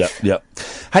teeth. Yep.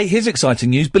 Hey, here's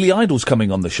exciting news. Billy Idol's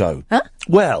coming on the show. Huh?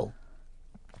 Well,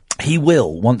 he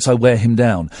will, once I wear him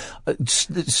down.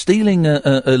 Stealing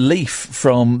a leaf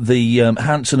from the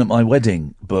Hanson at My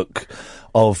Wedding book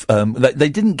of... they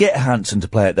didn't get Hanson to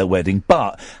play at their wedding,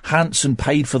 but Hanson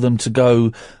paid for them to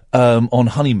go on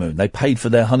honeymoon. They paid for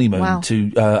their honeymoon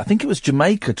to, I think it was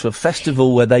Jamaica, to a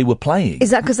festival where they were playing. Is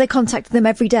that because they contacted them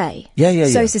every day? Yeah.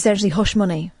 So it's essentially hush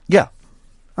money? Yeah.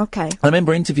 Okay. I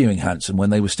remember interviewing Hanson when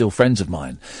they were still friends of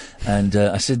mine, and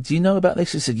I said, do you know about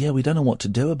this? He said, yeah, we don't know what to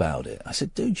do about it. I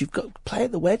said, dude, you've got to play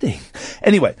at the wedding.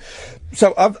 Anyway,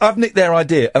 so I've nicked their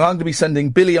idea, and I'm going to be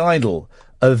sending Billy Idol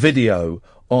a video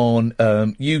on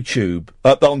YouTube,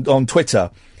 on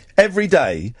Twitter, every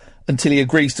day until he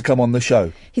agrees to come on the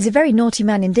show. He's a very naughty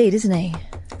man indeed, isn't he?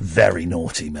 Very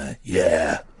naughty man,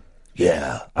 yeah.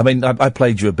 I mean, I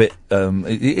played you a bit.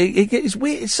 It's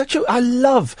weird. It's I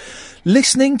love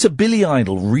listening to Billy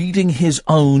Idol reading his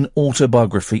own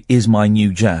autobiography is my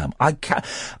new jam.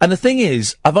 And the thing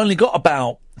is, I've only got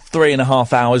about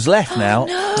 3.5 hours left now.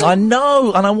 No. I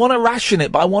know, and I want to ration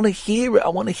it, but I want to hear it. I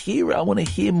want to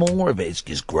hear more of it. It's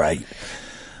just great.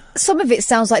 Some of it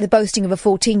sounds like the boasting of a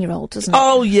 14-year-old, doesn't it?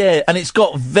 Oh, yeah, and it's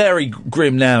got very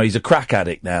grim now. He's a crack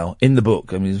addict now, in the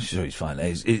book. I mean, sure, he's fine.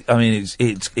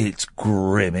 It's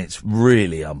grim. It's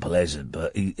really unpleasant,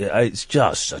 but it's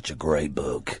just such a great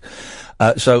book.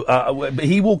 So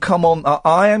he will come on.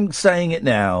 I am saying it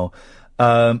now.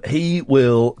 He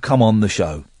will come on the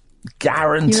show.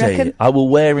 Guarantee. You reckon? I will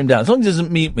wear him down. As long as he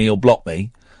doesn't mute me or block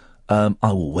me, I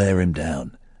will wear him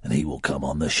down, and he will come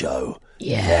on the show.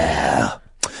 Yeah.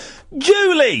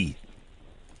 Julie!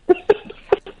 Sorry.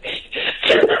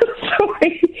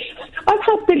 I've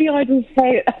had Billy Idol's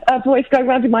voice going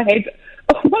round in my head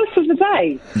most of the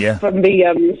day from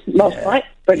the last night.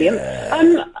 Brilliant.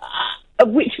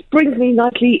 Which brings me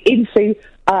nicely into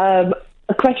a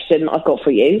question I've got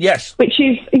for you. Yes. Which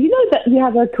is, you know that you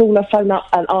have a caller phone up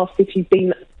and ask if you've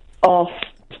been asked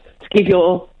to give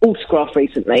your autograph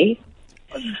recently.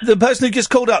 The person who just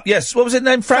called up, yes. What was it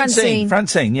named? Francine,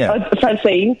 yeah.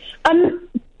 Francine.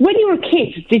 When you were a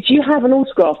kid, did you have an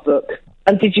autograph book?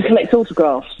 And did you collect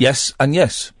autographs? Yes, and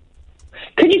yes.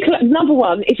 Could you collect, number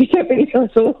one, if you don't really tell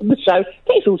us all on the show,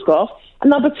 get his autograph.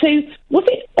 And number two, was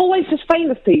it always just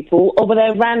famous people, or were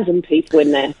there random people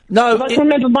in there? No. I can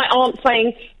remember my aunt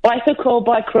saying, by hook or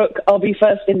by crook, I'll be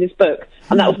first in this book.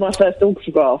 And that was my first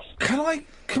autograph.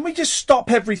 Can we just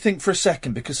stop everything for a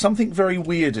second? Because something very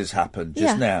weird has happened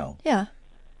just now. Yeah.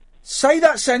 Say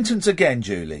that sentence again,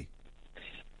 Julie.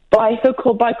 By hook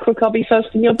or by crook, I'll be first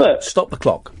in your book. Stop the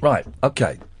clock. Right,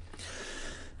 okay.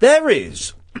 There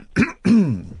is...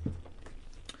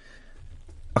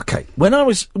 Okay, when I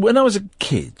was a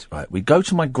kid, right, we'd go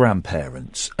to my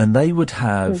grandparents and they would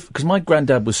have... Because my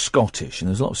granddad was Scottish and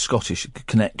there's a lot of Scottish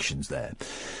connections there.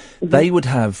 Mm-hmm. They would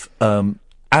have...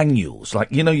 annuals, like,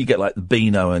 you know, you get like the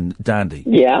Beano and Dandy.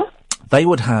 Yeah. They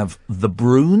would have the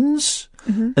Bruins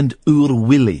and Ur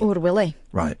Willie.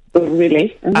 Right. Ur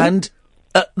Willie. Mm-hmm. And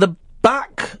at the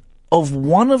back of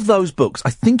one of those books, I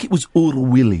think it was Ur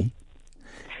Willie,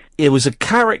 it was a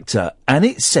character and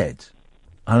it said,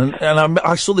 and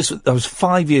I saw this, I was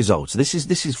 5 years old, so this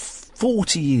is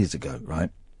 40 years ago, right?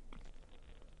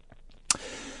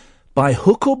 By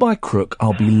hook or by crook,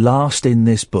 I'll be last in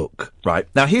this book. Right.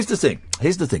 Now, here's the thing.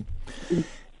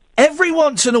 Every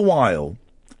once in a while,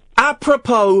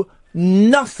 apropos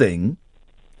nothing,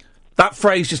 that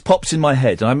phrase just pops in my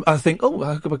head, and I think, oh,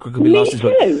 I could be last in this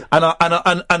book.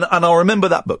 And I'll remember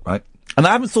that book, right? And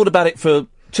I haven't thought about it for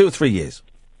 2 or 3 years.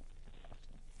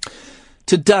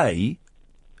 Today,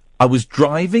 I was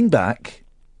driving back,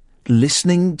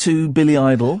 listening to Billy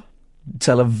Idol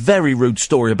tell a very rude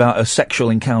story about a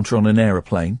sexual encounter on an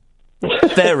aeroplane.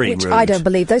 Very Which rude. I don't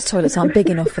believe. Those toilets aren't big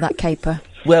enough for that caper.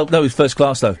 Well, no, it's first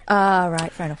class, though. Ah,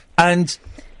 right, fair enough. And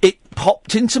it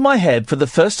popped into my head for the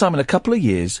first time in a couple of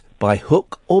years, by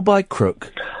hook or by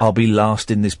crook, I'll be last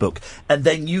in this book. And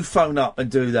then you phone up and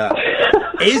do that.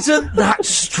 Isn't that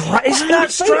strange? Isn't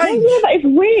that strange? Yeah, that is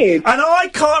weird. And I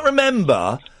can't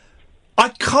remember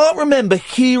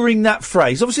hearing that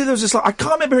phrase. Obviously, there was this, I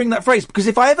can't remember hearing that phrase, because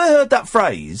if I ever heard that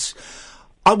phrase,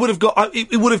 I would have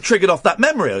it would have triggered off that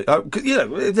memory.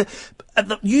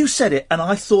 You said it, and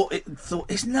I thought,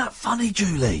 isn't that funny,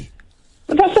 Julie?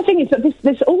 But that's the thing, is that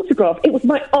this autograph, it was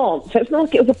my aunt, so it's not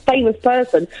like it was a famous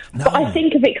person. No. But I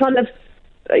think of it kind of,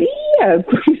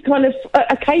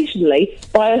 occasionally,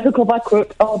 by a hook or by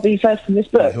crook, I'll be first in this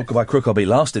book. By hook or by crook, I'll be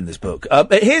last in this book.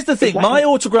 Here's the thing, exactly. My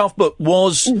autograph book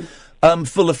was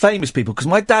full of famous people, because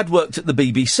my dad worked at the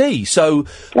BBC, so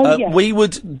we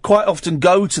would quite often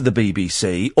go to the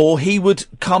BBC, or he would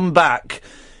come back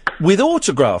with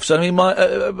autographs. I mean,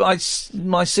 my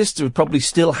sister probably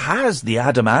still has the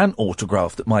Adam Ant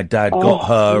autograph that my dad got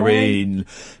her in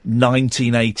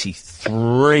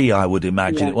 1983, I would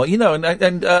imagine. Yeah. Well,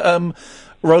 and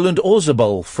Roland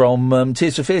Orzabal from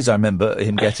Tears for Fears, I remember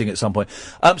him getting at some point.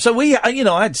 So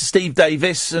I had Steve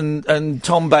Davis and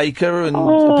Tom Baker and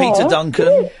Peter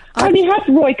Duncan. I only had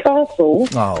Roy Castle.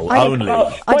 Roy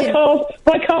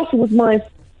Castle was my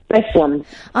best one.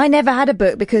 I never had a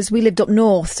book because we lived up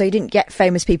north, so you didn't get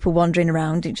famous people wandering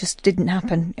around. It just didn't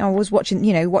happen. I was watch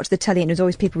the telly, and there was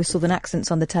always people with southern accents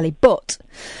on the telly. But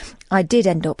I did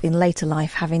end up in later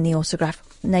life having the autograph,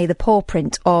 nay, the paw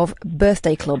print of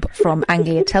Birthday Club from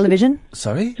Anglia Television.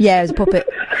 Sorry? Yeah, it was a puppet.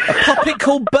 A puppet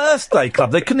called Birthday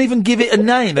Club? They couldn't even give it a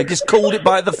name. They just called it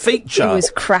by the feature. It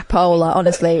was crapola,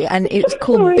 honestly. And it was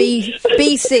called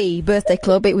BC, Birthday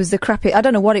Club. It was the crappy... I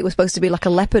don't know what it was supposed to be, like a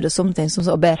leopard or something, some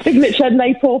sort of bear. Signature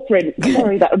nay paw print.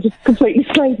 Sorry, that just completely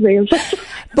slayed me.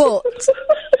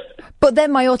 But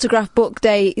then my autograph book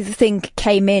day thing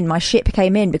came in, my ship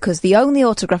came in, because the only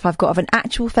autograph I've got of an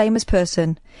actual famous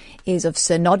person is of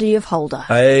Sir Noddy of Holder.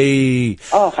 Hey!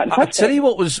 Oh, fantastic. I'll tell you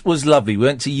what was lovely. We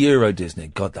went to Euro Disney.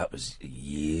 God, that was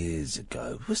years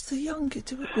ago. Was the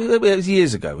youngest? It was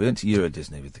years ago. We went to Euro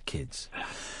Disney with the kids.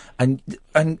 And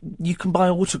you can buy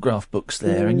autograph books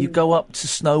there, and you go up to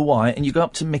Snow White, and you go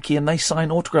up to Mickey, and they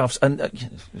sign autographs. And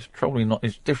it's probably not,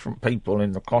 it's different people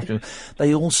in the costume.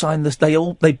 They all sign this.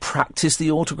 They practice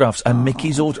the autographs, and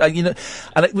Mickey's we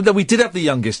did have the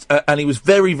youngest, and he was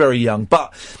very, very young,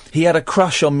 but he had a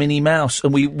crush on Minnie Mouse,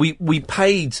 and we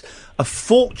paid a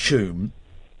fortune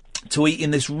to eat in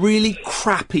this really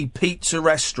crappy pizza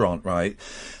restaurant, right?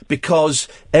 Because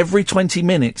every 20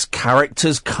 minutes,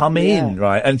 characters come in,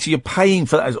 right? And so you're paying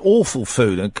for that. It's awful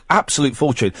food, an absolute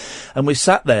fortune. And we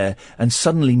sat there, and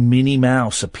suddenly Minnie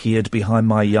Mouse appeared behind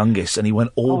my youngest, and he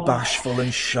went all bashful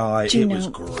and shy. It was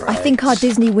great. I think our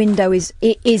Disney window is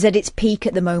at its peak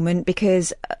at the moment,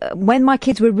 because when my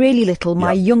kids were really little,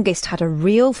 my youngest had a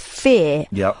real fear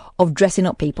of dressing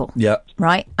up people. Yeah.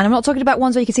 Right? And I'm not talking about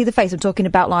ones where you can see the face. I'm talking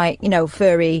about,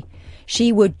 furry.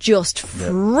 She would just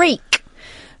freak.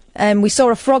 We saw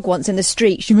a frog once in the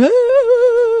street.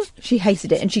 She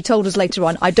hated it, and she told us later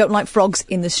on, I don't like frogs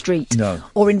in the street. No.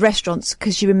 Or in restaurants,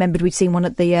 because she remembered we'd seen one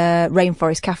at the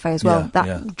Rainforest Cafe as well.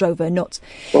 That drove her nuts.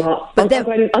 Well, I'm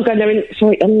going there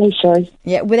sorry.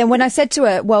 Yeah, well, then when I said to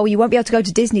her, well, you won't be able to go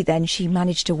to Disney then, she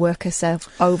managed to work herself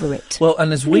over it. Well,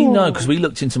 and as we know, because we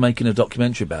looked into making a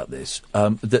documentary about this,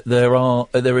 that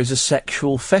there is a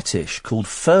sexual fetish called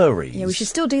furries. Yeah, we should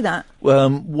still do that.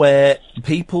 Where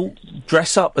people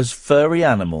dress up as furry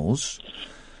animals,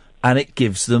 and it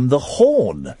gives them the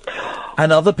horn.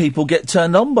 And other people get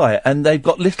turned on by it, and they've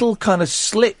got little kind of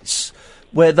slits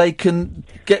where they can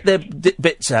get their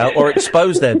bits out or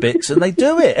expose their bits, and they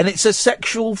do it. And it's a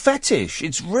sexual fetish.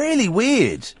 It's really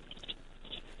weird.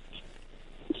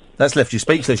 That's left you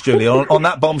speechless, Julie. on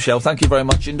that bombshell, thank you very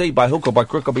much indeed. By hook or by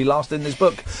crook, I'll be last in this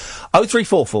book.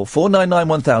 0344 499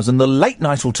 1000, the late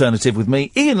night alternative with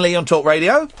me, Iain Lee on Talk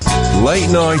Radio. Late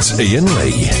night Iain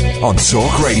Lee on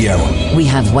Talk Radio. We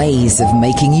have ways of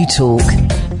making you talk.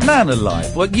 Man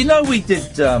alive. Well, we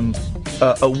did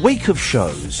a week of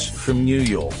shows from New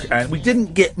York, and we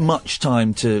didn't get much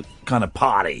time to kind of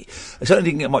party. I certainly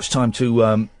didn't get much time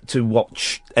to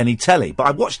watch any telly, but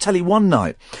I watched telly one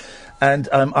night. And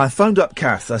I phoned up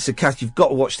Kath. I said, Kath, you've got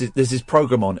to watch this. There's this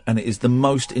programme on, and it is the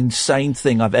most insane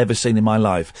thing I've ever seen in my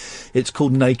life. It's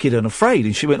called Naked and Afraid.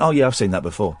 And she went, oh, yeah, I've seen that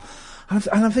before. And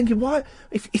I'm thinking, why?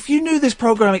 If you knew this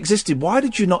programme existed, why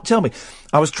did you not tell me?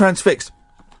 I was transfixed.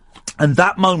 And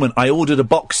that moment, I ordered a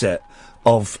box set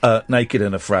of Naked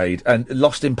and Afraid, and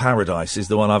Lost in Paradise is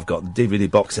the one I've got, the DVD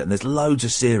box set, and there's loads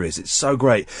of series. It's so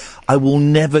great. I will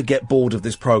never get bored of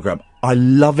this programme. I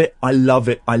love it, I love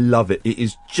it, I love it. It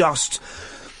is just...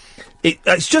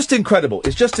 It's just incredible.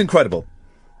 It's just incredible.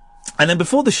 And then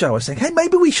before the show, I was saying, hey,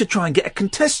 maybe we should try and get a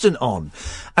contestant on.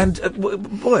 And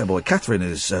boy, oh boy, Catherine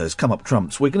has come up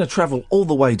trumps. We're going to travel all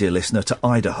the way, dear listener, to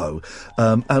Idaho,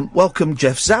 and welcome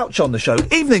Jeff Zouch on the show.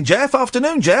 Evening, Jeff.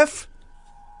 Afternoon, Jeff.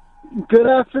 Good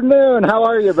afternoon. How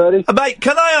are you, buddy? Mate,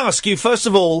 can I ask you, first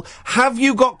of all, have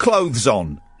you got clothes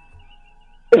on?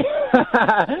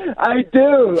 I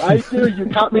do. You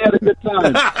caught me at a good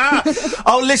time.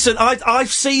 Oh, listen,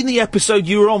 I've seen the episode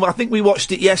you were on. I think we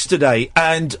watched it yesterday,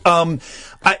 and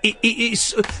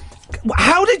it's...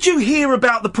 How did you hear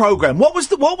about the programme? What was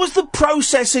the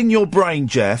process in your brain,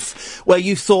 Jeff, where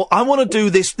you thought, I want to do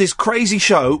this crazy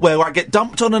show where I get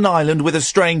dumped on an island with a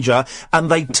stranger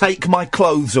and they take my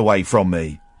clothes away from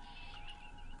me?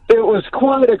 It was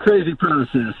quite a crazy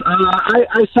process.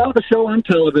 I saw the show on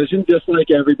television, just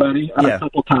like everybody, a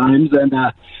couple times, and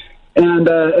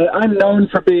I'm known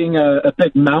for being a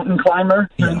big mountain climber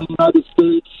here in the United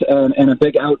States and a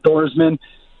big outdoorsman.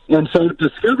 And so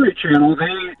Discovery Channel,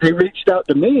 they reached out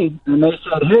to me, and they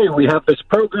said, hey, we have this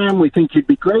program. We think you'd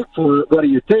be great for it. What do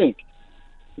you think?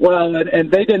 Well, and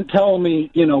they didn't tell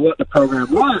me, what the program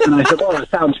was. And I said, well, it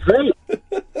sounds great.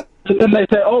 And then they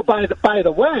said, oh, by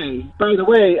the way,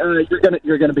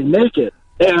 you're gonna be naked.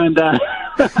 And that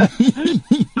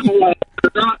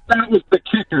was the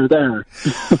kicker there.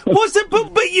 Was it?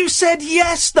 But you said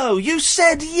yes, though. You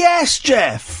said yes,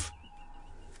 Jeff.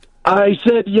 I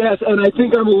said yes, and I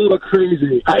think I'm a little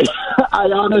crazy. I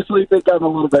honestly think I'm a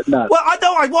little bit nuts. Well, I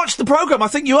know. I watched the programme. I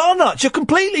think you are nuts. You're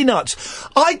completely nuts.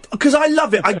 Because I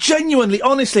love it. I genuinely,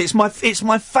 honestly, it's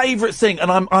my favourite thing,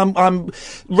 and I'm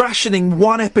rationing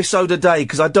one episode a day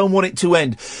because I don't want it to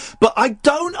end. But I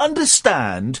don't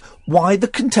understand why the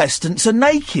contestants are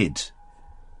naked.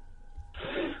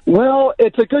 Well,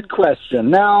 it's a good question.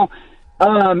 Now,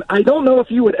 I don't know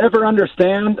if you would ever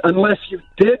understand unless you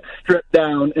did strip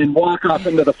down and walk off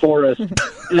into the forest.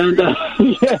 And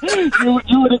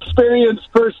you would experience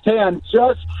firsthand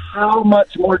just how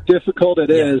much more difficult it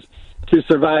is to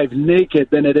survive naked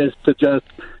than it is to just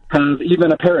have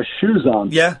even a pair of shoes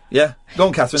on. Yeah. Go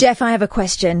on, Catherine. Jeff, I have a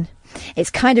question. It's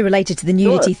kind of related to the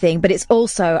nudity thing, but it's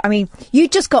also, you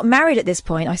just got married at this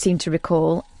point, I seem to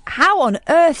recall. How on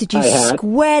earth did you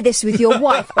square this with your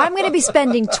wife? I'm going to be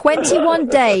spending 21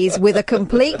 days with a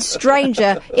complete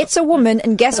stranger. It's a woman,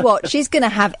 and guess what? She's going to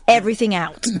have everything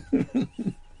out.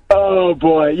 Oh,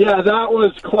 boy. Yeah, that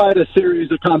was quite a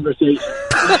series of conversations.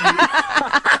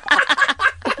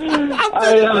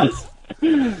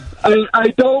 I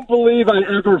don't believe I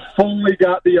ever fully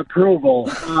got the approval.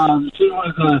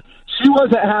 She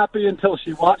wasn't happy until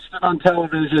she watched it on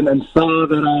television and saw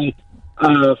that I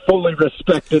fully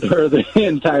respected her the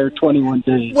entire 21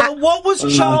 days. Well, what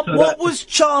was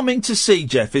charming to see,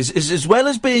 Jeff, is as well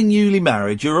as being newly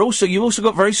married, you also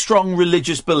got very strong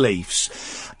religious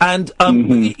beliefs, and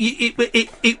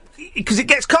because it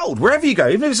gets cold wherever you go,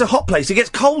 even if it's a hot place, it gets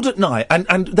cold at night,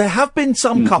 and there have been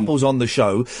some couples on the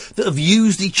show that have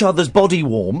used each other's body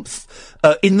warmth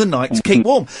in the night to keep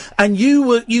warm, and you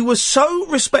were so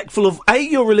respectful of A,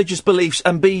 your religious beliefs,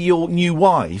 and B, your new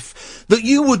wife, that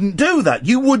you wouldn't do that.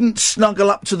 You wouldn't snuggle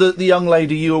up to the young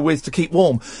lady you were with to keep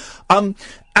warm, and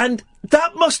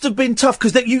that must have been tough,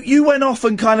 because you went off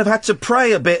and kind of had to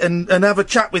pray a bit and have a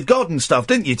chat with God and stuff,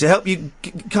 didn't you, to help you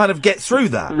kind of get through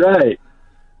that? Right.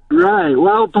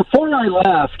 Well, before I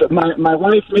left, my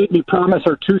wife made me promise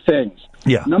her two things.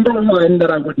 Yeah. Number one,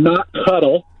 that I would not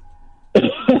cuddle.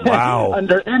 Wow.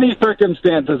 Under any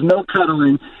circumstances, no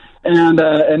cuddling. And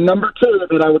number two,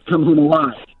 that I would come home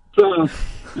alive. So,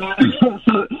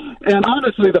 and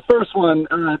honestly, the first one,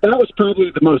 that was probably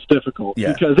the most difficult.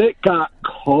 Yeah. Because it got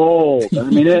cold. I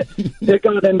mean, it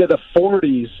got into the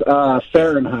 40s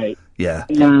Fahrenheit. Yeah.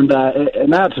 And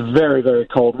that's very, very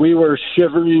cold. We were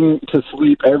shivering to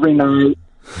sleep every night.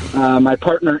 My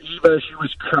partner, Eva, she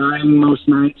was crying most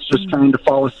nights, just trying to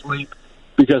fall asleep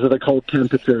because of the cold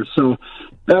temperatures. So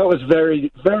that was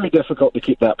very, very difficult to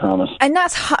keep that promise. And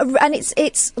it's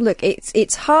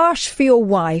harsh for your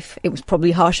wife. It was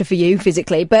probably harsher for you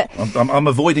physically, but I'm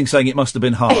avoiding saying it must have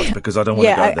been hard because I don't want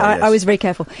to go there. I was very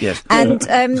careful. Yes. And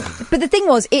but the thing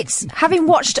was, it's having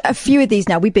watched a few of these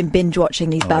now. We've been binge watching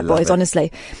these bad boys.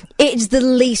 Honestly, it's the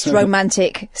least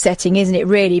romantic setting, isn't it?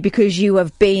 Really, because you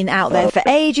have been out there for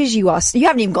ages. You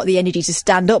haven't even got the energy to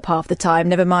stand up half the time.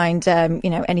 Never mind,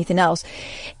 anything else.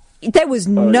 There was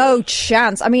no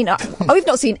chance. I mean, we've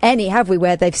not seen any, have we,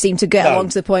 where they've seemed to get along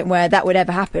to the point where that would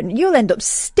ever happen. You'll end up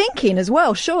stinking as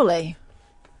well, surely.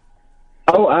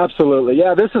 Oh, absolutely.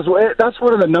 Yeah, that's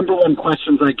one of the number one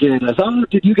questions I get is,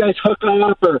 did you guys hook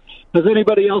up, or has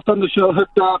anybody else on the show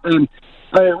hooked up? And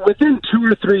within 2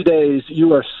 or 3 days,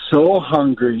 you are so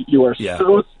hungry, you are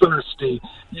so thirsty,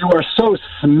 you are so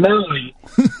smelly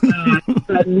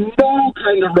that no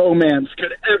kind of romance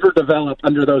could ever develop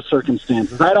under those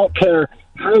circumstances. I don't care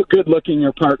how good-looking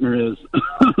your partner is.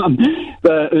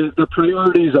 The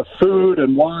priorities of food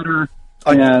and water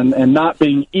and not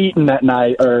being eaten at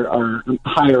night are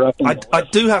higher up. I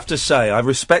do have to say, I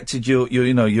respected your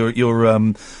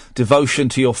devotion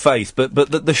to your faith,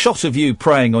 but the shot of you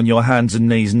praying on your hands and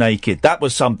knees naked,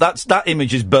 that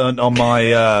image is burnt on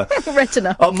my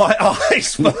retina, on my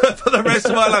eyes for the rest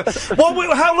of my life.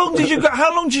 How long did you go?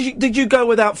 How long did you go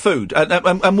without food?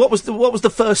 And what was the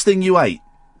first thing you ate?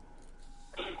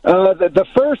 The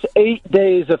first 8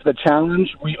 days of the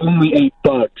challenge, we only ate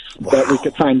bugs that we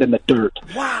could find in the dirt.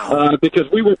 Wow! Because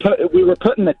we were put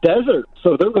in the desert,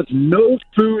 so there was no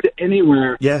food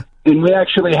anywhere. Yeah. And we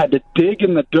actually had to dig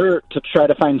in the dirt to try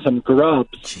to find some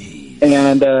grubs. Jeez.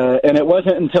 And it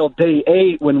wasn't until day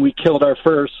 8 when we killed our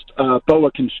first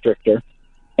boa constrictor.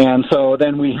 And so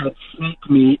then we had snake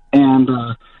meat, and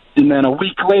then a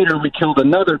week later we killed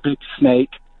another big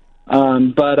snake.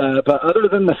 But other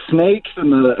than the snakes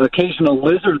and the occasional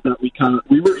lizard that we caught,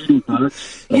 we were eating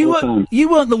bugs. You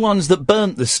weren't the ones that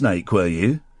burnt the snake, were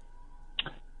you?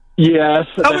 Yes,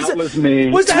 that was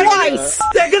me. Was that twice?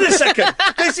 Hang on a second.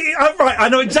 Right, I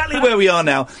know exactly where we are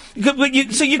now.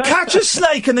 So you catch a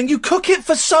snake and then you cook it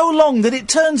for so long that it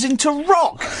turns into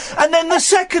rock, and then the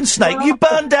second snake you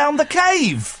burn down the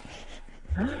cave.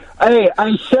 Hey,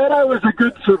 I said I was a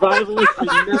good survivalist. I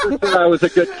never said I was a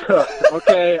good cook,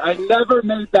 okay? I never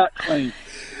made that claim.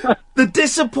 The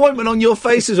disappointment on your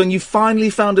faces when you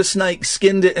finally found a snake,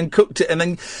 skinned it and cooked it, and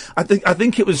then I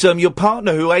think it was your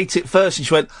partner who ate it first, and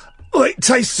she went, "Oh, it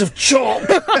tastes of chalk."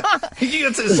 You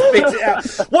had to spit it out.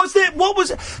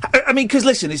 I mean, because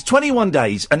listen, it's 21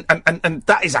 days, and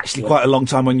that is actually quite a long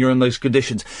time when you're in those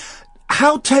conditions.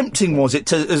 How tempting was it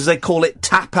to, as they call it,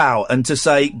 tap out and to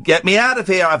say, "Get me out of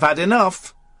here, I've had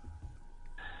enough"?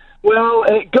 Well,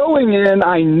 going in,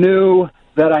 I knew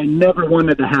that I never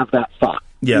wanted to have that thought.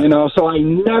 Yeah. So I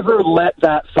never let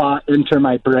that thought enter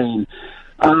my brain.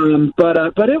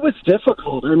 But it was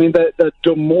difficult. I mean, the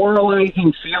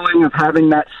demoralizing feeling of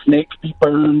having that snake be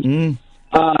burned.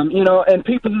 And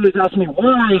people always ask me,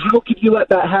 why? How could you let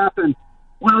that happen?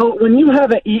 Well, when you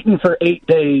haven't eaten for 8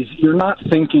 days, you're not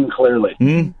thinking clearly.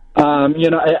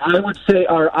 I would say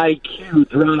our IQ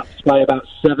drops by about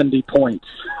 70 points,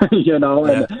 and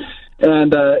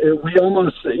we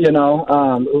almost,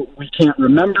 we can't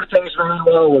remember things very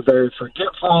well. We're very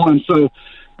forgetful. And so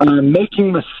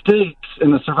making mistakes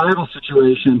in a survival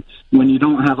situation when you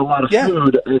don't have a lot of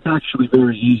food, it's actually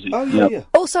very easy. Oh, yeah.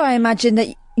 Also, I imagine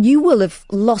that you will have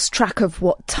lost track of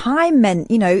what time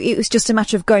meant. It was just a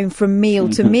matter of going from meal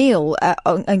to meal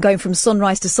and going from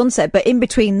sunrise to sunset. But in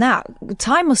between that,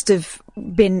 time must have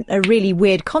been a really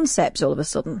weird concept all of a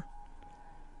sudden.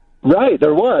 Right,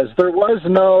 there was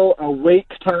no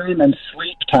awake time and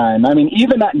sleep time. I mean,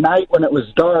 even at night when it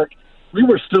was dark, we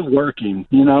were still working.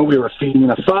 We were feeding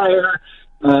the fire,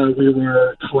 we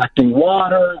were collecting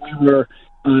water, we were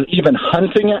even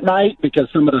hunting at night because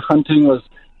some of the hunting was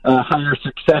higher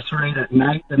success rate at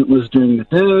night than it was during the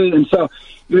day. And so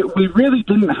we really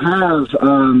didn't have,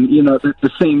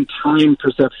 the same time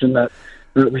perception that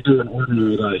we do in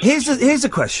ordinary life. Here's a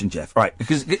question, Jeff. Right,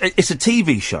 because it's a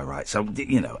TV show, right? So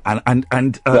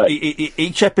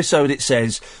each episode it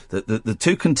says that the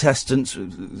two contestants,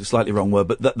 slightly wrong word,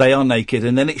 but that they are naked,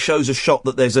 and then it shows a shot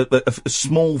that there's a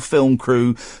small film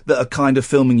crew that are kind of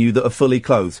filming you that are fully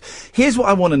clothed. Here's what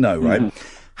I want to know, right?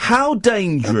 How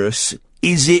dangerous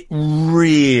is it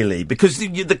really? Because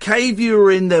the cave you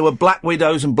were in, there were black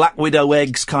widows and black widow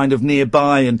eggs kind of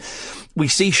nearby, and we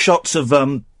see shots of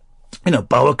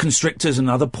boa constrictors and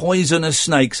other poisonous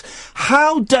snakes.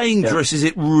 How dangerous is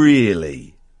it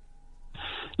really?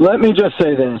 Let me just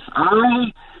say this.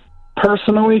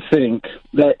 personally think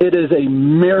that it is a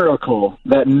miracle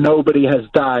that nobody has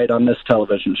died on this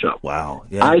television show. Wow.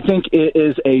 Yeah. I think it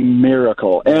is a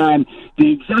miracle. And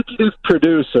the executive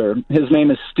producer, his name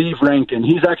is Steve Rankin.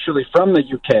 He's actually from the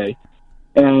UK.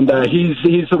 And he's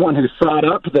the one who thought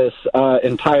up this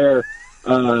entire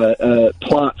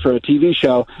plot for a TV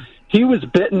show. He was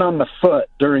bitten on the foot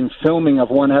during filming of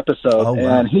one episode,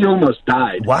 and he almost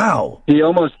died. Wow. He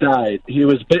almost died. He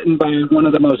was bitten by one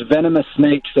of the most venomous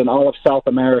snakes in all of South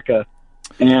America,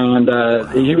 and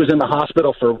he was in the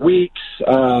hospital for weeks.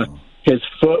 His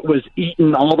foot was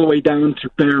eaten all the way down to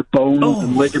bare bones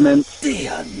and ligaments.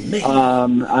 Dear me.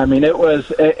 I mean, it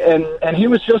was... And he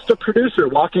was just a producer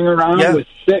walking around with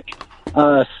thick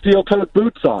steel-toed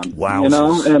boots on. Wow. You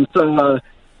know? And so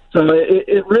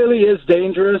it really is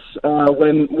dangerous.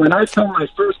 When I filmed my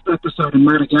first episode in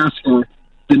Madagascar,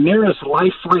 the nearest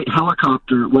life flight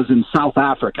helicopter was in South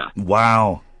Africa.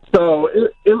 Wow. So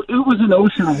it was an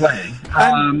ocean away.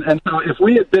 And so if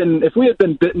we had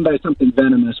been bitten by something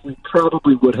venomous, we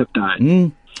probably would have died.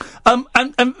 And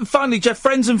finally, Jeff,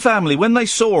 friends and family, when they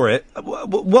saw it,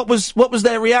 what was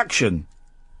their reaction?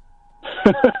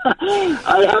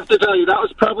 I have to tell you, that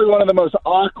was probably one of the most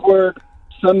awkward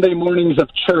Sunday mornings of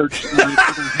church that I've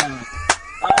ever had.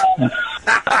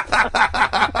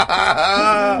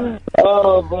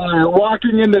 Oh boy,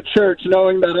 walking into church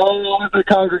knowing that all of the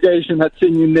congregation had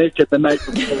seen you naked the night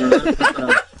before.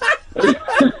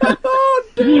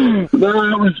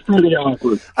 That was pretty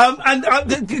awkward.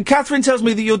 And Catherine tells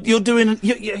me that you're doing.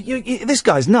 This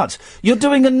guy's nuts. You're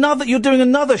doing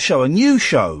another show, a new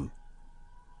show.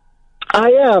 I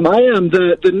am.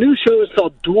 The new show is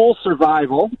called Dual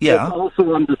Survival. Yeah. It's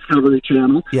also on Discovery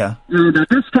Channel. Yeah. And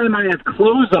this time I have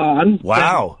clothes on.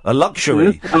 Wow, a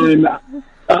luxury. I'm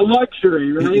a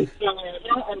luxury, right?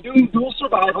 So I'm doing Dual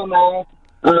Survival now,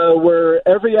 where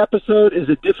every episode is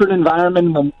a different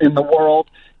environment in the world,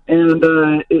 and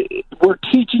we're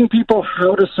teaching people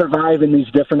how to survive in these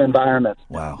different environments.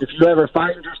 Wow. If you ever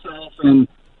find yourself in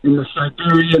the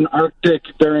Siberian Arctic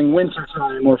during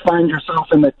wintertime, or find yourself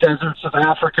in the deserts of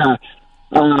Africa,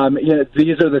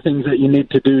 these are the things that you need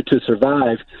to do to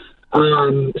survive.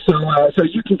 So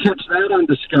you can catch that on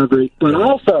Discovery. But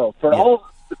also, for all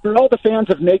the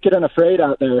fans of Naked and Afraid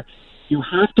out there, you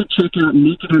have to check out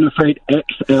Naked and Afraid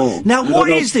XL. Now, what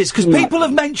is this? Because people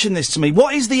have mentioned this to me.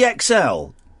 What is the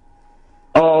XL?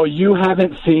 Oh, you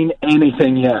haven't seen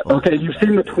anything yet. Okay, you've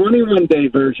seen the 21-day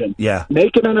version. Yeah.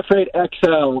 Naked and Afraid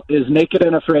XL is Naked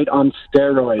and Afraid on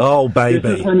steroids. Oh, baby.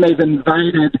 This is when they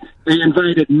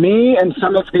invited me and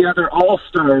some of the other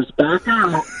All-Stars back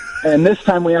out, and this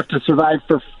time we have to survive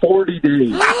for 40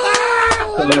 days.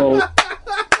 So,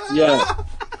 yeah.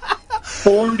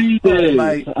 40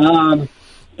 days. And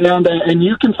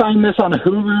you can find this on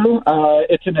Hulu.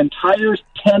 It's an entire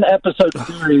 10-episode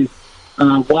series.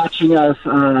 Watching us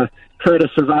try to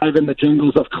survive in the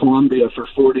jungles of Colombia for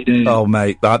 40 days. Oh,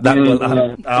 mate, I'm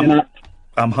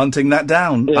hunting that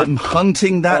down. I'm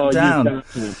hunting that down.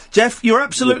 Jeff, you're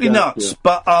absolutely nuts,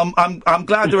 but I'm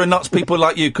glad there are nuts people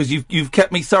like you, because you've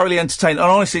kept me thoroughly entertained. And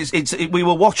honestly, we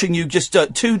were watching you just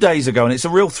 2 days ago, and it's a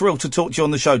real thrill to talk to you on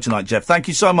the show tonight, Jeff. Thank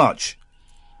you so much.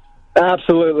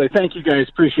 Absolutely. Thank you, guys.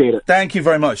 Appreciate it. Thank you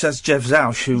very much. That's Jeff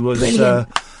Zausch, who was a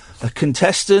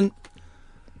contestant.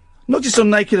 Not just on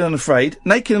Naked and Afraid.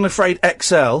 Naked and Afraid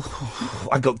XL.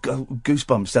 I got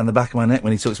goosebumps down the back of my neck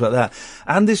when he talks about that.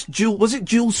 And this Dual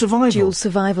Survival? Dual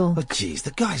Survival. Oh, jeez,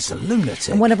 the guy's a lunatic.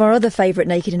 And one of our other favourite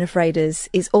Naked and Afraiders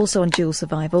is also on Dual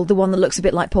Survival, the one that looks a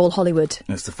bit like Paul Hollywood.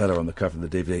 That's the fella on the cover of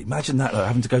the DVD. Imagine that, though,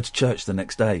 having to go to church the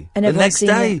next day. And the next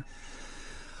day. It.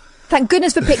 Thank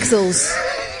goodness for pixels.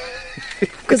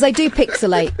 Because they do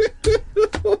pixelate.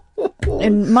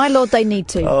 And my lord, they need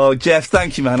to. Oh, Jeff,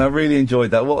 thank you, man. I really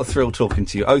enjoyed that. What a thrill talking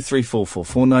to you. 0344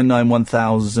 499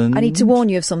 1000. I need to warn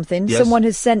you of something. Yes. Someone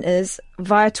has sent us,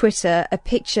 via Twitter, a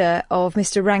picture of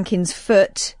Mr. Rankin's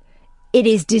foot. It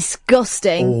is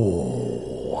disgusting.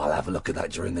 Oh, I'll have a look at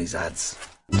that during these ads.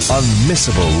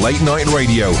 Unmissable late night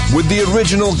radio with the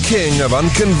original king of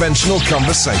unconventional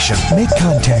conversation. Make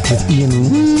contact with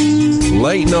Iain.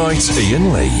 Late night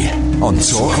Iain Lee on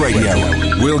Talk Radio.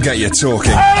 We'll get you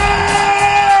talking.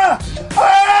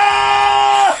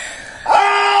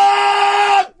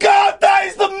 God, that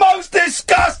is the most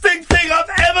disgusting thing I've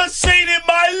ever seen in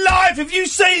my life. Have you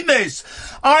seen this?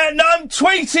 I'm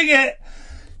tweeting it.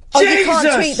 Oh, Jesus. you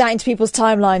can't tweet that into people's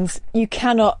timelines. You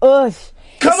cannot. Ugh.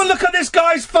 Come and look at this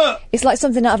guy's foot. It's like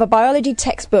something out of a biology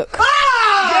textbook.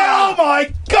 Oh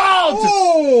my God!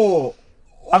 Oh.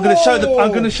 I'm going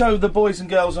to show the boys and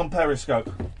girls on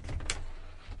Periscope.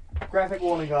 Graphic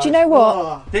warning, guys. Do you know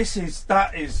what?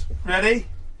 That is ready.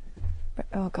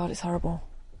 Oh, God, it's horrible.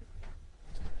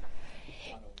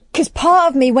 Because part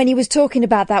of me, when he was talking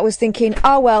about that, was thinking,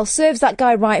 oh, well, serves that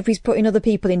guy right if he's putting other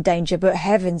people in danger, but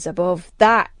heavens above,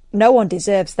 that, no one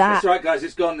deserves that. That's right, guys,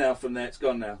 it's gone now from there, it's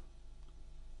gone now.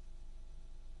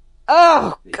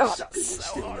 Oh, God.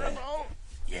 So horrible.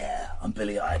 Yeah, I'm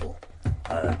Billy Idol.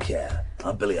 I don't care.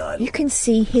 I'm Billy Idol. You can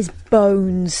see his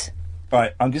bones.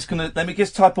 Right, I'm just going to... Let me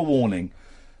just type a warning.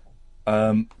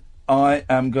 I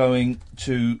am going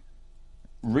to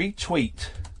retweet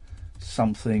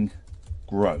something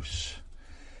gross.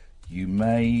 You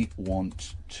may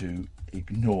want to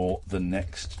ignore the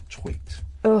next tweet.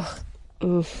 Ugh.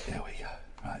 Oof. There we go.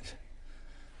 Right.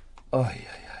 Oh,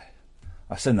 yeah.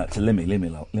 I send that to Limmy.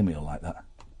 Limmy will like that.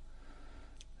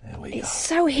 There we go. It's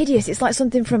so hideous. It's like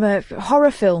something from a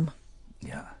horror film.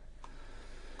 Yeah.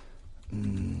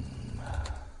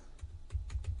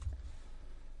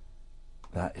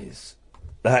 That is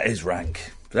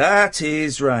rank. That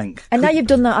is rank. And now you've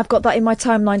done that, I've got that in my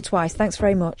timeline twice. Thanks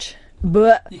very much.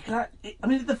 But you can't. I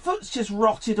mean, the foot's just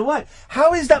rotted away.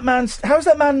 How is that man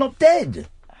not dead?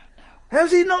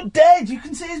 How's he not dead? You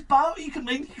can see his bone. You can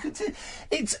see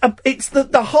it's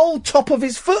the whole top of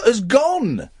his foot has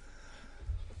gone.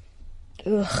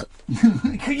 Ugh.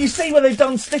 Can you see where they've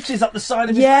done stitches up the side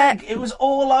of his leg? It was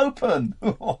all open.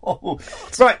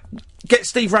 Right, get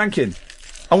Steve Rankin.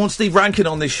 I want Steve Rankin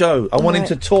on this show. I want him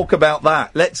to talk about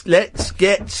that. Let's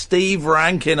get Steve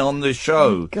Rankin on the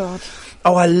show. Oh, God.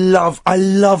 Oh, I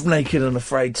love Naked and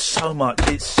Afraid so much.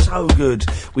 It's so good.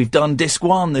 We've done disc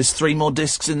 1. There's 3 more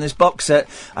discs in this box set.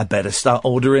 I better start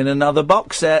ordering another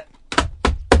box set.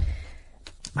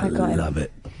 I love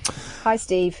it. Hi,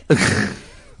 Steve.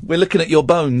 We're looking at your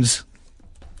bones.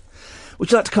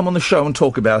 Would you like to come on the show and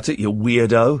talk about it, you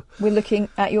weirdo? We're looking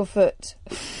at your foot.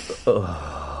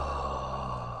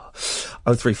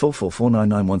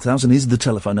 03444991000 is the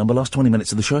telephone number. Last 20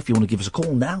 minutes of the show. If you want to give us a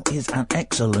call, now is an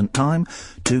excellent time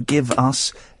to give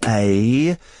us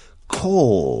a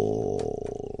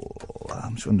call.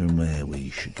 I'm just wondering where we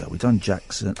should go. We've done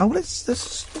Jackson. Oh, what's the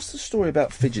story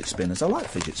about fidget spinners? I like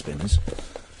fidget spinners.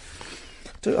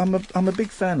 I'm a big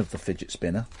fan of the fidget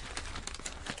spinner.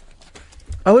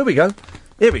 Oh, here we go.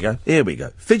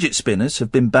 Fidget spinners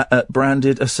have been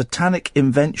branded a satanic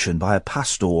invention by a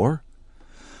pastor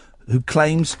who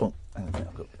claims... Oh, hang on a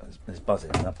minute, there's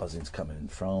buzzing. That buzzing's coming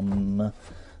from...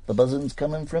 The buzzing's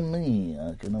coming from me.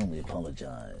 I can only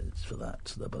apologise for that.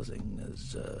 The buzzing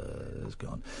has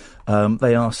gone.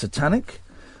 They are satanic,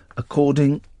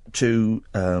 according to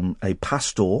a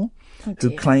pastor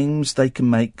who claims they can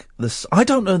make this... I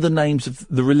don't know the names of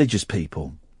the religious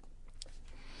people.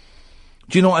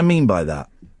 Do you know what I mean by that?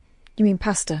 You mean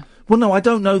pastor? Well, no, I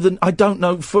don't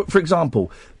know. For example...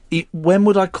 when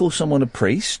would I call someone a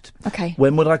priest? Okay.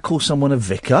 When would I call someone a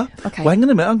vicar? Okay. Well, hang on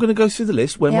a minute, I'm going to go through the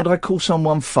list. When would I call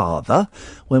someone father?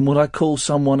 When would I call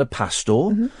someone a pastor?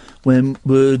 Mm-hmm. When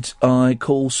would I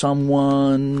call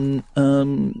someone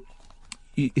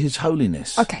His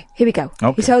Holiness? Okay, here we go.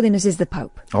 Okay. His Holiness is the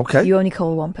Pope. Okay. You only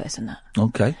call one person that.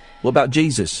 Okay. What about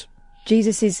Jesus?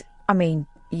 Jesus is, I mean,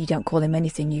 you don't call him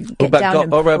anything. You get down and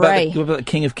pray. What about the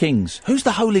King of Kings? Who's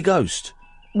the Holy Ghost?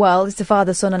 Well, it's the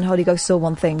Father, Son and Holy Ghost, all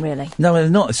one thing, really. No, they're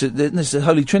not. It's the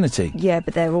Holy Trinity. Yeah,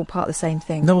 but they're all part of the same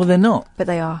thing. No, well, they're not. But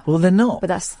they are. Well, they're not. But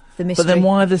that's the mystery. But then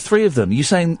why are there 3 of them? You're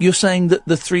saying that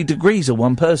the 3 degrees are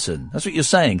one person. That's what you're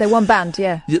saying. They're one band,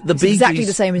 yeah. It's exactly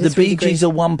the same as the 3 Bee degrees. Gees are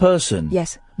one person.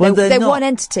 Yes. Well, they're not. one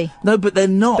entity. No, but they're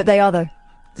not. But they are, though.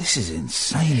 This is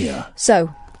insane here. So.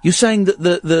 You're saying that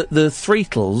the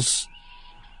Threetles,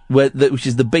 which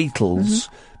is the Beatles,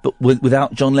 but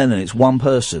without John Lennon, it's one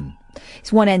person.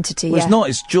 It's one entity, Well, yeah. it's not.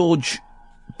 It's George,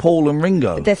 Paul and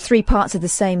Ringo. But they're 3 parts of the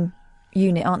same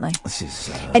unit, aren't they? This is...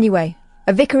 Anyway,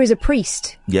 a vicar is a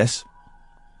priest. Yes.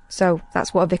 So,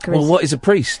 that's what a vicar is. Well, what is a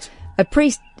priest? A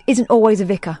priest isn't always a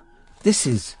vicar. This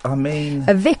is... I mean...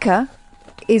 A vicar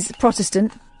is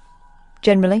Protestant,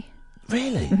 generally.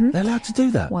 Really? Mm-hmm. They're allowed to do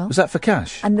that? Well... Was that for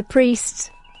cash? And the priest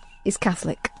is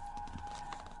Catholic.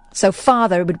 So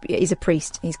father is a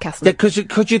priest. He's Catholic. Yeah,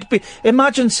 could you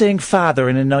imagine saying father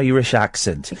in an Irish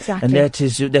accent? Exactly. And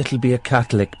that'll be a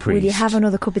Catholic priest. Will you have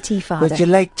another cup of tea, Father? Would you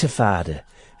like to, Father?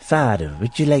 Father,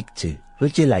 would you like to?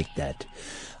 Would you like that?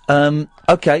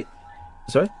 Okay.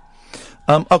 Sorry?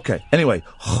 Okay. Anyway,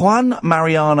 Juan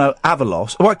Mariano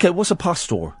Avalos. Oh, okay, what's a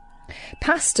pastor?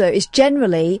 Pastor is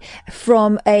generally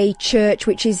from a church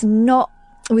which is not...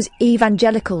 It was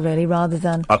evangelical, really, rather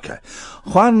than... Okay.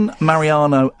 Juan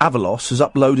Mariano Avalos has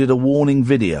uploaded a warning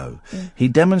video. He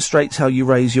demonstrates how you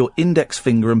raise your index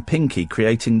finger and pinky,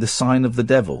 creating the sign of the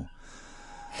devil.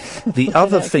 The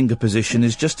other finger position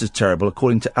is just as terrible,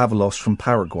 according to Avalos from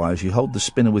Paraguay, as you hold the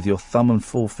spinner with your thumb and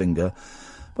forefinger.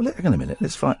 Well, hang on a minute.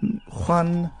 Let's find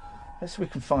Juan. Let's see if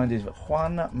we can find his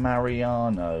Juan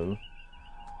Mariano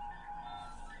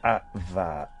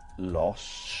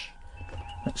Avalos.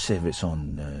 Let's see if it's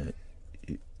on.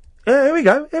 Here we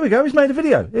go. Here we go. He's made a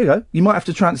video. Here we go. You might have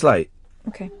to translate.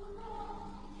 Okay.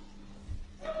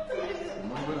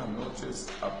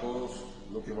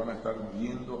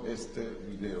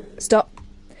 Stop.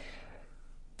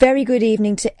 Very good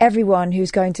evening to everyone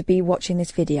who's going to be watching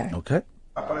this video. Okay.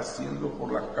 Apareciendo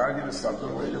por la calle de Salto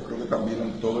del Valle, creo que también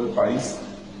en todo el país,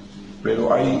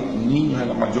 pero hay niños en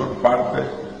la mayor parte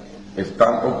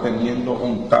están obteniendo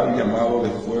un tal llamado de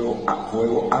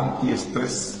fuego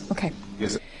antiestrés. Okay.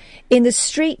 In the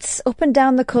streets up and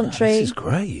down the country, this is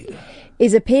great.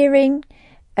 Is appearing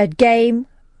a game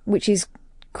which is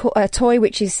a toy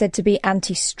which is said to be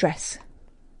anti-stress.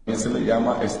 Se le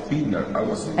llama spinner,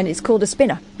 algo así. And it's called a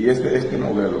spinner. Y es de este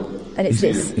modelo. And it's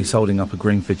this. He's holding up a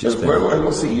green fidget spinner. El juego es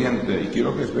lo siguiente, y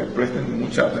quiero que presten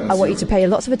mucha atención. I want you to pay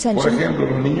lots of attention. Por ejemplo,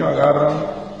 los niños agarran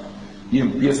y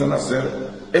empiezan a hacer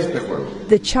este juego.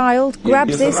 The child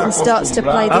grabs this and starts to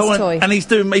play this toy. And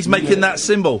he's making that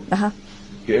symbol. Uh-huh.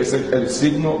 Que es el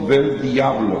signo del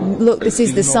diablo. Look, this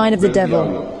is the sign of the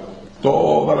devil.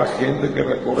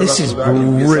 This is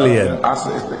brilliant.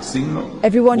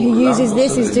 Everyone who uses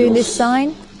this is doing this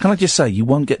sign. Can I just say, you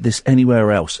won't get this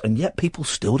anywhere else, and yet people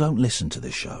still don't listen to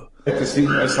this show. Este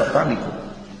signo es satánico.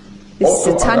 This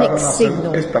satanic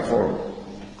signal. Esta forma,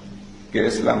 que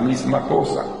es la misma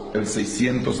cosa, el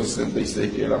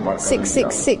 666 que es la marca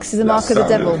 666 is the mark of the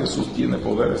devil. Jesús tiene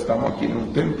poder. Estamos aquí en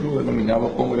un templo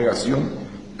denominado Congregación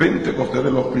Pentecostés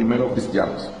de los primeros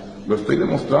cristianos. Lo estoy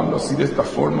demostrando así de esta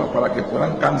forma para que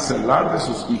puedan cancelar de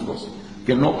sus hijos,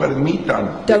 que no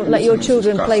permitan. Don't let your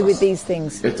children play with these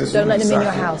things. Don't let them in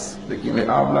your house. De quien me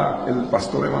habla el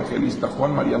pastor evangelista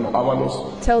Juan Mariano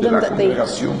Ábalos. Tell them that the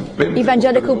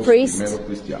evangelical priest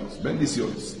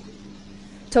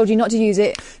told you not to use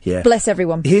it. Yeah. Bless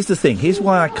everyone. Here's the thing. Here's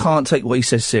why I can't take what he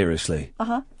says seriously.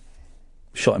 Uh-huh.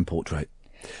 Shot in portrait.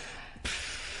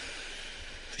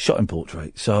 Shot in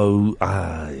portrait. So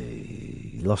I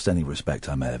lost any respect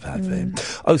I may have had for him.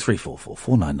 0344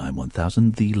 499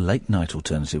 1000, the late night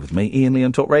alternative with me, Iain Lee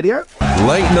on Talk Radio.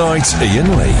 Late night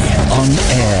Iain Lee. On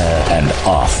air and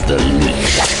off the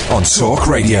leash. On Talk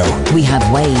Radio. We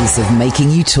have ways of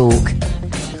making you talk.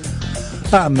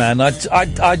 Ah, man,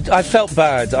 I felt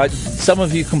bad. Some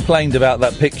of you complained about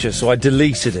that picture, so I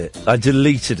deleted it.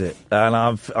 And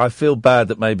I feel bad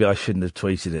that maybe I shouldn't have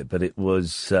tweeted it, but it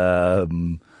was, I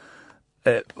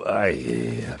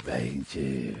made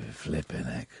you flipping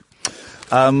heck.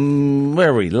 Where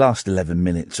are we? Last 11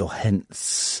 minutes or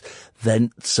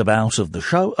thence about of the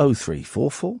show.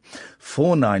 0344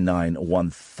 499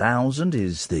 1000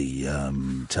 is the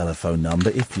telephone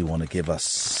number if you want to give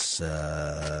us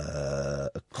a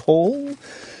call.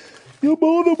 You're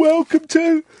more than welcome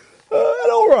to. An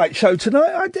all right show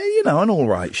tonight. An all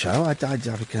right show.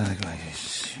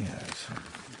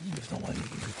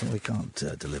 We can't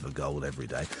deliver gold every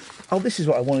day. Oh, this is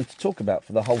what I wanted to talk about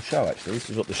for the whole show, actually. This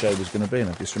is what the show was going to be, and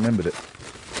I've just remembered it.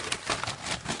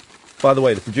 By the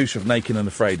way, the producer of Naked and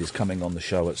Afraid is coming on the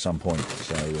show at some point,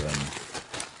 so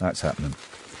that's happening.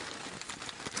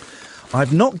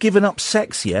 I've not given up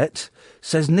sex yet,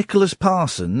 says Nicholas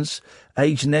Parsons,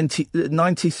 aged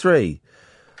 93.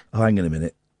 Oh, hang on a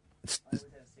minute.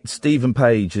 Stephen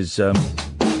Page is...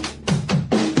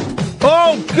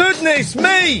 Oh, goodness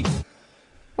me!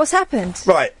 What's happened?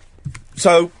 Right.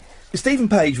 So, Stephen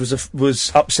Page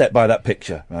was upset by that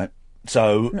picture, right?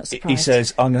 So he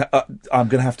says, I'm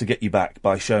gonna have to get you back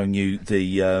by showing you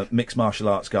the mixed martial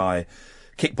arts guy,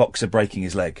 kickboxer breaking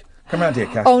his leg. Come round here,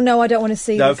 Kath. Oh no, I don't want to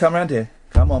see this. No, come round here.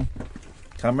 Come on.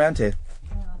 Come round here.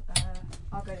 Hang on,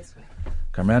 I'll go this way.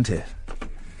 Come round here.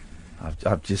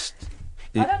 I've just...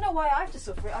 I don't know why I have to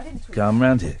suffer it. I didn't tweet. Come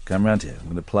round here. Come round here. I'm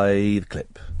going to play the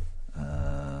clip.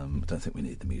 I don't think we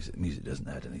need the music. The music doesn't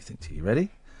add anything to you. Ready?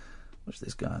 Watch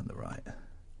this guy on the right.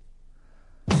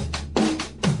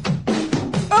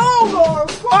 Oh, Lord!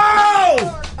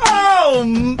 Oh!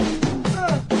 Oh!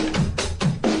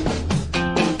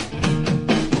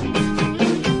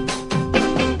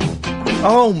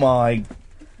 Oh, my...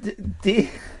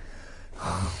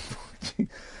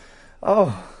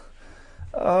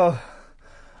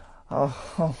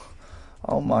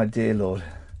 Oh, my dear Lord.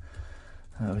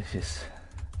 Oh, it's just...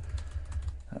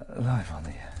 live on the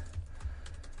air.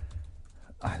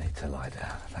 I need to lie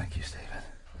down. Thank you, Stephen.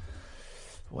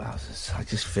 Wowzers, I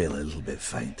just feel a little bit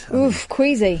faint.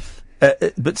 Queasy.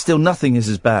 But still, nothing is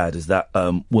as bad as that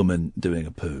woman doing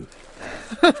a poo.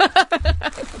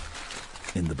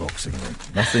 in the boxing ring.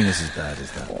 Nothing is as bad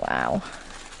as that. Wow.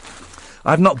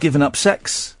 I've not given up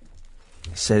sex,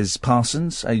 says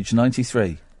Parsons, aged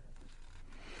 93.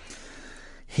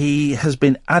 He has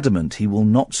been adamant he will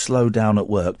not slow down at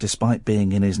work despite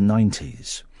being in his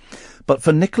 90s. But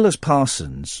for Nicholas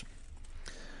Parsons,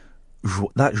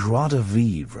 that joie de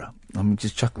vivre...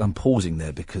 I'm pausing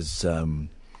there because... there's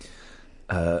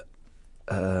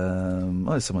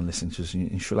someone listening to us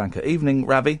in Sri Lanka. Evening,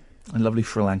 Ravi, in lovely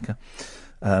Sri Lanka.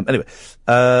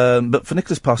 But for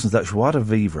Nicholas Parsons, that joie de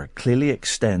vivre clearly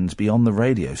extends beyond the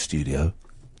radio studio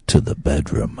to the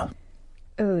bedroom.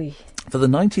 Oy. For the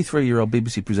 93-year-old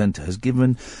BBC presenter has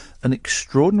given an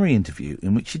extraordinary interview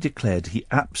in which he declared he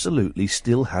absolutely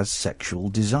still has sexual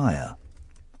desire.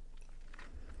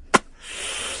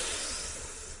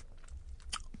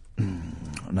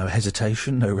 No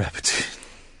hesitation, no repetition.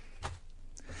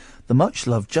 The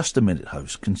much-loved Just a Minute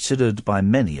host, considered by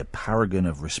many a paragon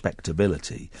of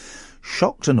respectability,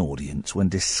 shocked an audience when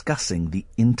discussing the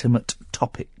intimate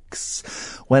topics.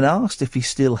 When asked if he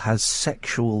still has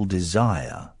sexual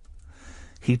desire,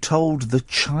 he told the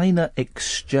China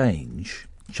Exchange,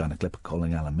 China Clipper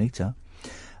calling Alameda,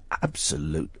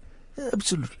 absolutely,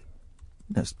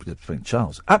 that's between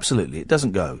Charles, absolutely, it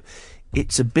doesn't go.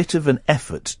 It's a bit of an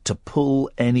effort to pull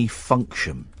any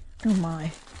function. Oh,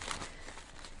 my.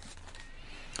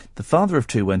 The father of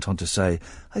two went on to say,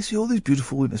 I see all these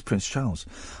beautiful women, as Prince Charles,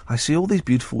 I see all these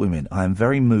beautiful women. I am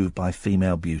very moved by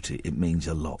female beauty. It means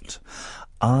a lot.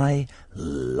 I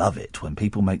love it when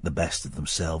people make the best of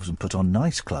themselves and put on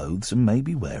nice clothes and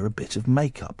maybe wear a bit of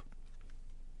makeup.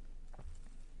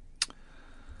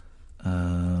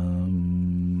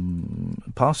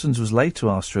 Parsons was later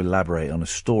asked to elaborate on a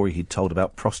story he'd told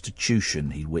about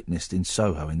prostitution he'd witnessed in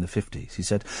Soho in the 50s. He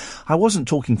said, I wasn't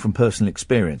talking from personal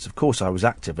experience. Of course, I was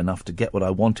active enough to get what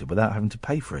I wanted without having to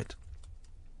pay for it.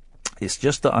 It's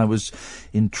just that I was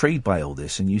intrigued by all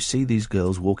this, and you see these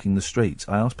girls walking the streets.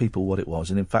 I asked people what it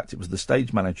was, and in fact it was the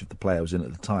stage manager of the play I was in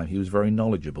at the time. He was very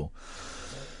knowledgeable.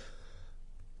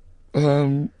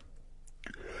 That's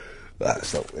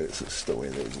not, it's a story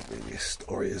that isn't really a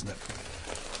story, isn't it?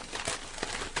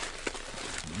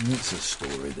 It's a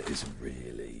story that isn't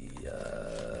really...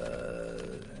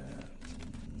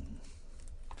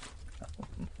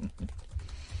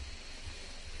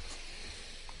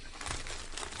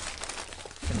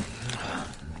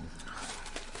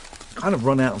 kind of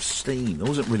run out of steam. There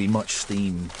wasn't really much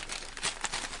steam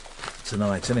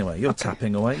tonight anyway. You're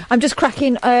tapping away. I'm just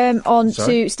cracking on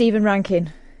to Stephen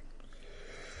Rankin.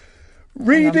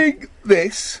 Reading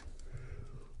this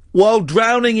while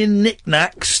drowning in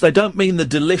knickknacks. They don't mean the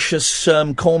delicious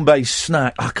corn-based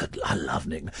snack. I love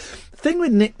knickknacks. The thing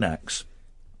with knickknacks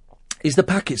is the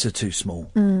packets are too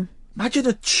small. Imagine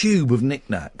a tube of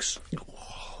knickknacks.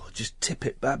 Oh, just tip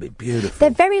it, that'd be beautiful. They're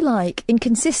very like, in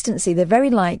consistency, they're very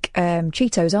like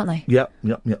Cheetos, aren't they? Yep.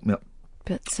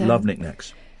 But, love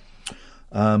knickknacks.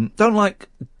 Don't like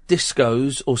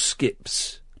discos or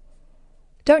Skips.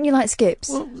 Don't you like Skips?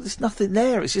 Well, there's nothing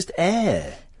there. It's just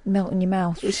air. Melt in your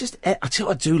mouth. It's just air. I tell you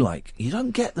what I do like. You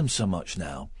don't get them so much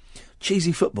now.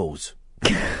 Cheesy footballs.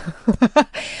 That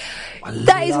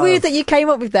is weird that you came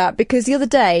up with that, because the other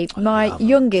day my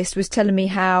youngest was telling me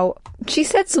how she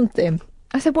said something.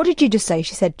 I said, what did you just say?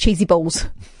 She said, cheesy balls.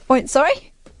 I went,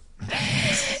 sorry?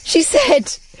 She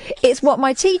said, it's what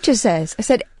my teacher says. I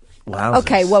said, Wowzers.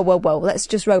 Okay, whoa. Let's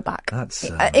just roll back. That's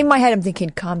in my head I'm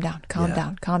thinking, calm down.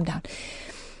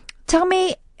 Tell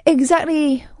me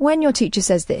exactly when your teacher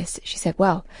says this. She said,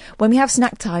 well, when we have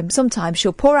snack time, sometimes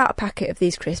she'll pour out a packet of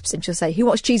these crisps and she'll say, who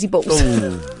wants cheesy balls?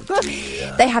 Oh,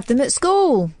 They have them at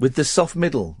school. With the soft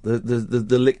middle,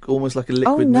 the almost like a liquid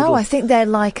middle. Oh, no, middle. I think they're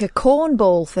like a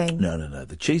cornball thing. No.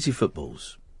 The cheesy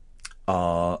footballs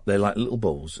they're like little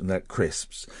balls and they're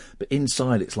crisps, but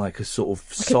inside it's like a sort of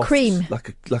like soft, a cream,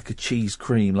 like a cheese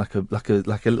cream, like a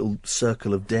little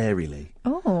circle of Dairy.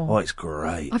 Oh, it's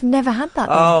great. I've never had that.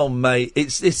 Oh, mate,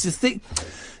 it's the thing.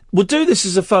 We'll do this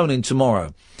as a phone-in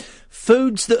tomorrow.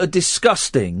 Foods that are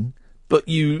disgusting, but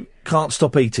you can't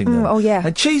stop eating them. Oh, yeah.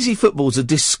 And cheesy footballs are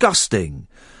disgusting,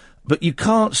 but you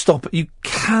cannot stop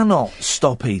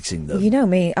eating them. You know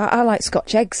me, I like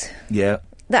Scotch eggs. Yeah.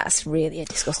 That's really a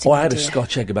disgusting idea. I had a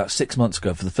Scotch egg about 6 months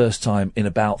ago for the first time in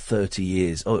about 30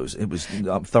 years. Oh, it was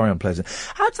thoroughly unpleasant.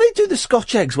 How do they do the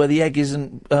Scotch eggs where the egg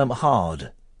isn't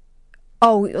hard?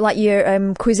 Oh, like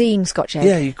your cuisine Scotch egg?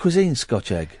 Yeah, your cuisine Scotch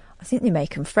egg. I think they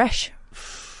make them fresh.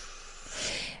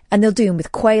 And they'll do them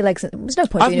with quail eggs. There's no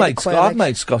point doing it with quail eggs. I've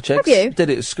made Scotch eggs. Have you? Did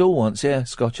it at school once, yeah,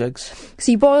 Scotch eggs.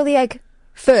 So you boil the egg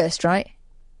first, right?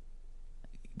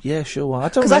 Yeah, sure. I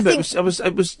don't remember.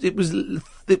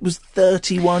 It was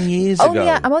 31 years ago.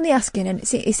 Yeah, I'm only asking, and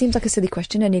it seems like a silly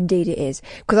question, and indeed it is.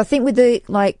 Because I think with the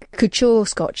couture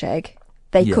Scotch egg,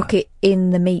 they cook it in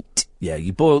the meat. Yeah,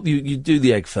 you do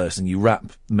the egg first, and you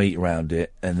wrap meat around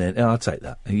it, and then I'll take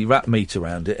that. And you wrap meat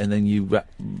around it, and then you wrap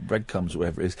breadcrumbs or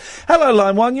whatever it is. Hello,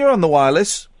 line 1. You're on the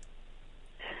wireless.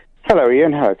 Hello,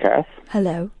 Ian. Hello, Kath.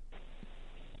 Hello.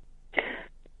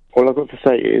 All I've got to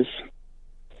say is,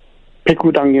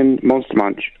 pickled onion Monster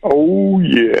Munch. Oh,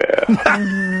 yeah.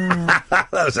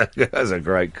 That was a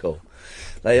great call.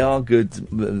 They are good.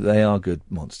 They are good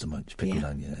Monster Munch. Pickled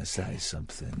onion. That is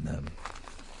something.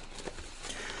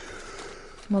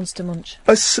 Monster Munch.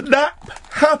 A snap,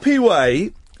 happy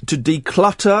way to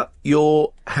declutter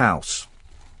your house.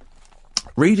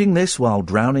 Reading this while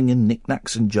drowning in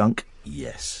knickknacks and junk?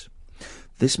 Yes.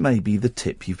 This may be the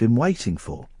tip you've been waiting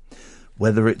for.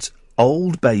 Whether it's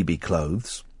old baby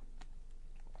clothes,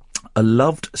 a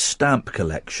loved stamp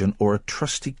collection, or a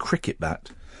trusty cricket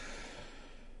bat,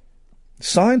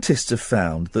 scientists have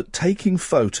found that taking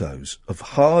photos of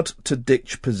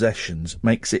hard-to-ditch possessions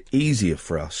makes it easier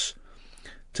for us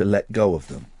to let go of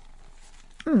them.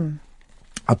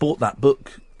 I bought that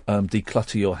book,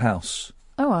 Declutter Your House.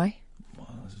 Oh,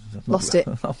 Lost it.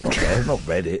 I've not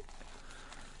read it.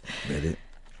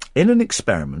 In an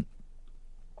experiment,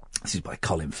 this is by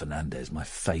Colin Fernandez, my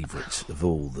favourite of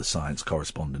all the science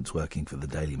correspondents working for the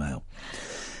Daily Mail.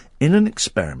 In an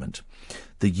experiment,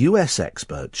 the US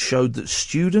experts showed that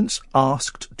students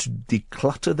asked to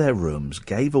declutter their rooms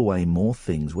gave away more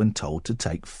things when told to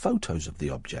take photos of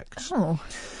the objects. Oh.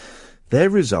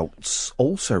 Their results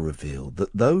also revealed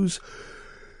that those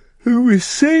who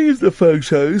received the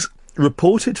photos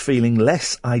reported feeling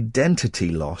less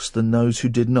identity loss than those who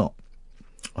did not.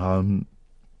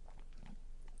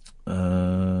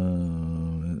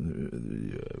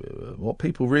 What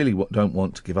people really don't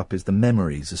want to give up is the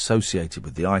memories associated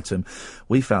with the item.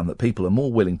 We found that people are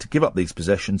more willing to give up these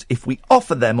possessions if we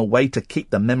offer them a way to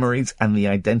keep the memories and the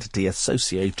identity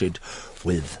associated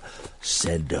with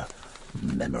said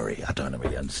memory. I don't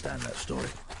really understand that story.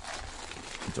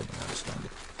 I don't really understand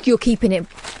it. You're keeping it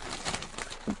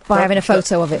by having a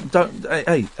photo of it.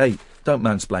 Hey, don't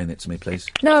mansplain it to me, please.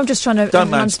 No, I'm just trying to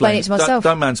mansplain it to myself.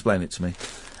 Don't mansplain it to me.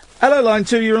 Hello, line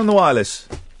 2, you're on the wireless.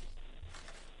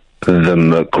 The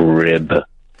McRib.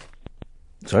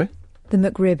 Sorry? The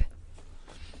McRib.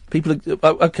 People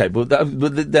are... okay, but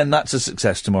then that's a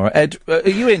success tomorrow. Ed, are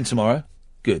you in tomorrow?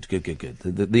 Good.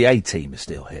 The A-team is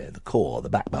still here. The core, the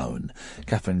backbone.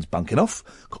 Catherine's bunking off.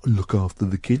 Got to look after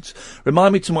the kids.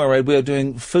 Remind me tomorrow, Ed, we are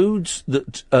doing foods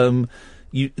that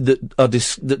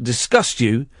that disgust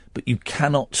you, but you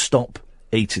cannot stop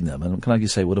eating them. And can I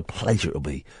just say what a pleasure it'll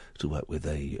be to work with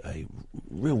a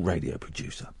real radio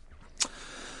producer.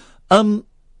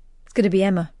 It's going to be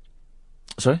Emma.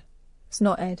 Sorry? It's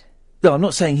not Ed. No, I'm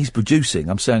not saying he's producing.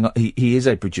 I'm saying he is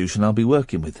a producer and I'll be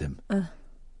working with him.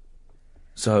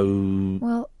 So...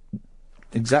 Well...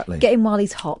 Exactly. Get him while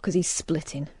he's hot, because he's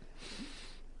splitting.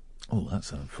 Oh,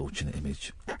 that's an unfortunate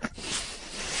image.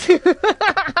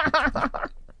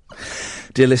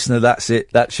 Dear listener, that's it.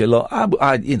 That's your lot.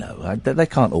 They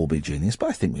can't all be genius, but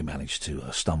I think we managed to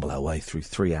stumble our way through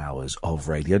 3 hours of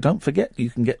radio. Don't forget, you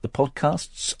can get the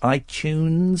podcasts,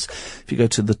 iTunes, if you go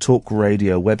to the Talk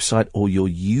Radio website or your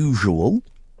usual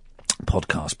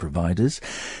podcast providers.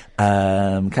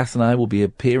 Kath and I will be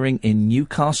appearing in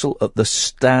Newcastle at the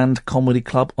Stand Comedy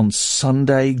Club on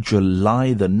Sunday,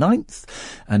 July the 9th,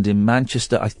 and in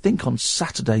Manchester, I think on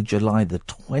Saturday, July the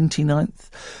 29th.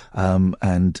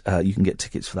 And you can get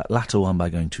tickets for that latter one by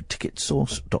going to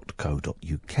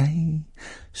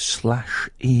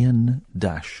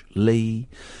ticketsource.co.uk/Iain-Lee.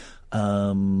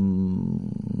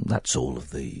 That's all of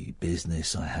the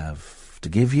business I have to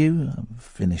give you. I've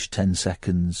finished 10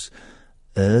 seconds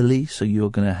early, so you're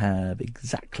going to have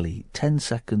exactly 10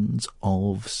 seconds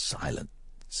of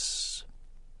silence.